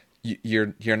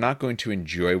not going to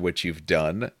enjoy what you've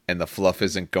done, and the fluff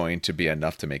isn't going to be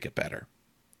enough to make it better.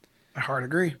 I hard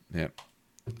agree. Yeah.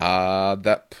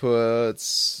 That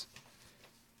puts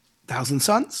 1,000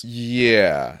 Suns?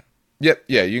 Yeah. Yep,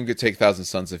 yeah, you can take 1,000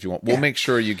 Suns if you want. We'll make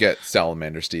sure you get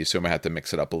Salamander, Steve, so we might have to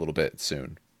mix it up a little bit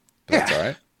soon. But that's all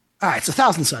right. All right, so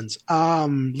 1,000 Suns.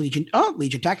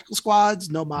 Legion tactical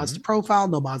squads, no mods to profile,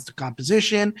 no mods to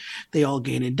composition. They all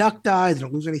gain Inductii. They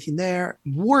don't lose anything there.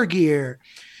 War gear.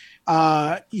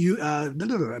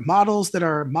 Models that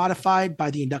are modified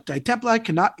by the Inductii template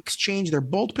cannot exchange their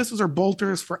bolt pistols or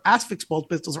bolters for Asphyx bolt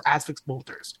pistols or Asphyx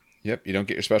bolters. Yep, you don't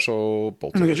get your special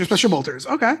bolters. You don't get your special bolters.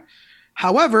 Okay.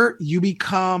 However, you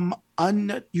become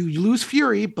you lose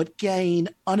fury but gain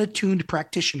unattuned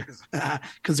practitioners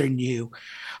because they're new.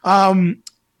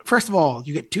 First of all,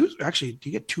 you get two. Actually, do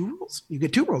you get 2 rules? You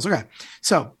get 2 rules. Okay,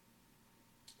 so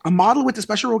a model with the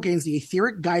special rule gains the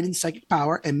etheric guidance psychic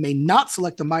power and may not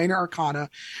select a minor arcana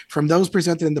from those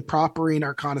presented in the properine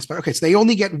arcana spell. Okay, so they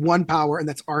only get 1 power, and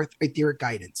that's our etheric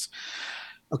guidance.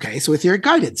 Okay, so etheric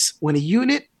guidance. When a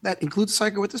unit that includes a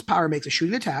psyker with this power makes a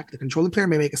shooting attack, the controlling player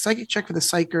may make a psychic check for the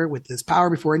psyker with this power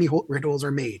before any red rolls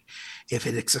are made. If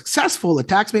it is successful,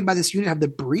 attacks made by this unit have the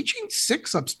breaching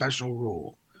 6-up special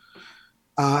rule.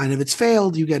 And if it's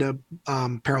failed, you get a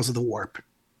Perils of the Warp.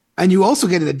 And you also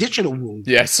get an additional wound.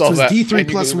 Yeah, I saw that. D3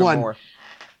 plus 1.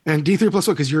 And D3 plus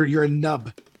 1 because you're a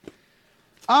nub.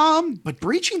 But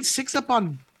breaching 6-up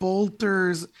on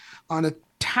bolters on a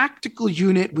tactical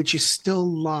unit which is still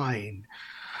line.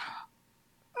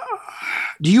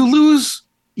 Do you lose?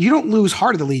 You don't lose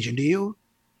Heart of the Legion, do you?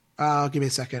 Give me a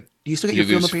second. Do you still get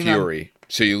your lose Fury,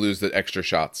 so you lose the extra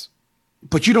shots.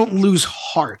 But you don't lose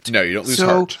Heart. No, you don't lose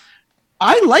Heart.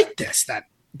 I like this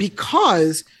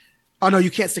because oh no,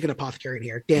 you can't stick an apothecary in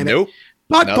here. Damn it. Nope.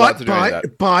 But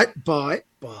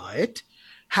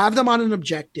have them on an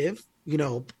objective. You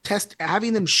know,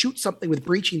 having them shoot something with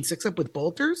breaching 6-up with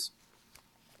bolters.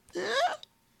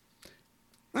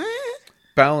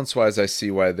 Balance wise, I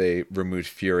see why they removed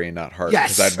Fury and not Heart.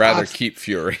 Yes, because I'd rather keep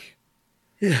Fury.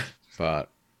 Yeah. But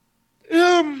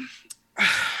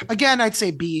again, I'd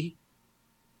say B.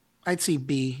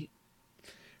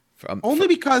 Only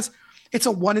because it's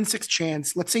a 1 in 6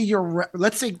 chance. Let's say you're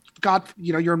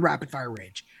in rapid fire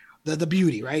range. The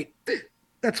beauty, right?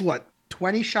 That's what,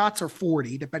 20 shots or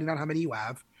 40, depending on how many you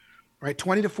have. Right?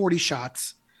 20 to 40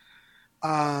 shots.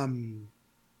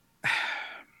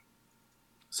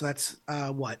 So that's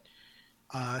what?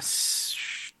 10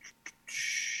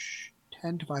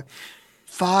 to 5.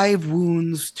 5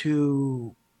 wounds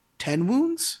to 10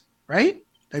 wounds, right?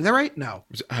 Is that right? No.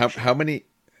 How many?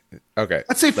 Okay.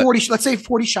 Let's say 40. Let's say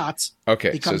 40 shots.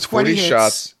 Okay, so it's 40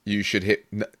 shots. You should hit.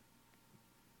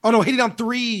 Oh no, hitting on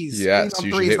 3s. Yes,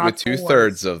 you should hit with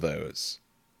 2/3 of those.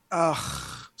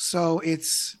 So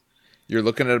it's. You're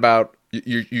looking at about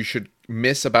You should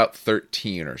miss about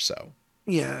 13 or so.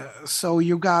 Yeah. So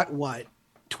you got what?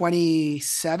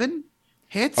 27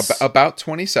 hits? About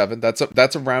 27. That's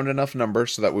a round enough number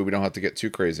so that way we don't have to get too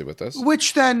crazy with this.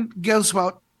 Which then gives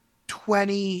about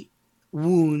 20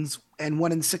 wounds, and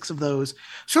 1 in 6 of those.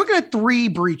 So we're looking at 3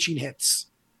 breaching hits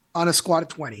on a squad of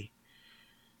 20.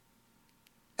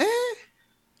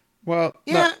 Well,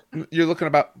 yeah. no, you're looking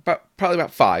probably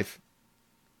about 5.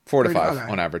 4 to 5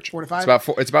 okay. on average. 4 to 5?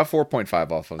 It's about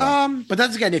 4.5 off of that. But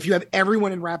that's again if you have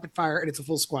everyone in rapid fire and it's a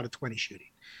full squad of 20 shooting.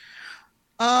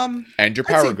 And your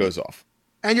power goes off.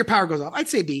 And your power goes off. I'd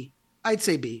say B.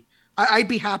 I'd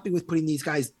be happy with putting these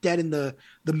guys dead in the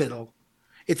middle.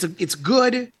 It's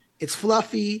good. It's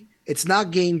fluffy. It's not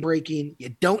game breaking. You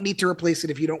don't need to replace it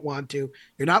if you don't want to.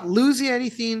 You're not losing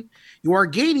anything. You are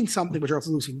gaining something, but you're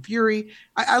also losing fury.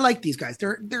 I like these guys.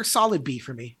 They're solid B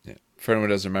for me. Yeah. For anyone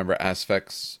who doesn't remember,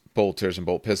 Asphyx, bolters, and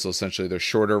bolt pistols, essentially they're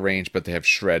shorter range, but they have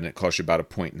shred, and it costs you about a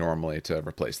point normally to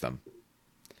replace them.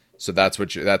 So that's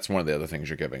one of the other things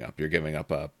you're giving up. You're giving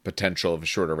up a potential of a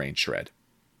shorter range shred.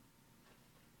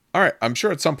 All right, I'm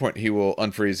sure at some point he will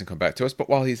unfreeze and come back to us, but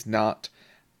while he's not,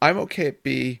 I'm okay at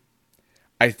B.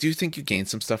 I do think you gain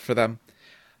some stuff for them.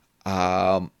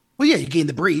 Well, yeah, you gain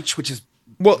the breach, which is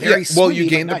you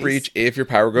gain the breach if your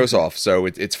power goes off. So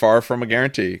it's far from a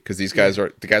guarantee because the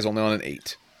guy's only on an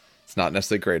 8. It's not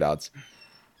necessarily great odds.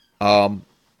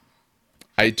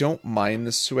 I don't mind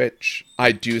the switch.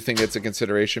 I do think it's a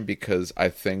consideration because I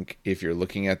think if you're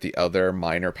looking at the other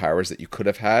minor powers that you could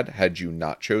have had you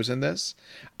not chosen this,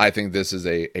 I think this is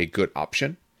a good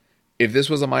option. If this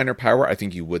was a minor power, I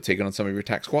think you would take it on some of your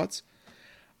attack squads.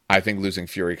 I think losing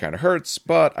Fury kind of hurts,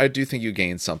 but I do think you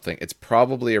gain something. It's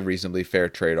probably a reasonably fair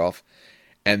trade-off,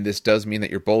 and this does mean that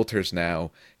your bolters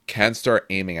now can start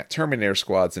aiming at Terminator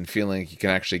squads and feeling like you can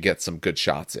actually get some good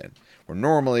shots in. Where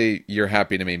normally you're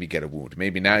happy to maybe get a wound.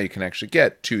 Maybe now you can actually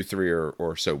get 2, 3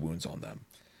 or so wounds on them.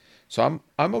 So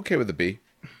I'm okay with the B.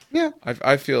 Yeah.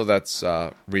 I feel that's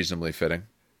reasonably fitting.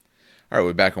 All right,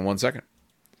 we'll be back in 1 second.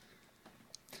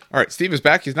 All right, Steve is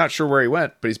back. He's not sure where he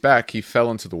went, but he's back. He fell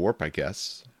into the warp, I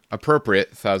guess.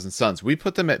 Appropriate, Thousand Suns. We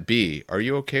put them at B. Are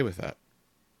you okay with that?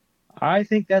 I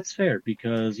think that's fair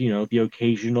because, the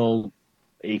occasional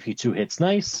AP2 hit's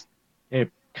nice.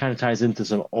 It kind of ties into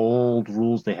some old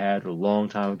rules they had a long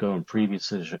time ago in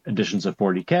previous editions of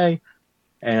 40K.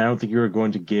 And I don't think you're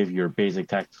going to give your basic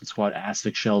tactical squad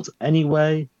Asphyx shells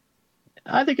anyway.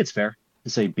 I think it's fair to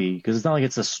say B because it's not like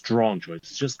it's a strong choice.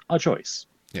 It's just a choice.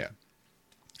 Yeah.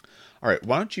 All right.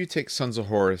 Why don't you take Sons of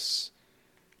Horus,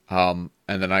 and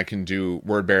then I can do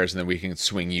Word Bearers, and then we can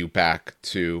swing you back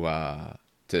to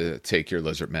take your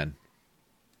Lizard Men.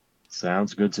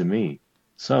 Sounds good to me.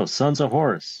 So, Sons of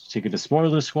Horus. Take it to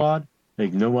Spoiler Squad.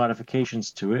 Make no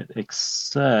modifications to it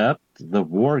except the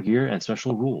war gear and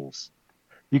special rules.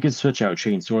 You can switch out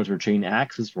chain swords or chain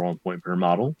axes for 1 point per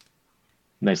model.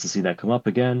 Nice to see that come up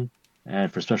again.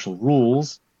 And for special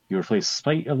rules, you replace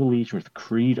Spite of the Legion with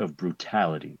Creed of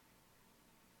Brutality.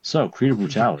 So, Creed of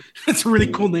Brutality. That's a really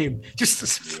cool name. Just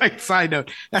a side note.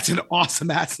 That's an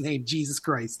awesome ass name. Jesus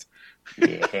Christ.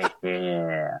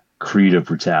 Yeah. Creed of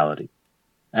Brutality.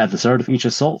 At the start of each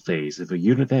assault phase, if a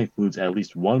unit that includes at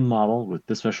least one model with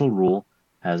this special rule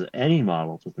has any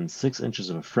models within 6 inches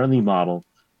of a friendly model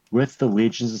with the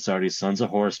Legions Astartes Sons of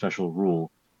Horus special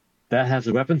rule that has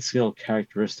a weapon skill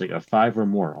characteristic of 5 or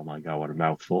more, oh my god, what a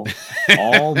mouthful,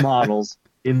 all models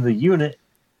in the unit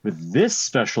with this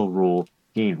special rule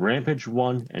gain Rampage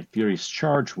 1 and Fury's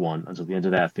Charge 1 until the end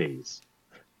of that phase.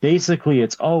 Basically,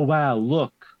 it's, oh wow,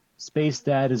 look, Space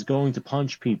Dad is going to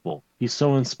punch people. He's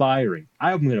so inspiring.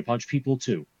 I'm going to punch people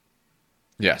too.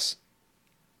 Yes.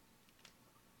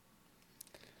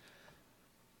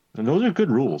 And those are good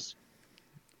rules.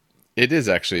 That is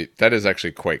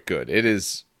actually quite good. It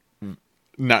is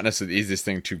not necessarily the easiest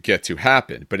thing to get to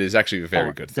happen, but it is actually a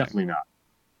very good thing. Definitely not.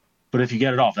 But if you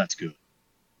get it off, that's good.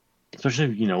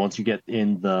 Especially, once you get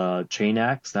in the chain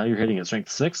axe, now you're hitting at strength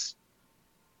 6.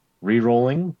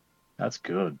 Rerolling, that's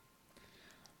good.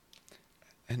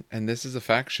 And this is a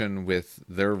faction with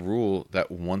their rule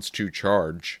that wants to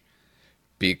charge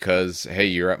because, hey,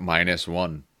 you're at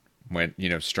 -1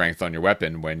 when, strength on your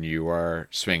weapon when you are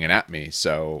swinging at me.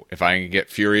 So if I can get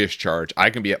Furious Charge, I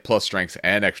can be at plus strength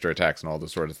and extra attacks and all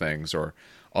those sort of things, or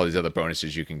all these other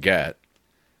bonuses you can get.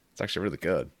 It's actually really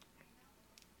good.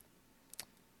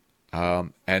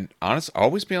 And honestly,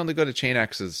 always be on the go to chain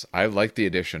axes. I like the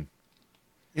addition.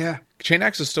 Yeah. Chain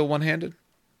axe is still one-handed?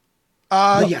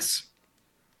 Yes.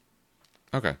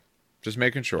 Okay. Just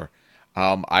making sure.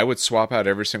 I would swap out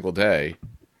every single day,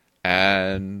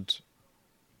 and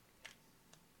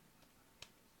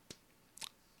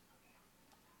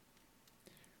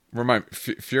Remind me,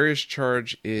 Furious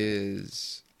Charge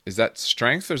is that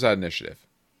strength or is that initiative?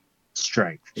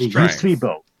 Strength. It used Strength. to be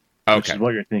both, which Okay. is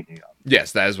what you're thinking of.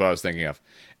 Yes, that is what I was thinking of.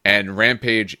 And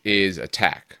Rampage is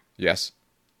attack. Yes.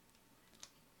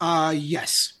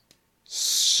 Yes.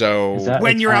 So Is that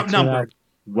When you're attack or outnumbered.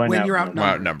 that when you're outnumbered?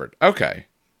 outnumbered. Okay.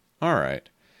 All right.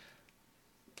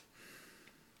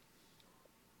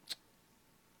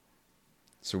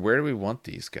 So where do we want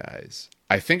these guys?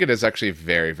 I think it is actually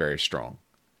very, very strong.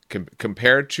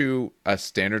 Compared to a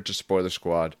standard to spoiler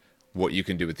squad, what you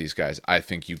can do with these guys, I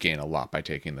think you gain a lot by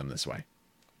taking them this way.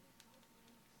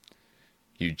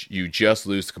 You just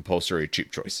lose the compulsory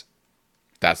cheap choice.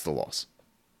 That's the loss.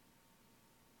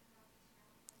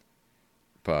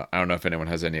 But I don't know if anyone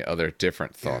has any other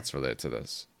different thoughts related to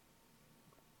this.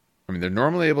 I mean, they're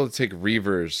normally able to take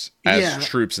Reavers as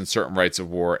troops in certain rights of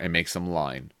war and makes them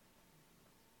line.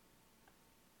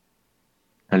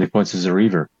 How many points is a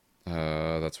Reaver?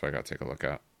 That's what I gotta take a look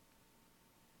at.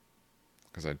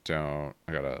 Because I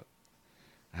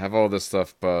have all this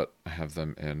stuff, but I have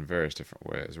them in various different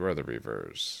ways. Where are the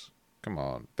Reavers? Come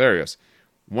on. There he is.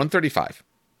 135.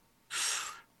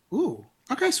 Ooh.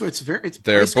 Okay, so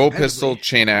they're bow pistol,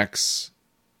 chain axe.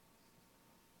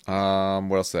 What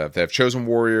else do they have? They have chosen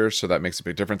warriors, so that makes a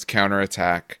big difference.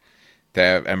 Counterattack. They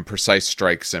have and precise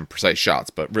strikes and precise shots,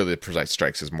 but really the precise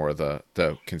strikes is more the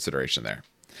consideration there.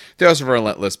 They also have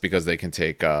relentless because they can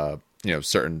take some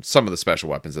of the special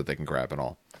weapons that they can grab and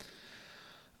all.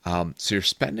 So you're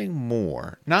spending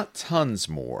more, not tons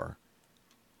more.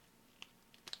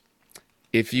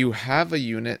 If you have a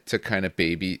unit to kind of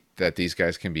that these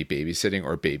guys can be babysitting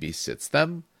or babysits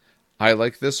them, I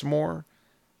like this more.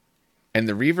 And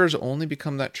the Reavers only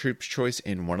become that troop's choice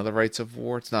in one of the rights of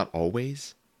war. It's not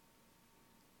always.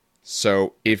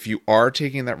 So if you are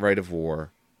taking that right of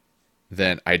war,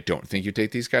 then I don't think you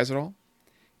take these guys at all.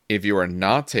 If you are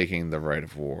not taking the right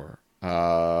of war,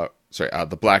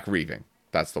 the Black Reaving,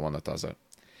 that's the one that does it.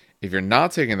 If you're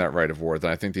not taking that right of war,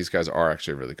 then I think these guys are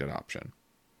actually a really good option.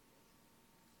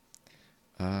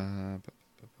 Yeah,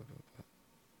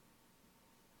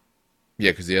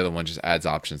 because the other one just adds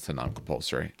options to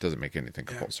non-compulsory. It doesn't make anything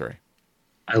compulsory.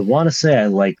 I want to say I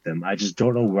like them. I just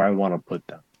don't know where I want to put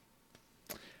them.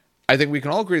 I think we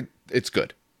can all agree it's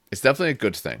good. It's definitely a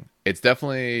good thing. It's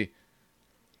definitely,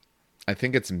 I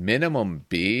think it's minimum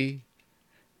B.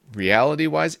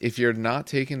 Reality-wise, if you're not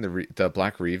taking the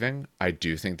Black Reaving, I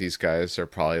do think these guys are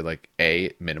probably like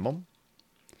A minimum.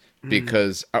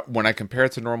 Because when I compare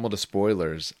it to normal to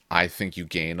spoilers, I think you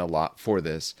gain a lot for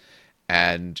this.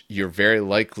 And you're very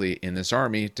likely in this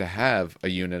army to have a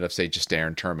unit of, say,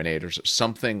 Justair Terminators or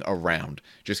something around.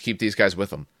 Just keep these guys with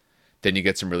them. Then you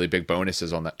get some really big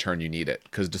bonuses on that turn you need it.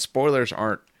 Because the spoilers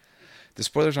aren't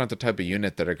the type of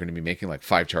unit that are going to be making like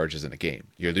 5 charges in a game.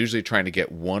 You're usually trying to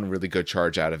get one really good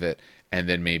charge out of it, and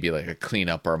then maybe like a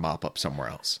cleanup or a mop up somewhere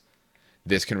else.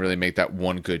 This can really make that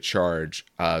one good charge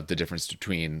the difference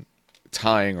between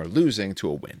tying or losing to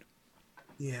a win.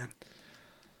 Yeah.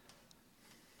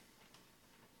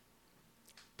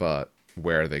 But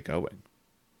where are they going?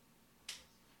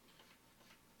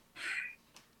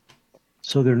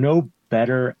 So they're no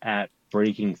better at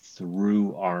breaking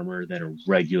through armor than a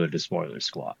regular despoiler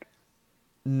squad.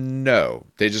 No,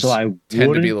 they just So I tend to be a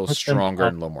wouldn't little put them stronger up-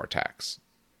 and a little more attacks.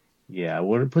 Yeah, I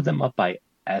wouldn't put them up by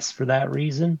S for that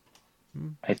reason.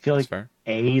 I feel That's like fair.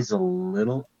 A is a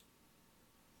little.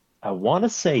 I want to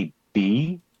say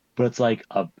B, but it's like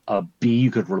a B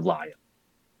you could rely on.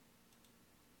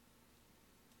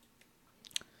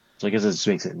 So I guess this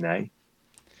makes it an A.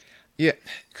 Yeah,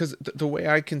 because the way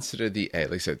I consider the A,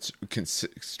 like I said,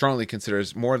 strongly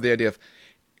considers more of the idea of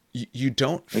you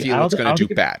don't Like, feel it's going to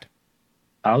do bad.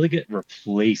 I don't think it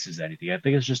replaces anything. I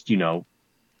think it's just,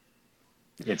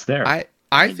 it's there.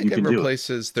 I think it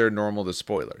replaces their normal to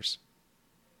spoilers.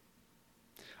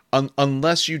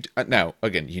 Unless you... Now,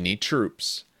 again, you need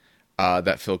troops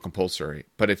that fill compulsory.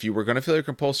 But if you were going to fill your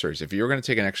compulsories, if you were going to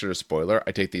take an extra to spoiler,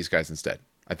 I take these guys instead.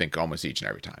 I think almost each and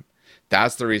every time.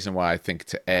 That's the reason why I think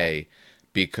to A,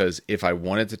 because if I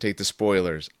wanted to take the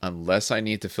spoilers, unless I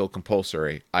need to fill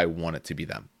compulsory, I want it to be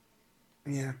them.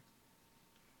 Yeah.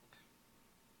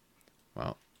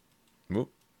 Well, I'm going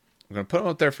to put them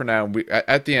up there for now.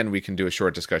 At the end, we can do a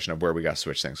short discussion of where we got to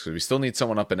switch things, because we still need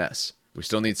someone up in S. We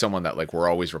still need someone that like we're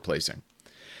always replacing.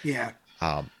 Yeah.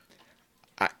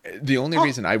 The only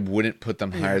reason I wouldn't put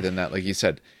them higher than that, like you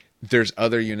said, there's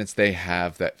other units they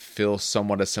have that fill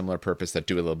somewhat a similar purpose that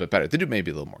do a little bit better. They do maybe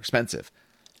a little more expensive,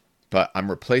 but I'm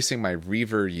replacing my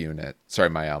Reaver unit. Sorry,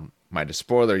 my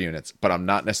despoiler units, but I'm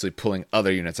not necessarily pulling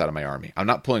other units out of my army. I'm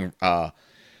not pulling,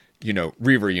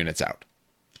 Reaver units out.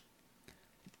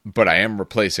 but I am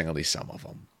replacing at least some of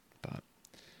them. But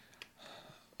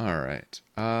all right,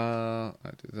 I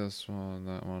do this one,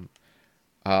 that one.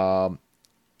 All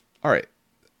right,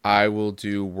 I will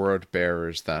do word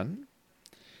bearers then.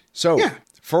 So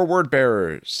for word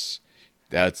bearers,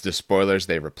 that's the spoilers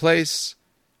they replace.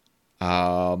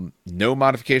 No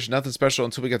modification, nothing special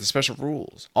until we get the special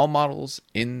rules. All models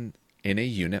in a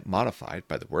unit modified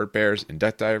by the word bearers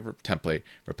Inductii template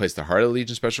replace the Heart of the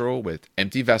Legion special rule with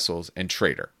empty vessels and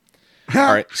traitor.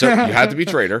 All right, so you had to be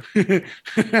traitor.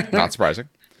 Not surprising.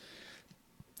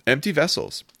 Empty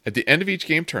vessels. At the end of each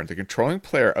game turn, the controlling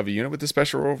player of a unit with the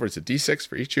special rule rolls a d6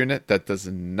 for each unit that does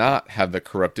not have the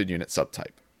corrupted unit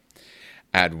subtype.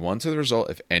 Add 1 to the result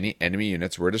if any enemy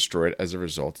units were destroyed as a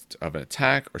result of an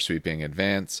attack or sweeping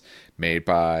advance made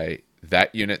by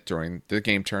that unit during the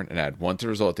game turn, and add 1 to the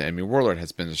result if the enemy warlord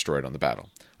has been destroyed on the battle.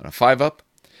 On a 5-up,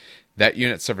 that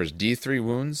unit suffers D3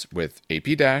 wounds with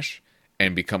AP dash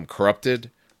and become corrupted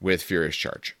with Furious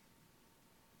Charge.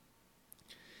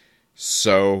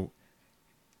 So,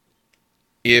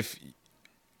 if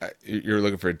you're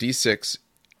looking for a D6,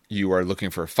 you are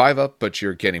looking for a 5-up, but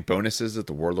you're getting bonuses that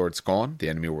the warlord's gone, the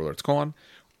enemy warlord's gone,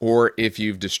 or if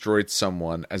you've destroyed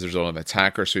someone as a result of an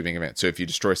attack or sweeping event. So if you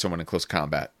destroy someone in close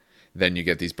combat, then you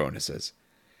get these bonuses.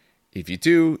 If you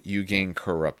do, you gain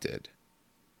corrupted,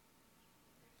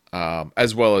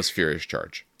 as well as Furious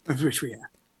Charge.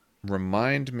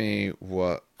 Remind me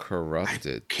what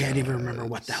corrupted. I can't even remember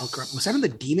what the hell corrupted. Was that in the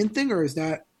demon thing, or is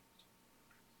that?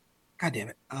 God damn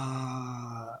it!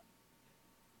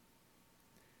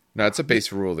 No, it's a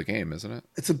base rule of the game, isn't it?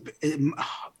 Can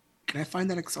I find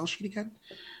that Excel sheet again?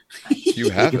 You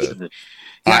have it.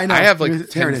 Yeah, I know. I have like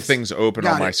 10 things open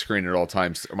on my screen at all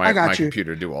times. My you.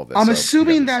 computer do all this. I'm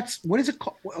assuming that's what is it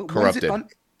called? Corrupted.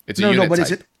 It's a unit type. What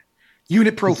is it?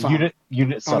 Unit profile.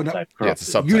 Unit subtype. No. Yeah, it's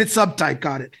a subtype. Unit subtype.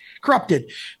 Got it. Corrupted.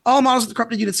 All models with the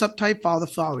corrupted unit subtype follow the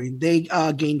following. They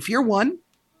gain Fear 1.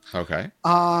 Okay.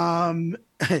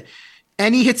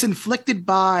 Any hits inflicted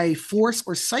by force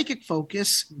or psychic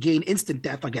focus gain instant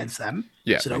death against them.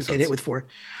 Yeah. So don't get hit with force.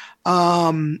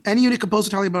 Any unit composed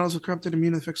entirely of models with corrupted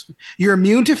immune effects. You're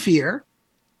immune to fear.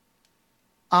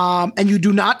 And you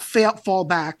do not fall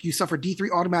back. You suffer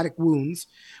D3 automatic wounds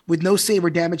with no save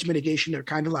or damage mitigation. They're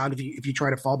kind of loud if you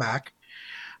try to fall back.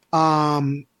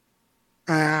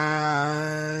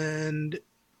 And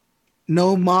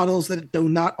no models that do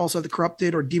not also have the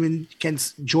corrupted or demon can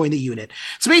join the unit.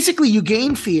 So basically, you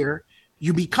gain fear.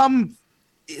 You become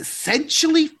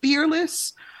essentially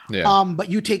fearless. Yeah. But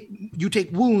you take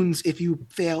wounds if you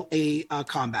fail a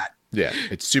combat. Yeah,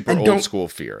 it's super old school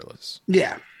fearless.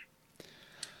 Yeah.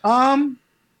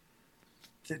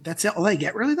 That's all I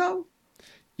get, really, though.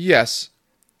 Yes,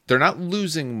 they're not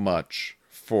losing much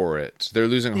for it. They're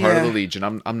losing Heart of the Legion.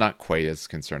 I'm not quite as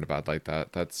concerned about like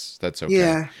that. That's okay.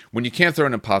 Yeah. When you can't throw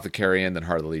an apothecary in, then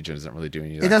Heart of the Legion isn't really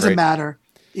doing you that It doesn't great. matter.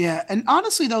 Yeah, and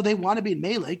honestly, though, they want to be in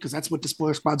melee because that's what the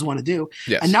spoiler squads want to do.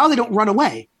 Yes. And now they don't run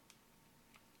away.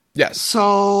 Yes.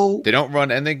 So they don't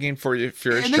run, and they gain Furious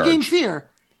Charge. And they gain fear.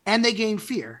 And they gain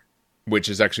fear. Which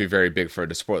is actually very big for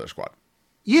the spoiler squad.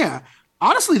 Yeah.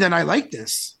 Honestly, then I like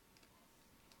this.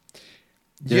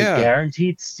 They're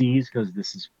guaranteed C's because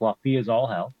this is fluffy as all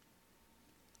hell.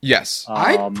 Yes.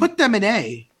 I'd put them in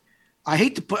A. I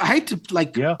hate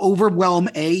to overwhelm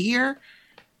A here.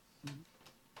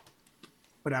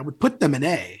 But I would put them in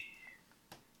A.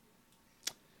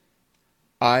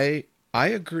 I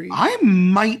agree. I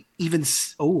might even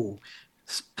it's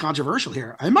controversial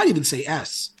here. I might even say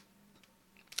S.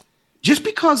 Just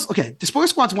because, the spoiler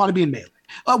squads want to be in melee.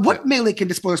 What melee can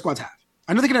the spoiler squads have?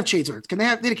 I know they can have chain swords. They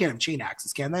can't have chain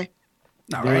axes, can they?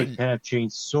 No, right? They can have chain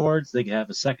swords. They can have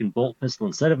a second bolt pistol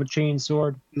instead of a chain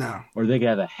sword. No. Or they can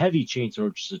have a heavy chain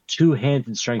sword, which is a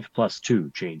 2-handed strength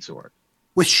 +2 chain sword.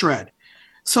 With shred.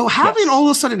 So having all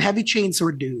of a sudden heavy chain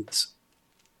sword dudes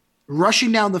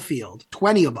rushing down the field,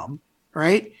 20 of them,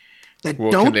 right?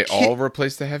 Can they all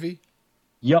replace the heavy?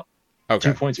 Yep.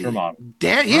 Okay. 2 points per model.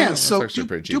 So two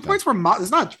points per model.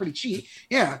 It's not pretty cheap.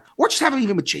 Yeah. Or just have them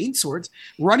even with chain swords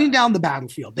running down the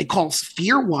battlefield. They call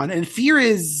Fear 1, and Fear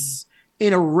is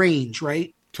in a range,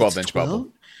 right? 12-inch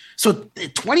bubble. So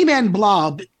 20-man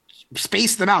blob,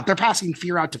 space them out. They're passing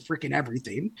Fear out to freaking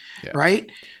everything, right?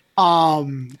 It's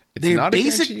not a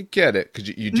guarantee you get it because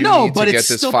you do need to get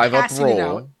this 5-up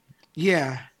roll.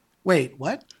 Yeah. Wait,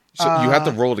 what? So you have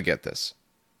to roll to get this.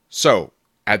 So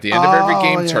at the end of every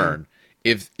game turn,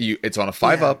 it's on a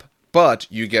 5-up, but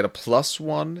you get a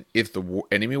 +1 if the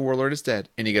enemy warlord is dead,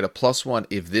 and you get a +1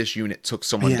 if this unit took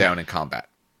someone down in combat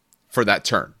for that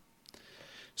turn.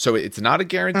 So it's not a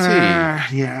guarantee.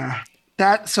 That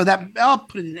that I'll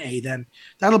put it in A then.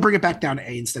 That'll bring it back down to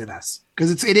A instead of S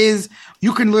because it is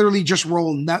you can literally just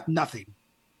roll nothing.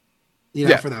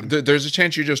 For them. There's a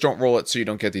chance you just don't roll it so you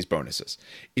don't get these bonuses.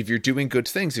 If you're doing good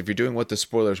things, if you're doing what the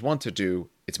spoilers want to do,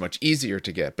 it's much easier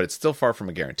to get, but it's still far from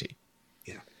a guarantee.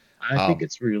 Yeah. I think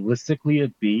it's realistically a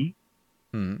B,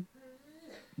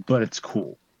 but it's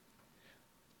cool.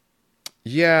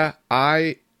 Yeah,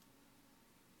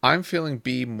 I'm feeling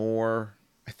B more,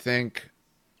 I think.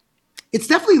 It's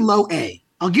definitely low A.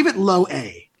 I'll give it low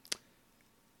A.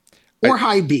 Or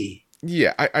high B.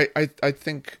 Yeah, I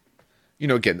think...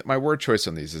 again, my word choice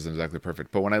on these isn't exactly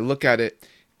perfect, but when I look at it,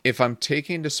 if I'm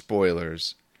taking the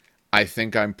spoilers, I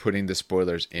think I'm putting the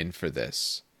spoilers in for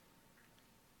this.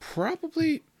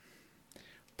 Probably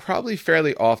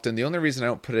fairly often. The only reason I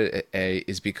don't put it at A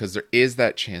is because there is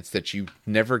that chance that you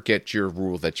never get your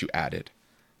rule that you added.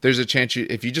 There's a chance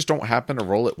if you just don't happen to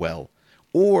roll it well,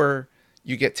 or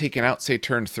you get taken out, say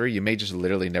turn 3, you may just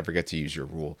literally never get to use your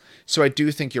rule. So I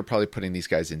do think you're probably putting these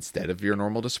guys instead of your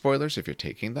normal spoilers if you're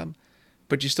taking them.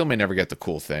 But you still may never get the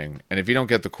cool thing. And if you don't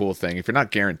get the cool thing, if you're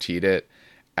not guaranteed it,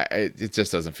 it just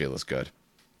doesn't feel as good.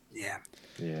 Yeah.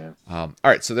 Yeah. All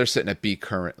right, so they're sitting at B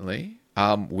currently.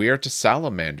 We are to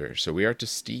Salamander, so we are to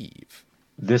Steve.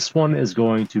 This one is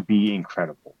going to be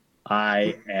incredible.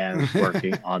 I am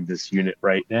working on this unit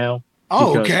right now.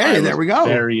 Oh, okay. There we go.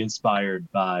 Very inspired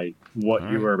by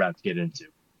what you were about to get into.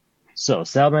 So,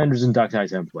 Salamander's Inductii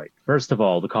template. First of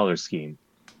all, the color scheme.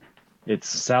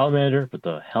 It's a salamander, but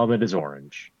the helmet is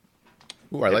orange.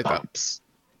 Ooh, I like that.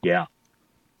 Yeah.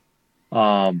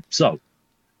 So,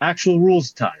 actual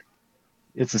rules time.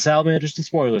 It's the Salamanders to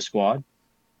Spoiler Squad.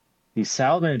 The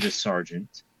Salamander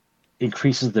Sergeant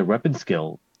increases their weapon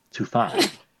skill to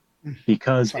 5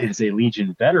 because it's a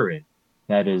Legion veteran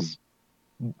that is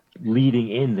leading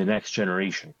in the next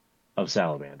generation of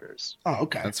Salamanders. Oh,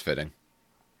 okay. That's fitting.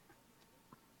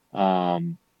 They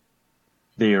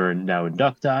are now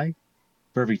Inductii.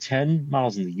 For every 10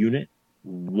 models in the unit,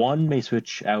 1 may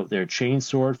switch out their chain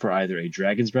sword for either a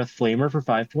Dragon's Breath Flamer for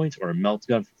 5 points or a Melt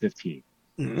Gun for 15.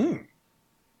 Mm-hmm.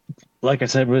 Like I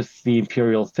said with the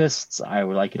Imperial Fists, I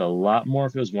would like it a lot more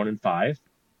if it was 1 in 5.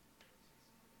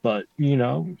 But,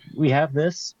 we have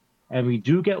this, and we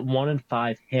do get 1 in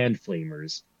 5 Hand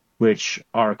Flamers, which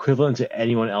are equivalent to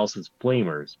anyone else's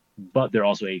Flamers, but they're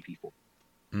also 8 people.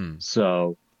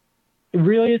 So,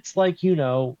 really, it's like,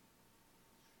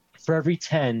 for every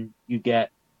 10, you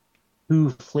get 2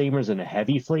 Flamers and a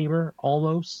Heavy Flamer,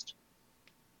 almost.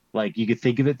 Like, you could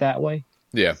think of it that way.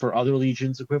 Yeah. For other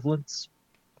Legions equivalents.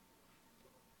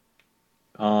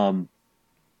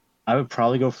 I would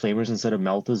probably go Flamers instead of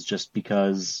Meltas just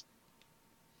because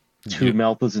 2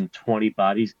 Meltas and 20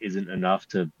 bodies isn't enough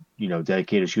to,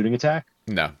 dedicate a shooting attack.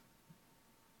 No.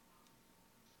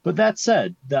 But that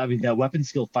said, that weapon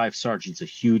skill 5 Sergeant's a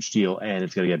huge deal, and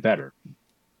it's going to get better.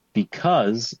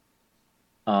 Because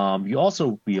you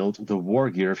also wield the War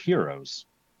Gear of Heroes.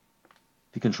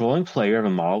 The controlling player of a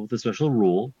model with a special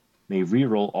rule may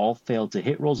reroll all failed to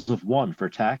hit rolls of 1 for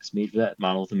attacks made for that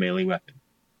model with a melee weapon.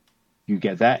 You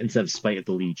get that instead of Spite of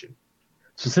the Legion.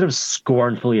 So instead of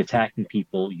scornfully attacking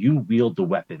people, you wield the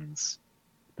weapons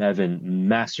that have been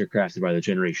mastercrafted by the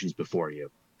generations before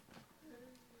you.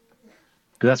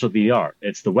 Because that's what they are.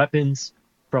 It's the weapons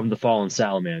from the fallen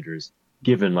salamanders,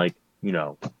 given,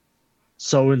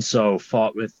 so-and-so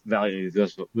fought with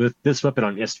this weapon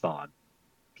on Istvan.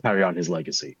 Carry on his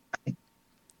legacy.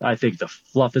 I think the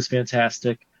fluff is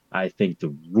fantastic. I think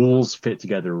the rules fit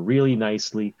together really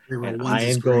nicely. And I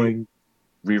am going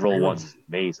reroll ones is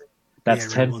amazing.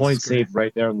 That's 10 points saved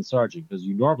right there on the sergeant, because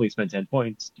you normally spend 10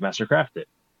 points to mastercraft it.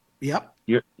 Yep.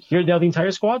 Here now the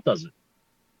entire squad does it.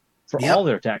 For all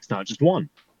their attacks, not just 1.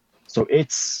 So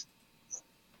it's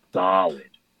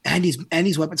solid. And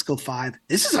he's weapon skill 5.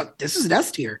 This is an S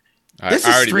tier. This I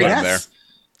is already straight put him S.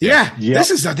 there. Yeah. Yep.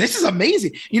 This is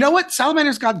amazing. You know what?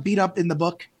 Salamanders got beat up in the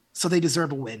book, so they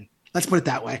deserve a win. Let's put it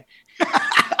that way.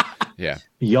 Yeah.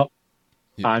 Yep.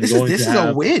 This is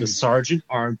a win. The sergeant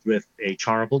armed with a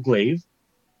charmable glaive,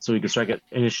 so he can strike at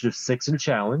initiative 6 and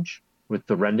challenge with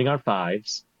the rending on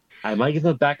 5s. I might give him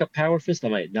a backup power fist. I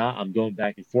might not. I'm going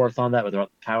back and forth on that, whether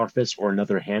power fist or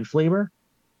another hand flamer.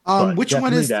 Which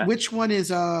one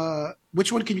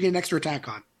can you get an extra attack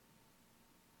on?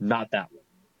 Not that one.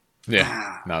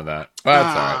 Yeah, not that. Well,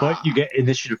 that's all right. But you get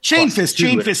initiative. Chain fist.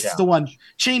 Chain fist is the one.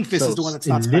 Chain fist is the one that's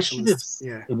not specialist.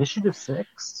 Yeah. Initiative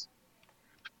 6.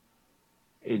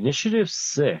 Initiative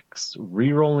 6,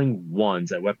 rerolling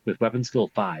 1s with weapon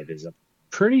skill 5 is a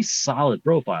pretty solid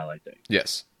profile, I think.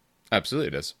 Yes, absolutely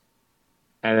it is.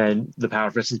 And then the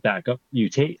power fist is backup.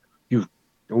 This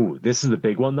is the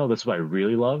big one though. This is what I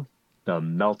really love. the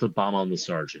melted bomb on the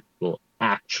sergeant will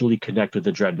actually connect with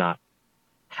the dreadnought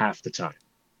half the time.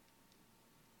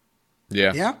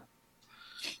 Yeah. Yeah.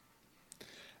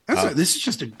 This is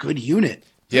just a good unit.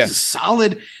 Yeah. This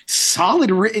is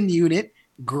solid written unit.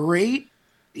 Great.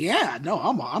 Yeah, no,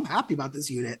 I'm happy about this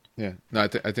unit. Yeah. No,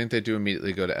 I think they do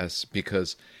immediately go to S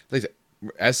because like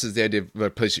S is the idea of a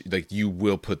place like you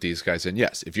will put these guys in.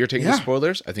 Yes, if you're taking the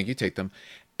spoilers, I think you take them.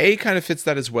 A kind of fits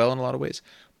that as well in a lot of ways,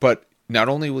 but not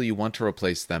only will you want to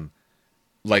replace them,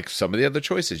 like some of the other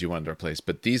choices you wanted to replace,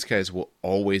 but these guys will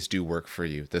always do work for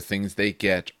you. The things they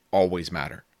get always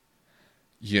matter.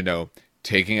 You know,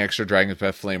 taking extra Dragon's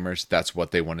Breath Flamers, that's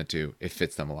what they want to do. It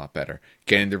fits them a lot better.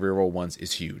 Getting the reroll ones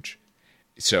is huge.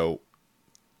 So,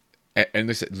 and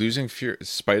they said losing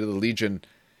Spite of the Legion,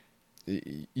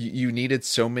 you needed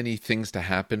so many things to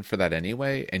happen for that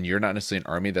anyway, and you're not necessarily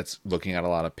an army that's looking at a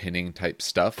lot of pinning type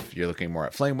stuff. You're looking more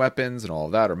at flame weapons and all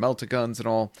of that, or melta guns and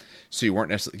all. So you weren't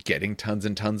necessarily getting tons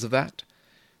and tons of that.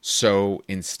 So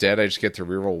instead, I just get to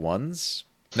reroll ones.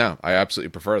 No, I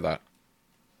absolutely prefer that.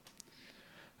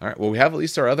 All right. Well, we have at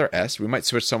least our other S. We might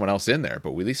switch someone else in there,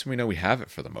 but at least we know we have it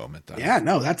for the moment, though. Yeah,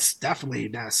 no, that's definitely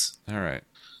an S. All right.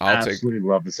 I absolutely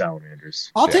love the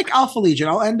Salamanders. I'll take Alpha Legion.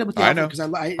 I'll end up with the Alpha know. because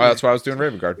That's why I was doing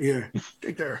Raven Guard. Yeah,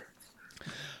 take there.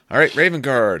 All right, Raven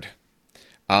Guard.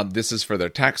 This is for their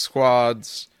attack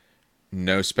squads.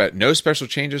 No special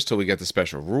changes till we get the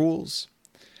special rules.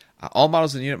 All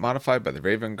models in the unit modified by the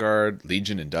Raven Guard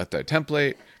Legion Inductii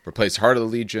template. Replace Heart of the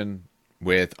Legion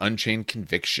with Unchained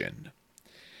Conviction.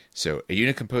 So, a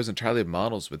unit composed entirely of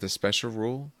models with this special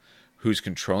rule, whose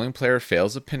controlling player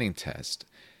fails a pinning test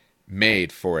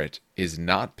made for it is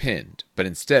not pinned, but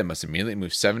instead must immediately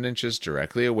move 7 inches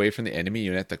directly away from the enemy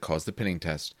unit that caused the pinning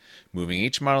test, moving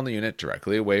each model in the unit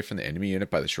directly away from the enemy unit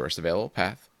by the shortest available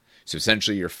path. So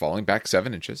essentially, you're falling back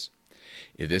 7 inches.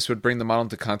 If this would bring the model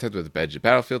into contact with the edge of the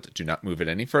battlefield, do not move it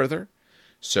any further.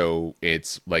 So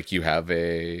it's like you have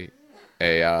a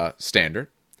standard.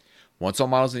 Once all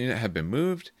models in the unit have been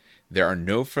moved, there are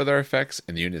no further effects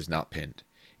and the unit is not pinned.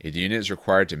 If the unit is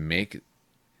required to make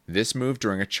this move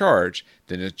during a charge,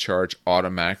 then the charge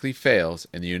automatically fails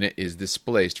and the unit is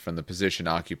displaced from the position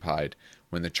occupied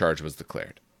when the charge was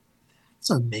declared. It's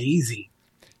amazing.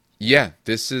 Yeah,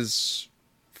 this is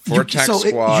for attack so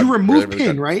squad. You remove really,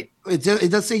 pin, right? It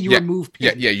does say you remove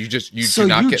pin. Yeah, you do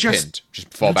not get pinned.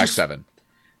 Just fall back 7.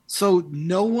 So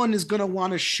no one is going to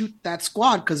want to shoot that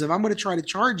squad because if I'm going to try to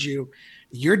charge you,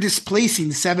 you're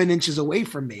displacing 7 inches away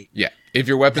from me. Yeah. If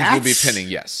your weapons will be pinning,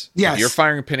 yes. Yes. If you're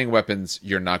firing pinning weapons,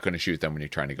 you're not going to shoot them when you're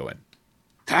trying to go in.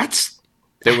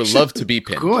 They would love to be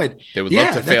pinned. Good. They would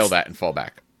love to fail that and fall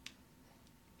back.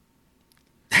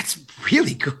 That's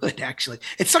really good, actually.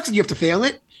 It sucks that you have to fail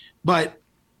it, but...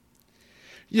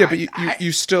 Yeah, but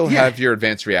you still have your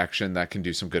advanced reaction that can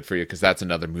do some good for you because that's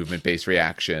another movement-based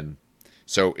reaction.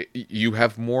 So you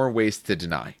have more ways to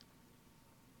deny.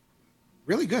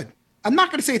 Really good. I'm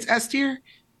not going to say it's S tier.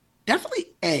 Definitely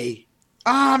A.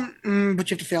 But you have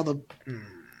to fail the.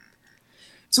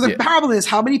 So the problem is,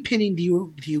 how many pinning do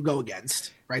you go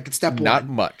against? Right, that's step one. Not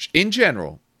much in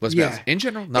general. Let's be honest. In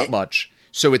general, not much.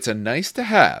 So it's a nice to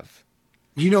have.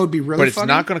 It'd be really. But it's funny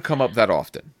not going to come up that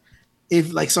often.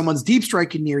 If like someone's deep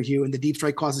striking near you and the deep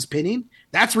strike causes pinning,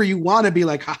 that's where you want to be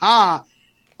like, haha.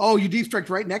 Oh, you deep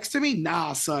striked right next to me?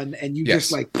 Nah, son. And you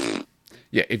just like.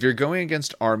 Yeah, if you're going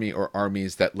against army or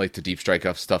armies that like to deep strike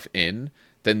off stuff in,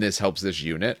 then this helps this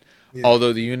unit. Yeah.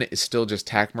 Although the unit is still just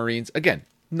TAC Marines. Again,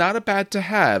 not a bad to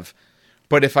have.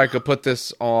 But if I could put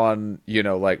this on,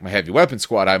 like my heavy weapon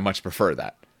squad, I much prefer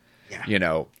that.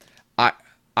 Yeah.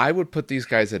 I would put these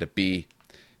guys at a B.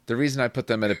 The reason I put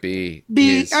them at a B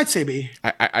is... I'd say B.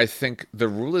 I think the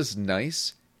rule is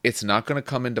nice. It's not going to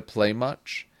come into play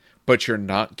much. But you're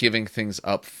not giving things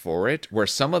up for it. Where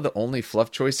some of the only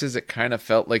fluff choices, it kind of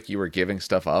felt like you were giving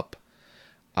stuff up.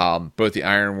 Both the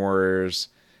Iron Warriors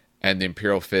and the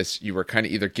Imperial Fist, you were kind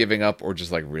of either giving up or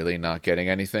just like really not getting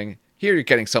anything. Here you're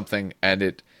getting something,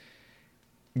 and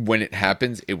when it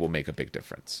happens, it will make a big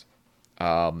difference.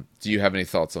 Do you have any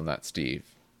thoughts on that, Steve?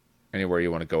 Anywhere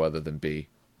you want to go other than B?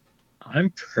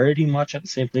 I'm pretty much at the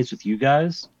same place with you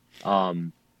guys.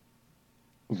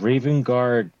 Raven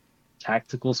Guard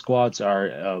tactical squads are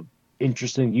an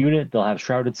interesting unit. They'll have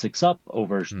Shrouded 6-up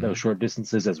over those short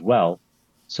distances as well.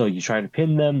 So you try to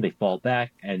pin them, they fall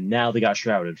back, and now they got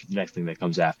Shrouded for the next thing that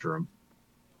comes after them.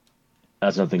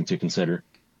 That's something to consider.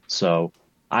 So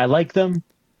I like them.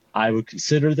 I would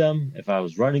consider them if I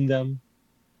was running them,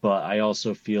 but I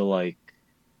also feel like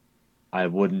I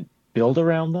wouldn't build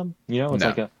around them. It's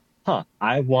like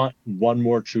I want one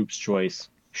more troops choice.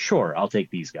 Sure, I'll take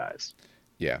these guys.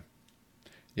 Yeah.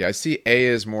 Yeah, I see A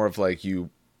is more of like you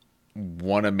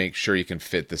want to make sure you can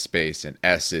fit the space, and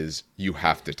S is you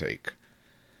have to take.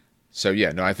 So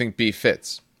yeah, no, I think B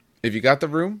fits. If you got the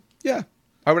room, yeah,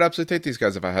 I would absolutely take these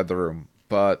guys if I had the room.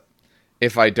 But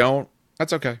if I don't,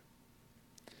 that's okay.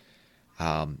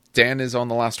 Dan is on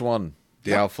the last one,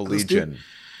 the Alpha Legion.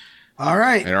 All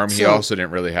right. An army he also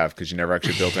didn't really have because you never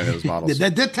actually built any of those models.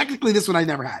 Technically, this one I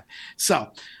never had.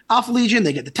 So, Alpha Legion,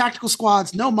 they get the tactical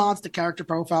squads, no mods to character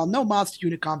profile, no mods to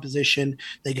unit composition.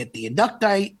 They get the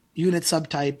Inductii unit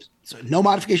subtype, so no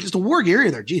modifications to war gear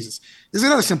either. Jesus. This is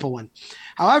another simple one.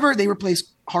 However, they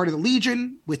replace Heart of the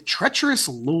Legion with Treacherous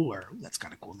Lure. That's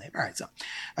kind of a cool name. All right, so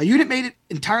a unit made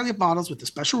entirely of models with the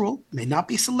special rule may not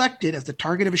be selected as the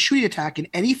target of a shooting attack in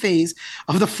any phase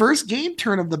of the first game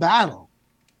turn of the battle.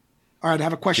 All right, I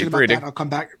have a question about that. I'll come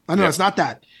back. Oh, no, It's not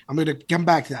that. I'm going to come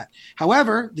back to that.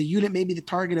 However, the unit may be the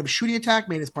target of a shooting attack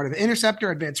made as part of an interceptor,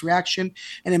 advanced reaction,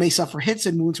 and it may suffer hits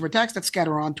and wounds from attacks that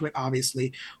scatter onto it,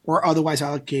 obviously, or otherwise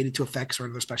allocated to effects or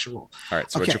another special rule. All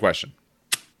right, so what's your question?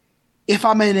 If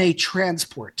I'm in a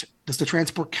transport, does the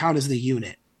transport count as the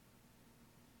unit?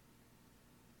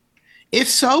 If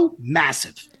so,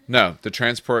 massive. No, the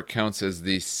transport counts as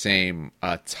the same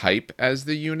type as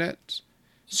the unit.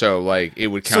 So, like, it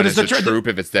would count as a troop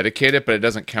if it's dedicated, but it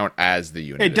doesn't count as the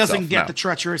unit. It doesn't get the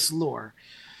treacherous lure.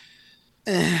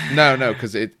 No,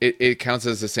 because it counts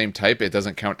as the same type. It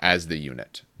doesn't count as the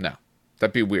unit. No,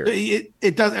 that'd be weird.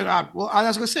 It doesn't. Well, I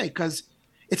was going to say, because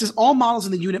it says all models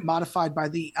in the unit modified by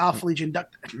the Alpha Legion.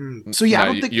 So, yeah, I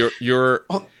don't think...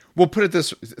 We'll put it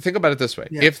this... Think about it this way.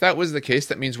 Yeah. If that was the case,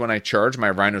 that means when I charge, my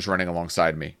Rhino's running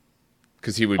alongside me.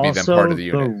 Because he would be then part of the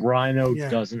unit. The Rhino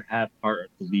doesn't have part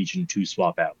of the Legion to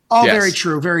swap out. Oh, yes. Very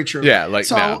true, very true. Yeah, like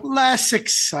so less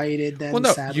excited than. Well,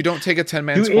 no, Savage. You don't take a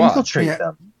 10-man you squad. Infiltrate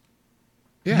them.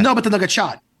 Yeah. No, but then they'll get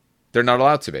shot. They're not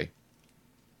allowed to be.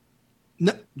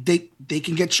 No, they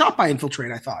can get shot by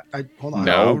infiltrate. I thought. Hold on.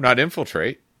 No, not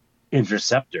infiltrate.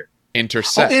 Interceptor.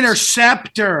 Intercept. Oh,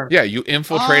 interceptor. Yeah, you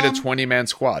infiltrate a 20-man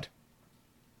squad.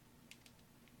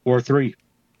 Or 3.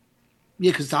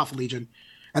 Yeah, because it's Alpha Legion.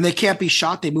 And they can't be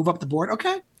shot. They move up the board.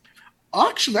 Okay.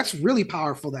 Actually, that's really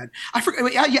powerful then. I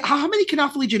forget. Yeah, how many can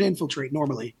Alpha Legion infiltrate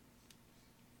normally?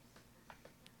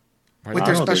 With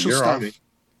their special stuff.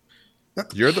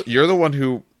 You're the one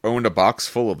who owned a box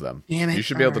full of them. Damn it. You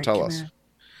should be able to tell us.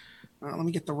 Let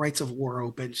me get the Rights of War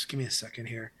open. Just give me a second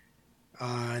here.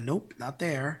 Nope, not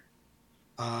there.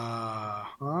 Oh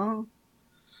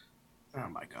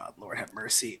my God, Lord have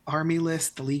mercy. Army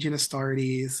list, the Legion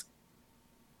Astartes.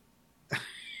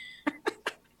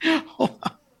 Hold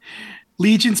on.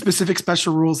 Legion specific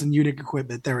special rules and unit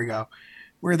equipment. There we go.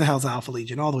 Where the hell's Alpha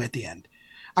Legion? All the way at the end.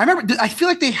 I feel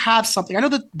like they have something. I know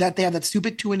that they have that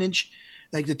stupid 2-inch,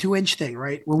 like the 2-inch thing,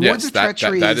 right? Rewards of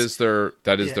treachery. That is their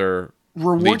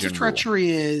rewards Legion of treachery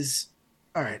rule. Is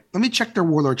all right. Let me check their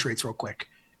warlord traits real quick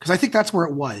because I think that's where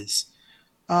it was.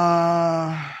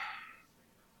 I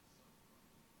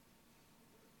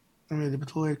mean, the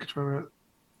deployed controller.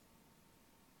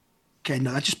 Okay,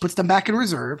 no, that just puts them back in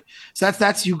reserve. So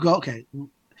that's you go. Okay,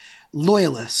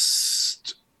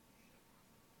 loyalist.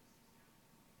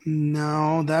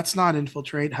 No, that's not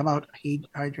infiltrate. How about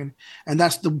Hydra? And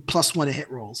that's the +1 to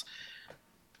hit rolls.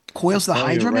 Coils the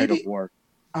Hydra, maybe.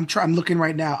 I'm looking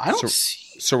right now. I don't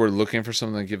see. So we're looking for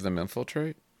something to give them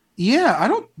infiltrate. Yeah, I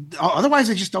don't. Otherwise,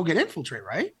 they just don't get infiltrate,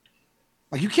 right?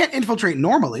 Like you can't infiltrate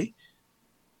normally.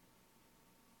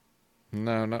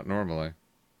 No, not normally.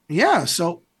 Yeah,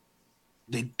 so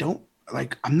they don't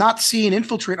like. I'm not seeing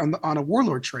infiltrate on a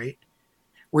warlord trait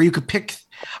where you could pick.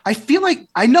 I feel like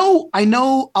I know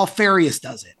Alfarius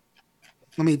does it.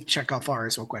 Let me check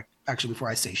Alfarius real quick. Actually, before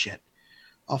I say shit,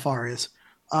 Alfarius.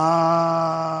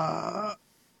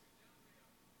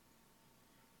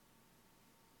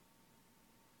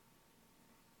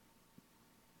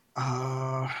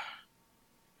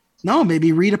 No,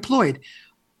 maybe redeployed.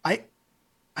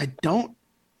 I don't.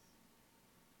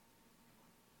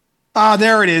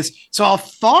 There it is. So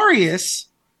Alfarius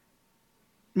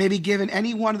may be given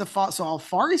any one of the so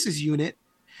Alfarius's unit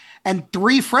and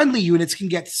 3 friendly units can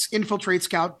get infiltrate,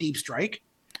 scout, deep strike.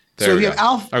 So if you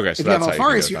have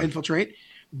Alfarius, you infiltrate.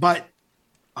 But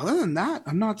other than that,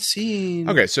 I'm not seeing.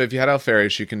 Okay, so if you had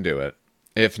Alfarius, you can do it.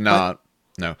 If not,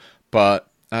 no. But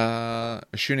a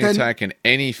shooting attack in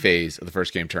any phase of the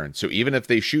first game turn. So even if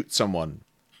they shoot someone,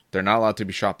 they're not allowed to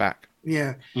be shot back.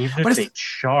 Yeah. Even if they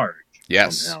charge.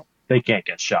 Yes. They can't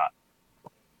get shot.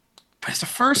 But it's the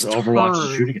first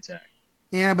Overwatch shooting attack.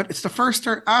 Yeah, but it's the first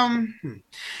turn.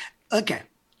 Okay.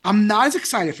 I'm not as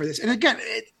excited for this. And again,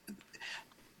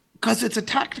 because it's a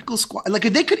tactical squad. Like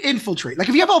if they could infiltrate. Like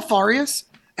if you have Alfarius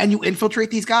and you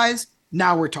infiltrate these guys,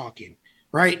 now we're talking.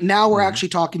 Right now, we're actually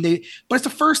talking. But it's the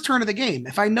first turn of the game.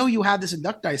 If I know you have this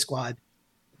Inductii squad,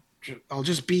 I'll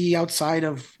just be outside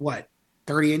of what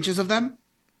 30 inches of them,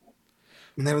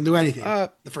 and they don't do anything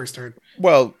the first turn.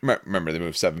 Well, remember they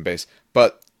move 7 base,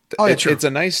 but True. it's a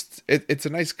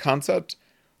nice concept.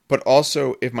 But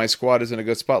also, if my squad is in a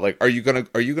good spot, like, are you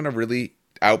gonna really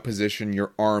outposition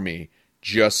your army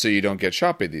just so you don't get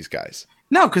shot by these guys?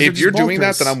 No, because if you're doing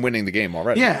that, then I'm winning the game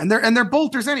already. Yeah, and they're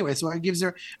bolters anyway, so it gives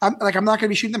I'm not going to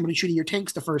be shooting them. I'm going to be shooting your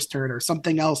tanks the first turn or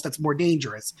something else that's more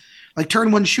dangerous. Like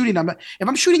turn 1 shooting. If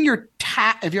I'm shooting your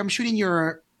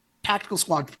tactical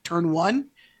squad turn 1.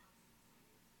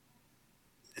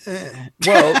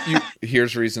 Well,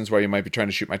 here's reasons why you might be trying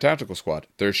to shoot my tactical squad.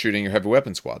 They're shooting your heavy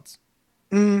weapon squads.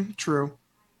 True.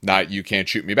 You can't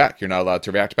shoot me back. You're not allowed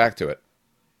to react back to it.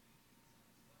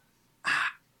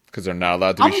 Because they're not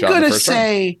allowed to be shot in the first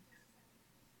turn.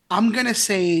 I'm going to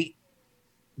say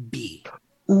B.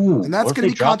 Ooh, and that's going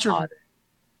to be controversial.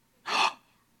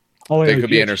 They could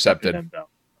be intercepted.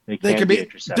 They can be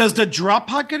intercepted. Does the drop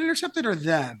pod get intercepted or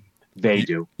them? They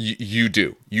do. You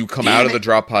do. You come out of the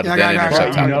drop pod, then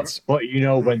intercept happens. But you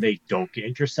know when they don't get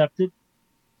intercepted?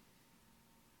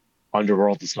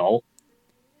 Underworld Assault.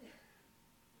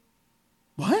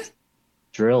 What?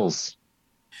 Drills.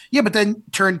 Yeah, but then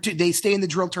turn 2, they stay in the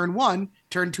drill turn 1.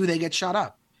 Turn 2, they get shot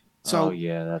up. So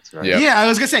yeah, that's right. Yeah, I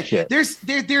was gonna say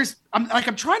there's I'm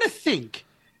trying to think.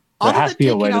 There has to be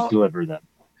a way to deliver them.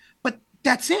 But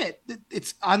that's it.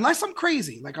 It's unless I'm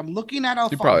crazy. Like I'm looking at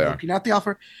alpha, looking at the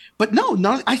alpha. But no,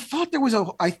 I thought there was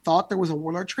a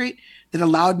warlord trait that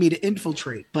allowed me to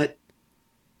infiltrate, but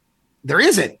there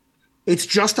isn't. It's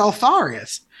just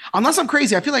Altharius. Unless I'm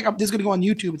crazy, I feel like this is going to go on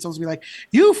YouTube and someone's going to be like,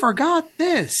 "You forgot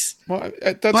this." Well,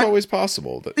 that's always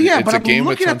possible. Yeah, it's but a I'm game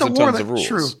with looking at tons the and tons of rules.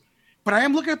 True, but I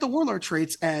am looking at the warlord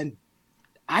traits, and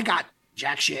I got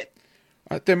jack shit.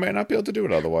 They might not be able to do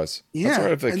it otherwise. Yeah, that's all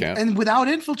right if they can't. And without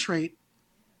infiltrate,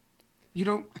 you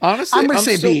don't. Honestly, I'm going to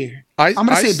say B. I'm going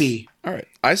to say B. All right,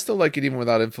 I still like it even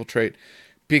without infiltrate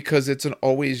because it's an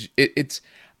always. It's.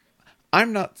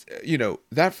 I'm not.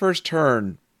 That first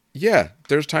turn. Yeah,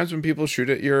 there's times when people shoot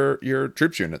at your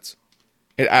troops units.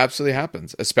 It absolutely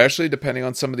happens, especially depending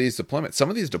on some of these deployments. Some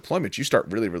of these deployments, you start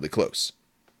really, really close.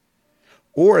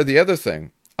 Or the other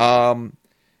thing,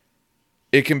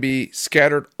 it can be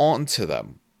scattered onto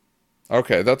them.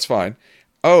 Okay, that's fine.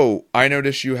 Oh, I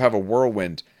notice you have a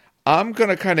whirlwind. I'm going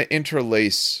to kind of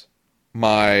interlace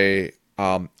my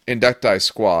Inductii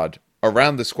squad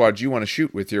around the squad you want to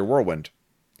shoot with your whirlwind.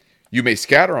 You may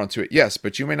scatter onto it, yes,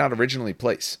 but you may not originally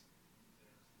place.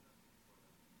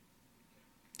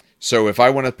 So if I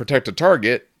want to protect a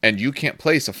target and you can't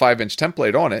place a 5-inch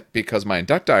template on it because my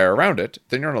Inductii are around it,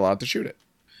 then you're not allowed to shoot it.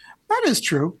 That is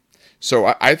true.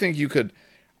 So I think you could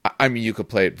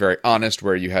play it very honest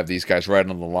where you have these guys right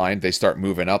on the line. They start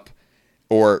moving up.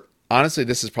 Or honestly,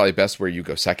 this is probably best where you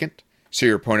go second. So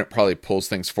your opponent probably pulls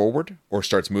things forward or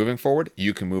starts moving forward.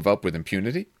 You can move up with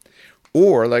impunity.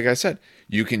 Or, like I said,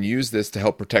 you can use this to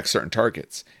help protect certain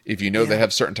targets. If you know they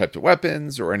have certain types of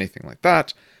weapons or anything like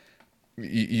that,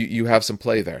 you have some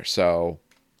play there. So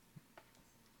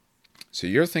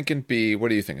you're thinking B. What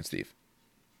are you thinking, Steve?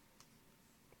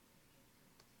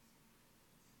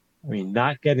 I mean,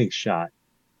 not getting shot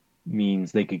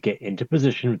means they could get into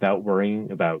position without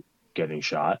worrying about getting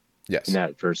shot in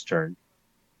that first turn.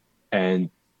 And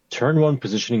turn 1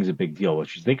 positioning is a big deal,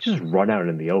 which is they can just run out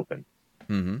in the open.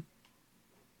 Mm-hmm.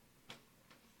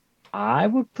 I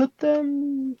would put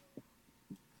them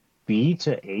B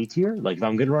to A tier. Like if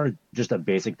I'm going to run just a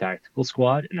basic tactical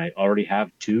squad and I already have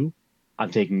 2,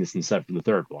 I'm taking this instead for the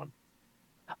third one.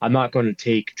 I'm not going to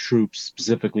take troops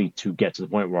specifically to get to the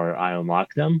point where I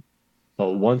unlock them.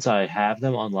 But once I have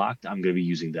them unlocked, I'm going to be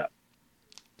using them.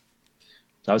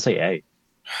 So I would say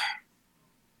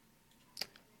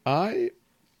A.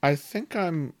 I think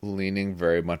I'm leaning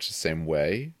very much the same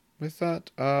way with that.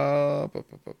 I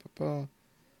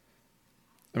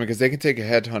mean, because they can take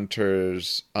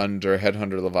headhunters under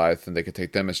Headhunter Leviathan. They could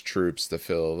take them as troops to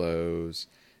fill those.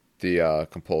 The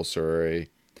compulsory.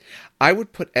 I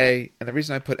would put A, and the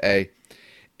reason I put A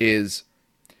is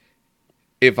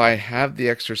if I have the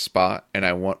extra spot and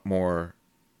I want more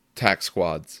tac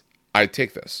squads, I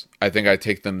take this. I think I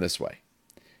take them this way.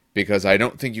 Because I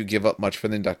don't think you give up much for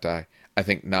the Inductii. I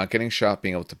think not getting shot,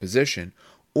 being able to position,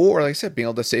 or like I said, being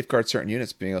able to safeguard certain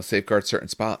units, being able to safeguard certain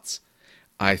spots,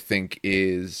 I think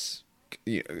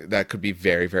that could be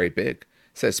very, very big.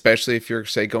 So especially if you're,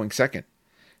 say, going second.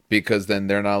 Because then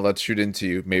they're not allowed to shoot into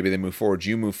you. Maybe they move forward.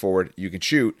 You move forward. You can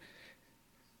shoot.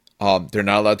 They're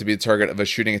not allowed to be the target of a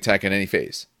shooting attack in any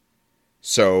phase.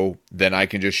 So then I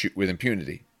can just shoot with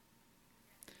impunity.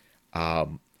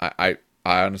 I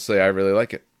honestly, I really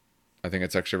like it. I think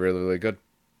it's actually really, really good.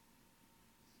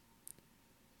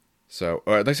 So,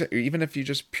 or like I said, even if you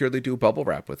just purely do bubble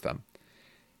wrap with them,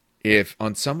 if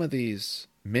on some of these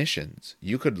missions,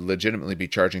 you could legitimately be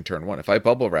charging turn one. If I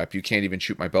bubble wrap, you can't even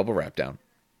shoot my bubble wrap down.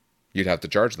 You'd have to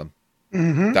charge them.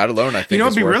 Mm-hmm. That alone, I think, you know,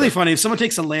 it'd be really it. funny if someone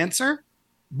takes a Lancer,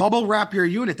 bubble wrap your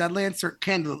unit. That Lancer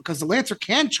can, because the Lancer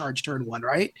can charge turn one,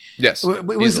 right? Yes, it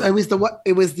was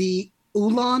the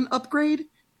Ulan upgrade.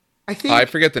 I think I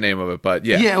forget the name of it, but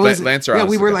yeah, it was Lancer. Yeah,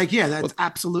 we were like, yeah, that's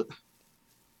absolute.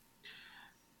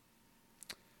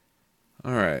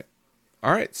 All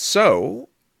right. So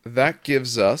that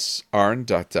gives us our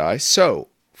Inductii. So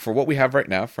for what we have right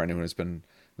now, for anyone who's been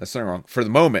listening wrong, for the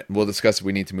moment, we'll discuss if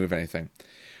we need to move anything.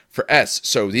 For S,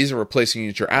 so these are replacing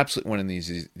units. You're absolutely wanting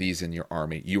these in your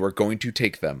army. You are going to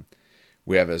take them.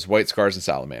 We have as White Scars and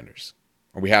Salamanders.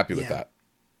 Are we happy with that?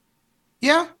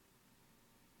 Yeah.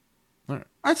 All right.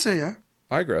 I'd say yeah.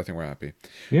 I agree. I think we're happy.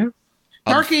 Yeah.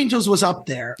 Dark Angels was up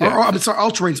there. Yeah. Or I'm sorry,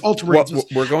 Ultramarines. Ultramarines was,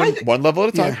 we're going one level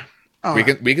at a time.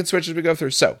 Yeah. We can switch as we go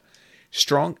through. So,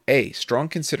 strong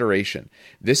consideration.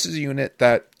 This is a unit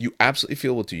that you absolutely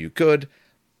feel will do you good.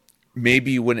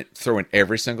 Maybe you wouldn't throw in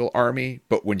every single army,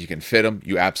 but when you can fit them,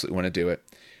 you absolutely want to do it.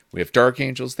 We have Dark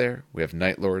Angels there. We have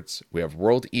Night Lords. We have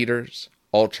World Eaters,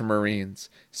 Ultramarines,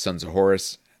 Sons of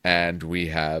Horus, and we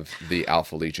have the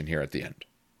Alpha Legion here at the end.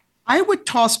 I would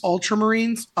toss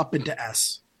Ultramarines up into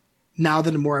S. Now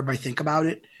that the more I think about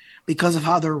it, because of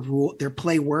how their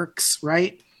play works,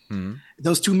 right? Mm-hmm.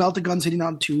 Those two melted guns hitting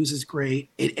on twos is great,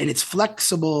 and it's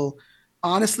flexible.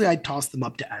 Honestly, I'd toss them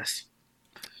up to S.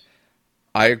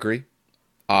 I agree.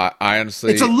 I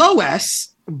honestly, it's a low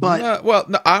S, but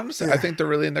honestly, I think they're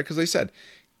really in there because they said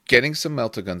getting some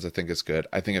melted guns. I think is good.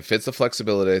 I think it fits the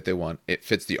flexibility that they want. It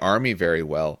fits the army very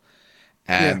well,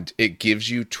 and it gives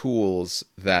you tools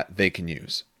that they can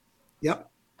use. Yep.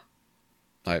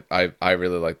 I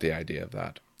really like the idea of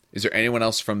that. Is there anyone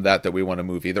else from that we want to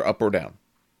move either up or down?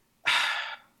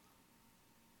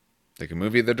 They can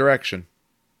move either direction.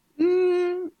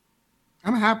 I'm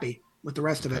happy with the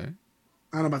rest of it.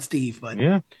 I don't know about Steve, but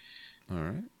yeah. All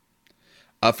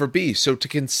right. For B, so to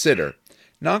consider,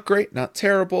 not great, not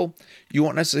terrible. You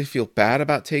won't necessarily feel bad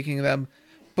about taking them,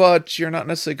 but you're not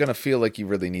necessarily going to feel like you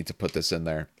really need to put this in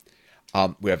there.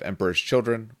 We have Emperor's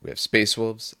Children, we have Space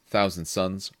Wolves, Thousand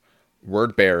Suns,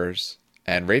 Word Bearers,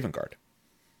 and Raven Guard.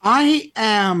 I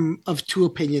am of two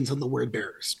opinions on the Word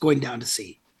Bearers, going down to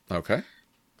C. Okay.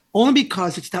 Only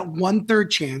because it's that 1/3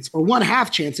 chance or 1/2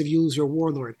 chance if you lose your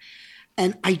Warlord.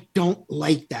 And I don't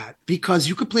like that because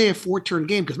you could play a 4-turn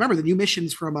game. Because remember, the new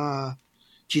missions from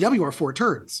GW are 4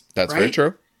 turns. That's right? very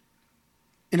true.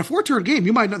 In a 4-turn game,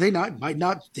 they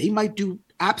might do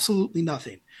absolutely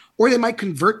nothing, or they might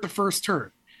convert the first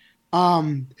turn.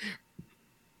 And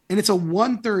it's a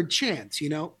 1/3 chance, you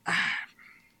know.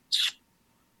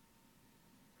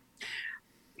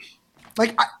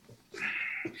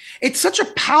 It's such a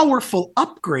powerful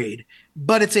upgrade,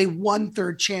 but it's a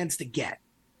 1/3 chance to get.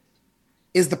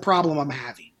 Is the problem I'm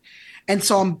having, and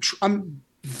so I'm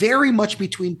very much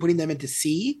between putting them into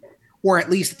C, or at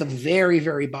least at the very,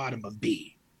 very bottom of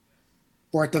B,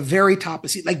 or at the very top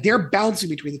of C. Like they're bouncing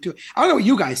between the two. I don't know what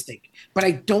you guys think, but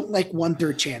I don't like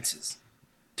 1/3 chances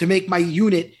to make my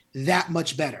unit that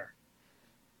much better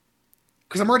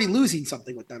because I'm already losing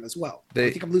something with them as well. I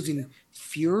think I'm losing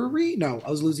Fury. No, I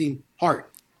was losing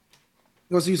Heart.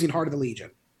 I was using Heart of the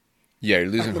Legion. Yeah, you're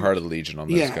losing Heart of the Legion on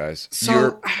those guys.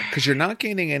 So, because you're not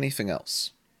gaining anything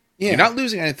else. Yeah. You're not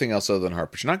losing anything else other than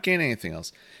Heart, but you're not gaining anything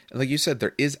else. And like you said,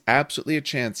 there is absolutely a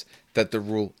chance that the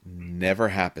rule never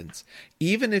happens.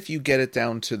 Even if you get it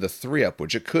down to the 3-up,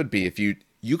 which it could be if you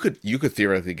could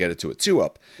theoretically get it to a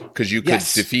 2-up, because you could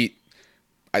defeat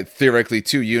theoretically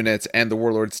 2 units and the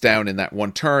Warlords down in that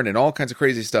 1 turn and all kinds of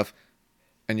crazy stuff,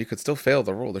 and you could still fail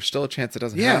the rule. There's still a chance it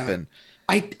doesn't happen.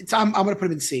 I'm going to put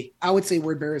him in C. I would say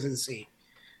Word Bearers in C.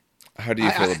 How do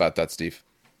you feel about that, Steve?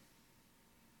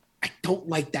 I don't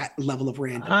like that level of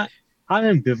random.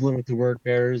 I'm ambivalent with the Word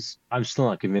Bearers. I'm still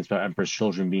not convinced about Emperor's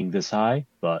Children being this high,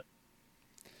 but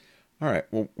all right.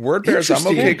 Well, Word Bearers,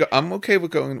 I'm okay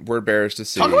with going Word Bearers to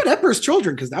C. Talk about Emperor's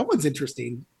Children because that one's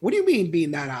interesting. What do you mean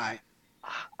being that high?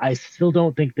 I still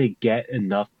don't think they get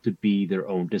enough to be their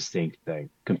own distinct thing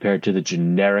compared to the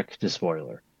generic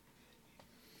despoiler.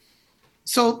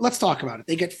 So let's talk about it.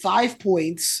 They get 5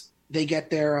 points. They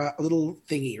get their little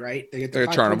thingy, right? They get their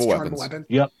charnable weapons.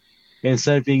 Yep.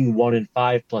 Instead of being 1 in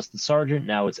 5 plus the sergeant,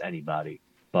 now it's anybody.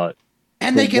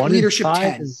 And they get leadership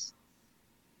 10.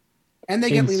 And they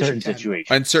get leadership 10.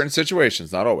 Situations. In certain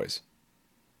situations, not always.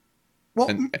 Well,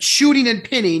 shooting and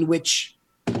pinning, which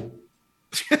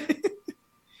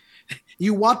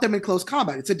You want them in close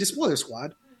combat. It's a despoiler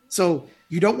squad. So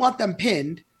you don't want them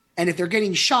pinned. And if they're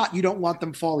getting shot, you don't want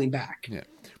them falling back. Yeah.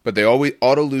 But they always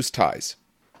auto lose ties.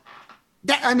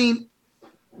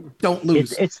 Don't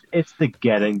lose. It's the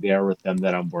getting there with them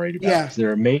that I'm worried about.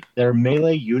 Yeah. They're a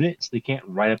melee unit, so they can't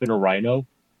ride up in a rhino,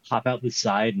 hop out the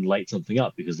side, and light something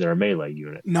up because they're a melee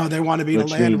unit. No, they want to be a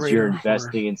Which land means raider. you're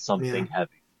investing in something yeah.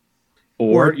 heavy.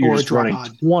 Or you're just drop running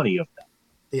pod. 20 of them.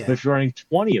 Yeah. But if you're running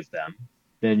 20 of them,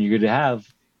 then you're going to have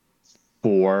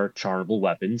 4 chargeable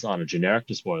weapons on a generic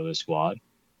despoiler squad.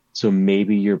 So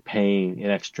maybe you're paying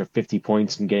an extra 50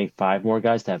 points and getting 5 more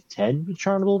guys to have 10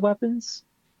 chargeable weapons.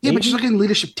 Yeah, but you're looking at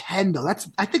leadership 10 though.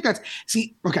 I think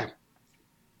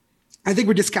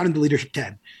we're discounting the leadership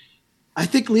 10. I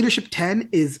think leadership 10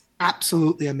 is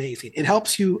absolutely amazing. It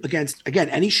helps you against, again,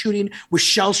 any shooting with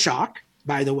shell shock,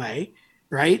 by the way,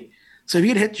 right? So if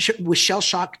you get hit with shell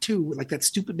shock 2, like that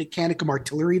stupid Mechanicum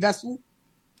artillery vessel,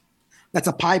 that's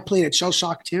a pie plate at shell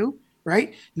shock 2,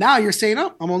 right? Now you're saying,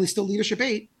 oh, I'm only still leadership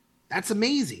 8. That's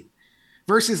amazing.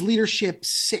 Versus leadership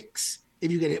 6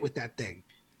 if you get hit with that thing.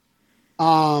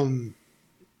 And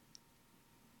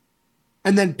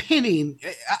then pinning,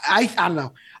 I don't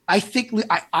know. I think,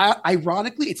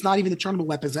 ironically, it's not even the chargeable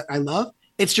weapons that I love.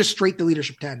 It's just straight the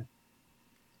leadership 10.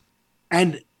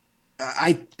 And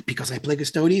because I play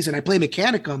Custodes and I play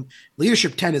Mechanicum,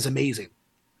 leadership 10 is amazing.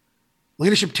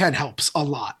 Leadership 10 helps a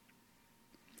lot.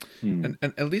 And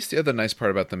at least the other nice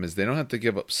part about them is they don't have to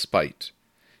give up spite.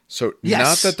 So Yes.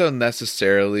 not that they'll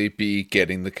necessarily be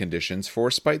getting the conditions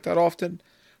for spite that often,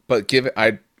 but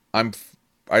I'd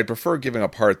prefer giving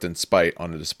up heart than spite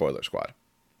on a despoiler squad.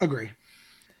 Agree.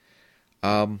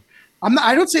 Um, I'm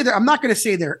not going to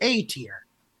say they're A tier,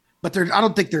 but I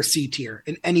don't think they're C tier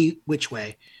in any which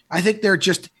way. I think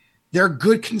they're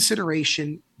good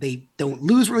consideration. They don't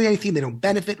lose really anything. They don't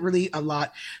benefit really a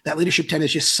lot. That leadership 10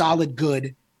 is just solid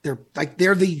good. They're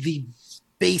the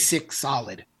basic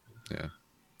solid. Yeah.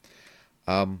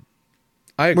 I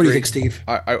agree. What do you think, Steve?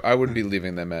 I wouldn't be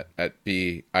leaving them at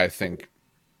B. I think,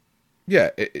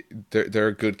 yeah, they're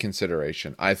a good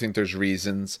consideration. I think there's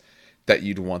reasons that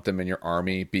you'd want them in your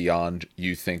army beyond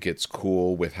you think it's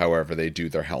cool with however they do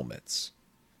their helmets,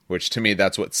 which to me,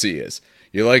 that's what C is.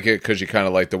 You like it because you kind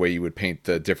of like the way you would paint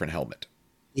the different helmet.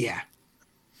 Yeah.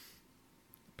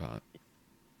 But,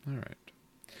 all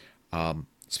right.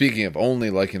 Speaking of only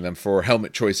liking them for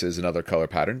helmet choices and other color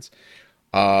patterns,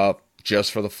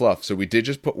 just for the fluff. So we did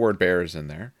just put Word Bearers in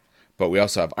there, but we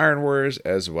also have Iron Warriors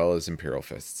as well as Imperial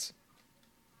Fists.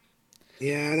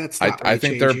 Yeah, that's not I really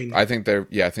think changing. I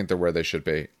think they're where they should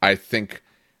be. I think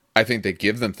they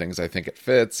give them things. I think it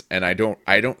fits, and I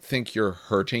don't think you're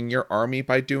hurting your army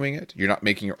by doing it. You're not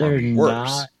making your army worse.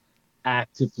 Not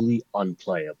actively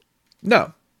unplayable.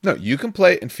 No, you can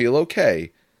play it and feel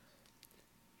okay.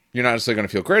 You're not necessarily going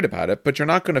to feel great about it, but you're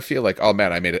not going to feel like, oh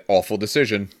man, I made an awful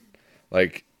decision.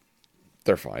 Like,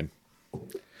 they're fine.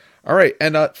 All right,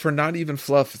 and for not even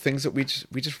fluff, things that we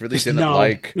just really didn't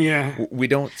like. Yeah, we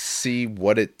don't see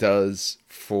what it does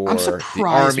for I'm the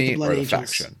surprised army with the Blood or the Angels.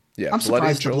 faction. Yeah, I'm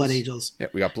surprised with the Blood Angels. Yeah,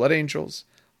 we got Blood Angels,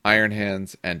 Iron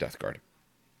Hands, and Death Guard.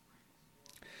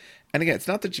 And again, it's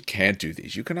not that you can't do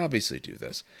these. You can obviously do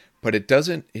this, but it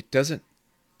doesn't.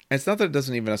 And it's not that it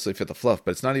doesn't even necessarily fit the fluff,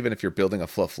 but it's not even if you're building a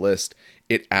fluff list.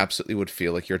 It absolutely would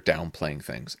feel like you're downplaying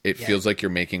things. It feels like you're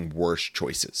making worse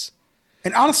choices.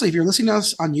 And honestly, if you're listening to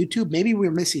us on YouTube, maybe we're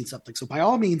missing something. So by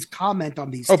all means, comment on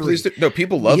these. Oh, three. please do. No,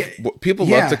 people love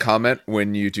love to comment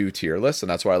when you do tier lists, and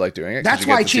that's why I like doing it. That's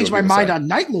why I changed my mind on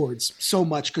Night Lords so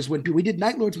much, because when we did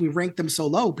Night Lords, we ranked them so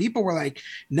low. People were like,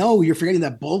 "No, you're forgetting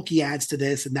that bulky adds to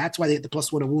this, and that's why they get the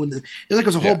 +1 to wound." It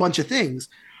was a whole bunch of things.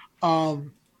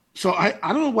 So I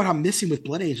don't know what I'm missing with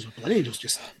Blood Angels. Blood Angels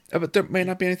just. But there may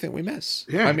not be anything we miss.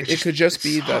 Yeah, I mean, it could just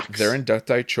be that their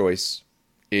Inductii choice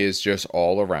is just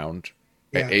all around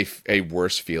a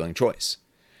worse feeling choice.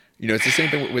 You know, it's the same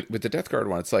thing with the Death Guard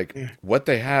one. It's like what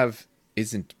they have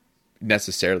isn't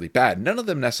necessarily bad. None of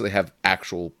them necessarily have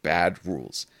actual bad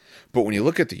rules. But when you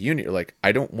look at the unit, you're like,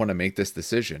 I don't want to make this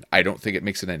decision. I don't think it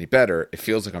makes it any better. It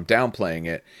feels like I'm downplaying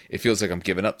it. It feels like I'm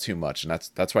giving up too much. And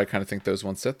that's why I kind of think those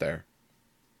ones sit there.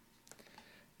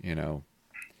 You know,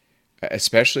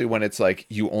 especially when it's like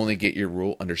you only get your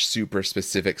rule under super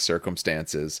specific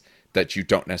circumstances that you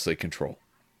don't necessarily control.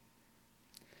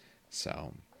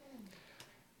 So,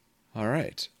 all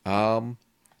right. I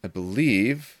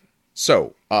believe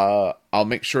so. I'll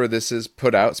make sure this is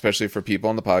put out, especially for people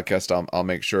on the podcast. I'll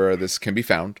make sure this can be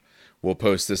found. We'll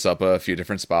post this up a few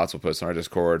different spots. We'll post on our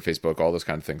Discord, Facebook, all those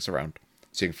kind of things around,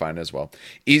 so you can find it as well.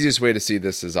 Easiest way to see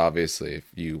this is obviously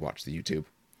if you watch the YouTube.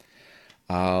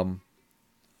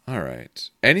 All right.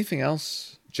 Anything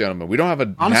else, gentlemen? We don't have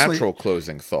a Honestly, natural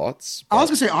closing thoughts. I was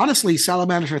But gonna say honestly,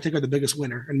 Salamanders I think are the biggest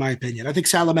winner in my opinion. I think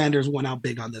Salamanders won out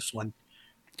big on this one.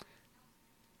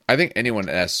 I think anyone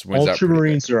S wins out pretty big.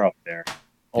 Ultramarines are up there.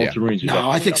 Yeah. Ultramarines are No,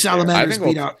 I definitely think up there. Salamanders I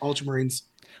think beat out Ultramarines.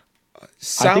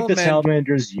 I think the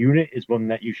Salamanders unit is one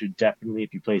that you should definitely,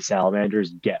 if you play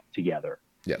Salamanders, get together.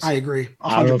 Yes. I agree. 100%.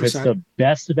 I don't know if it's the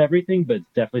best of everything, but it's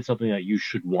definitely something that you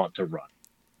should want to run.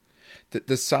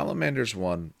 The Salamanders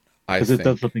one, I Because think. it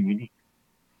does something unique.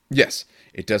 Yes,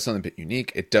 it does something a bit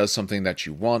unique. It does something that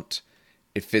you want.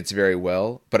 It fits very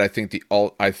well. But I think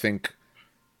I think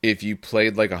if you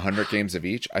played like 100 games of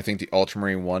each, I think the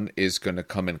Ultramarine one is going to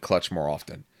come in clutch more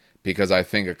often. Because I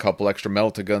think a couple extra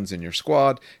melta-guns in your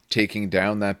squad, taking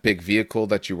down that big vehicle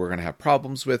that you were going to have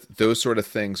problems with, those sort of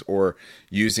things, or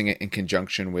using it in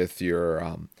conjunction with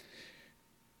your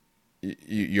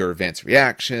advanced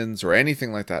reactions or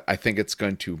anything like that, I think it's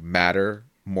going to matter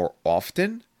more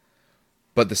often.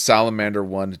 But the Salamander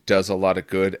one does a lot of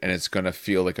good, and it's going to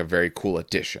feel like a very cool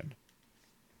addition.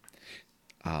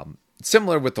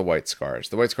 Similar with the White Scars.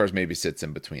 The White Scars maybe sits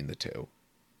in between the two.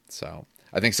 So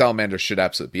I think Salamander should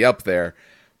absolutely be up there,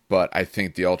 but I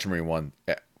think the Ultramarine one,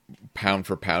 pound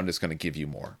for pound, is going to give you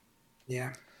more.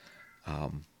 Yeah.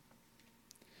 All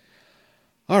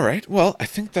right. Well, I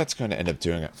think that's going to end up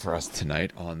doing it for us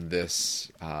tonight on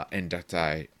this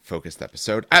Inductii focused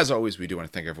episode. As always, we do want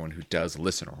to thank everyone who does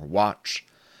listen or watch.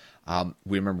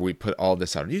 We put all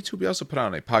this out on YouTube. We also put out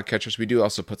on a podcatcher. So we do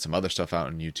also put some other stuff out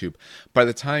on YouTube. By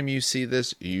the time you see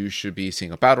this, you should be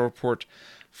seeing a battle report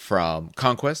from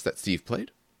Conquest that Steve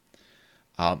played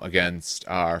against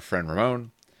our friend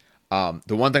Ramon.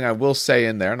 The one thing I will say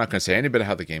in there, I'm not going to say any bit of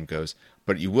how the game goes,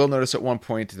 but you will notice at one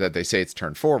point that they say it's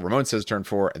turn 4. Ramon says turn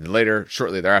 4, and then later,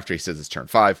 shortly thereafter, he says it's turn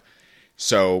 5.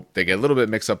 So they get a little bit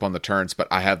mixed up on the turns, but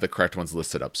I have the correct ones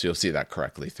listed up, so you'll see that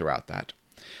correctly throughout that.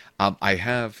 I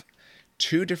have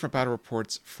 2 different battle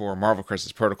reports for Marvel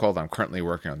Crisis Protocol that I'm currently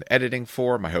working on the editing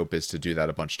for. My hope is to do that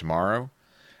a bunch tomorrow,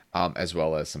 as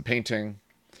well as some painting.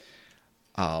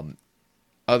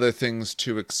 Other things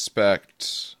to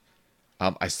expect.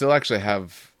 I still actually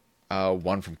have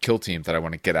one from Kill Team that I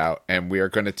want to get out, and we are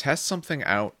going to test something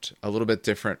out a little bit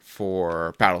different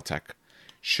for Battletech.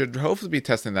 Should hopefully be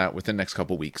testing that within the next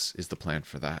couple weeks is the plan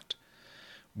for that.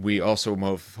 We also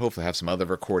hopefully have some other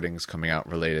recordings coming out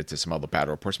related to some other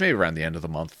battle reports, maybe around the end of the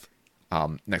month,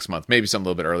 next month, maybe some a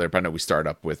little bit earlier, but I know we start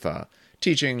up with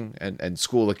teaching and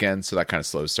school again, so that kind of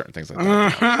slows certain things like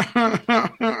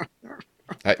that.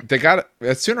 They got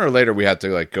it. Sooner or later, we had to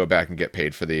like go back and get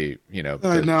paid for the job.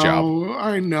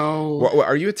 I know.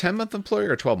 Are you a 10-month employee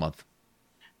or 12-month?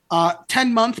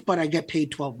 10-month, but I get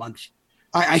paid 12 months.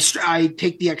 I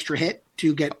take the extra hit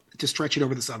to stretch it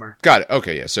over the summer. Got it.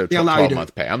 Okay, yeah. So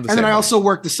 12-month pay. I'm the same. And then I way. also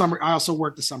work the summer. I also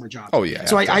work the summer job. Oh yeah.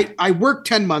 So I work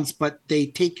 10 months, but they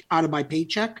take out of my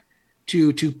paycheck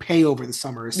to pay over the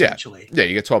summer essentially. Yeah,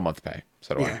 you get 12-month pay.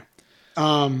 So do I.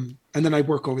 And then I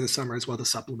work over the summer as well to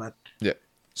supplement. Yeah.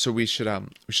 So we should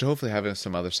hopefully have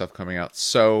some other stuff coming out.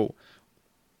 So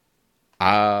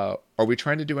are we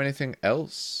trying to do anything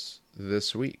else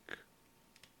this week?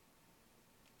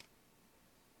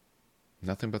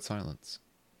 Nothing but silence.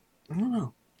 I don't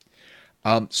know.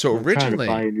 So I'm originally,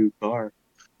 trying to buy a new car.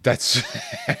 That's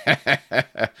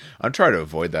I'm trying to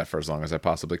avoid that for as long as I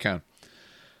possibly can.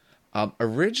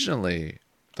 Originally,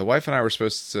 the wife and I were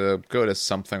supposed to go to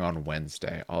something on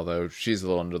Wednesday, although she's a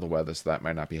little under the weather, so that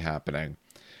might not be happening.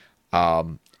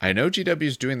 I know GW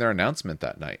is doing their announcement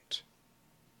that night.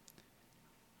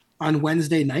 On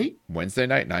Wednesday night? Wednesday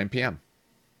night, 9 p.m.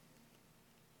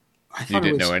 You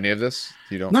didn't know any of this?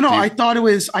 You don't? No. I thought it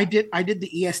was. I did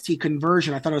the EST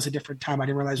conversion. I thought it was a different time. I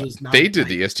didn't realize it was 9. They did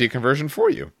the EST conversion for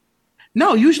you.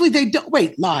 No, usually they don't.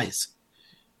 Wait, lies.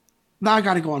 Now I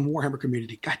got to go on Warhammer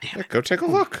Community. God damn it! Go take a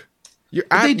look. You're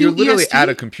literally at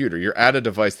a computer. You're at a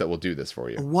device that will do this for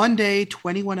you. 1 day,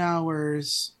 21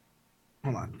 hours.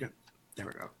 Hold on. There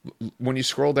we go. When you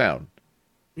scroll down,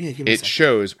 it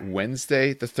shows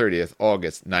Wednesday the 30th,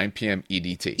 August, 9 p.m.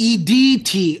 EDT.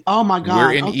 EDT. Oh my God.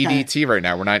 We're in EDT right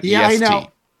now. We're not EST. I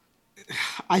know.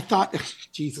 I thought,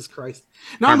 Jesus Christ.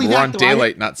 Not Remember, we're on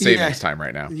daylight, not savings time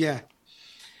right now. Yeah.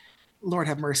 Lord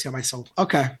have mercy on my soul.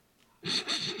 Okay.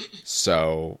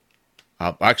 So,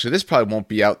 actually, this probably won't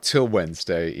be out till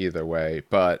Wednesday either way.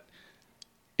 But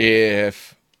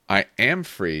if I am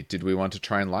free, did we want to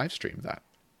try and live stream that?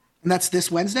 And that's this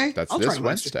Wednesday? That's this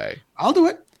Wednesday. I'll do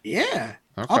it. Yeah.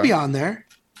 Okay. I'll be on there.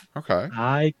 Okay.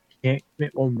 I can't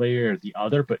commit one way or the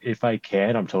other, but if I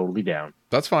can, I'm totally down.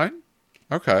 That's fine.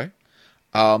 Okay.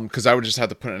 Because I would just have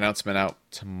to put an announcement out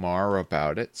tomorrow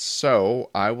about it. So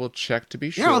I will check to be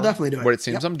sure I'll definitely do it. what it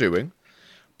seems I'm doing.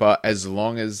 But as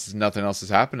long as nothing else has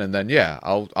happened, and then yeah,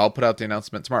 I'll put out the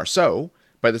announcement tomorrow. So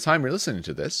by the time you're listening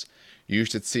to this, you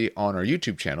should see on our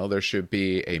YouTube channel there should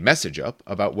be a message up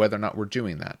about whether or not we're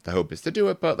doing that. The hope is to do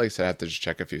it, but like I said, I have to just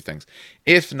check a few things.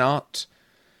 If not,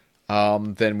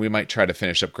 then we might try to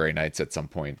finish up Grey Knights at some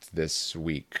point this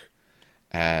week.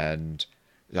 And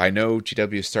I know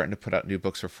GW is starting to put out new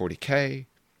books for 40K.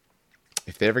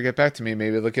 If they ever get back to me,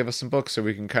 maybe they'll give us some books so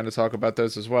we can kind of talk about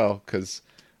those as well, because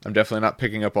I'm definitely not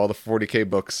picking up all the 40K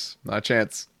books. Not a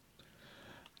chance.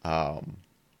 All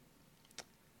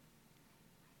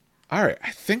right,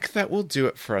 I think that will do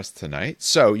it for us tonight.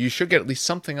 So you should get at least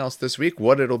something else this week.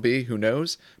 What it'll be, who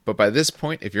knows? But by this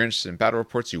point, if you're interested in battle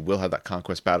reports, you will have that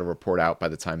Conquest battle report out by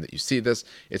the time that you see this.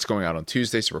 It's going out on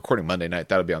Tuesday, so recording Monday night.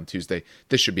 That'll be on Tuesday.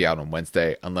 This should be out on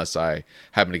Wednesday, unless I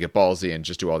happen to get ballsy and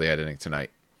just do all the editing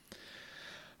tonight.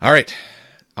 All right.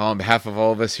 On behalf of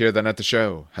all of us here then at the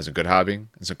show, have some good hobbying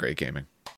and some great gaming.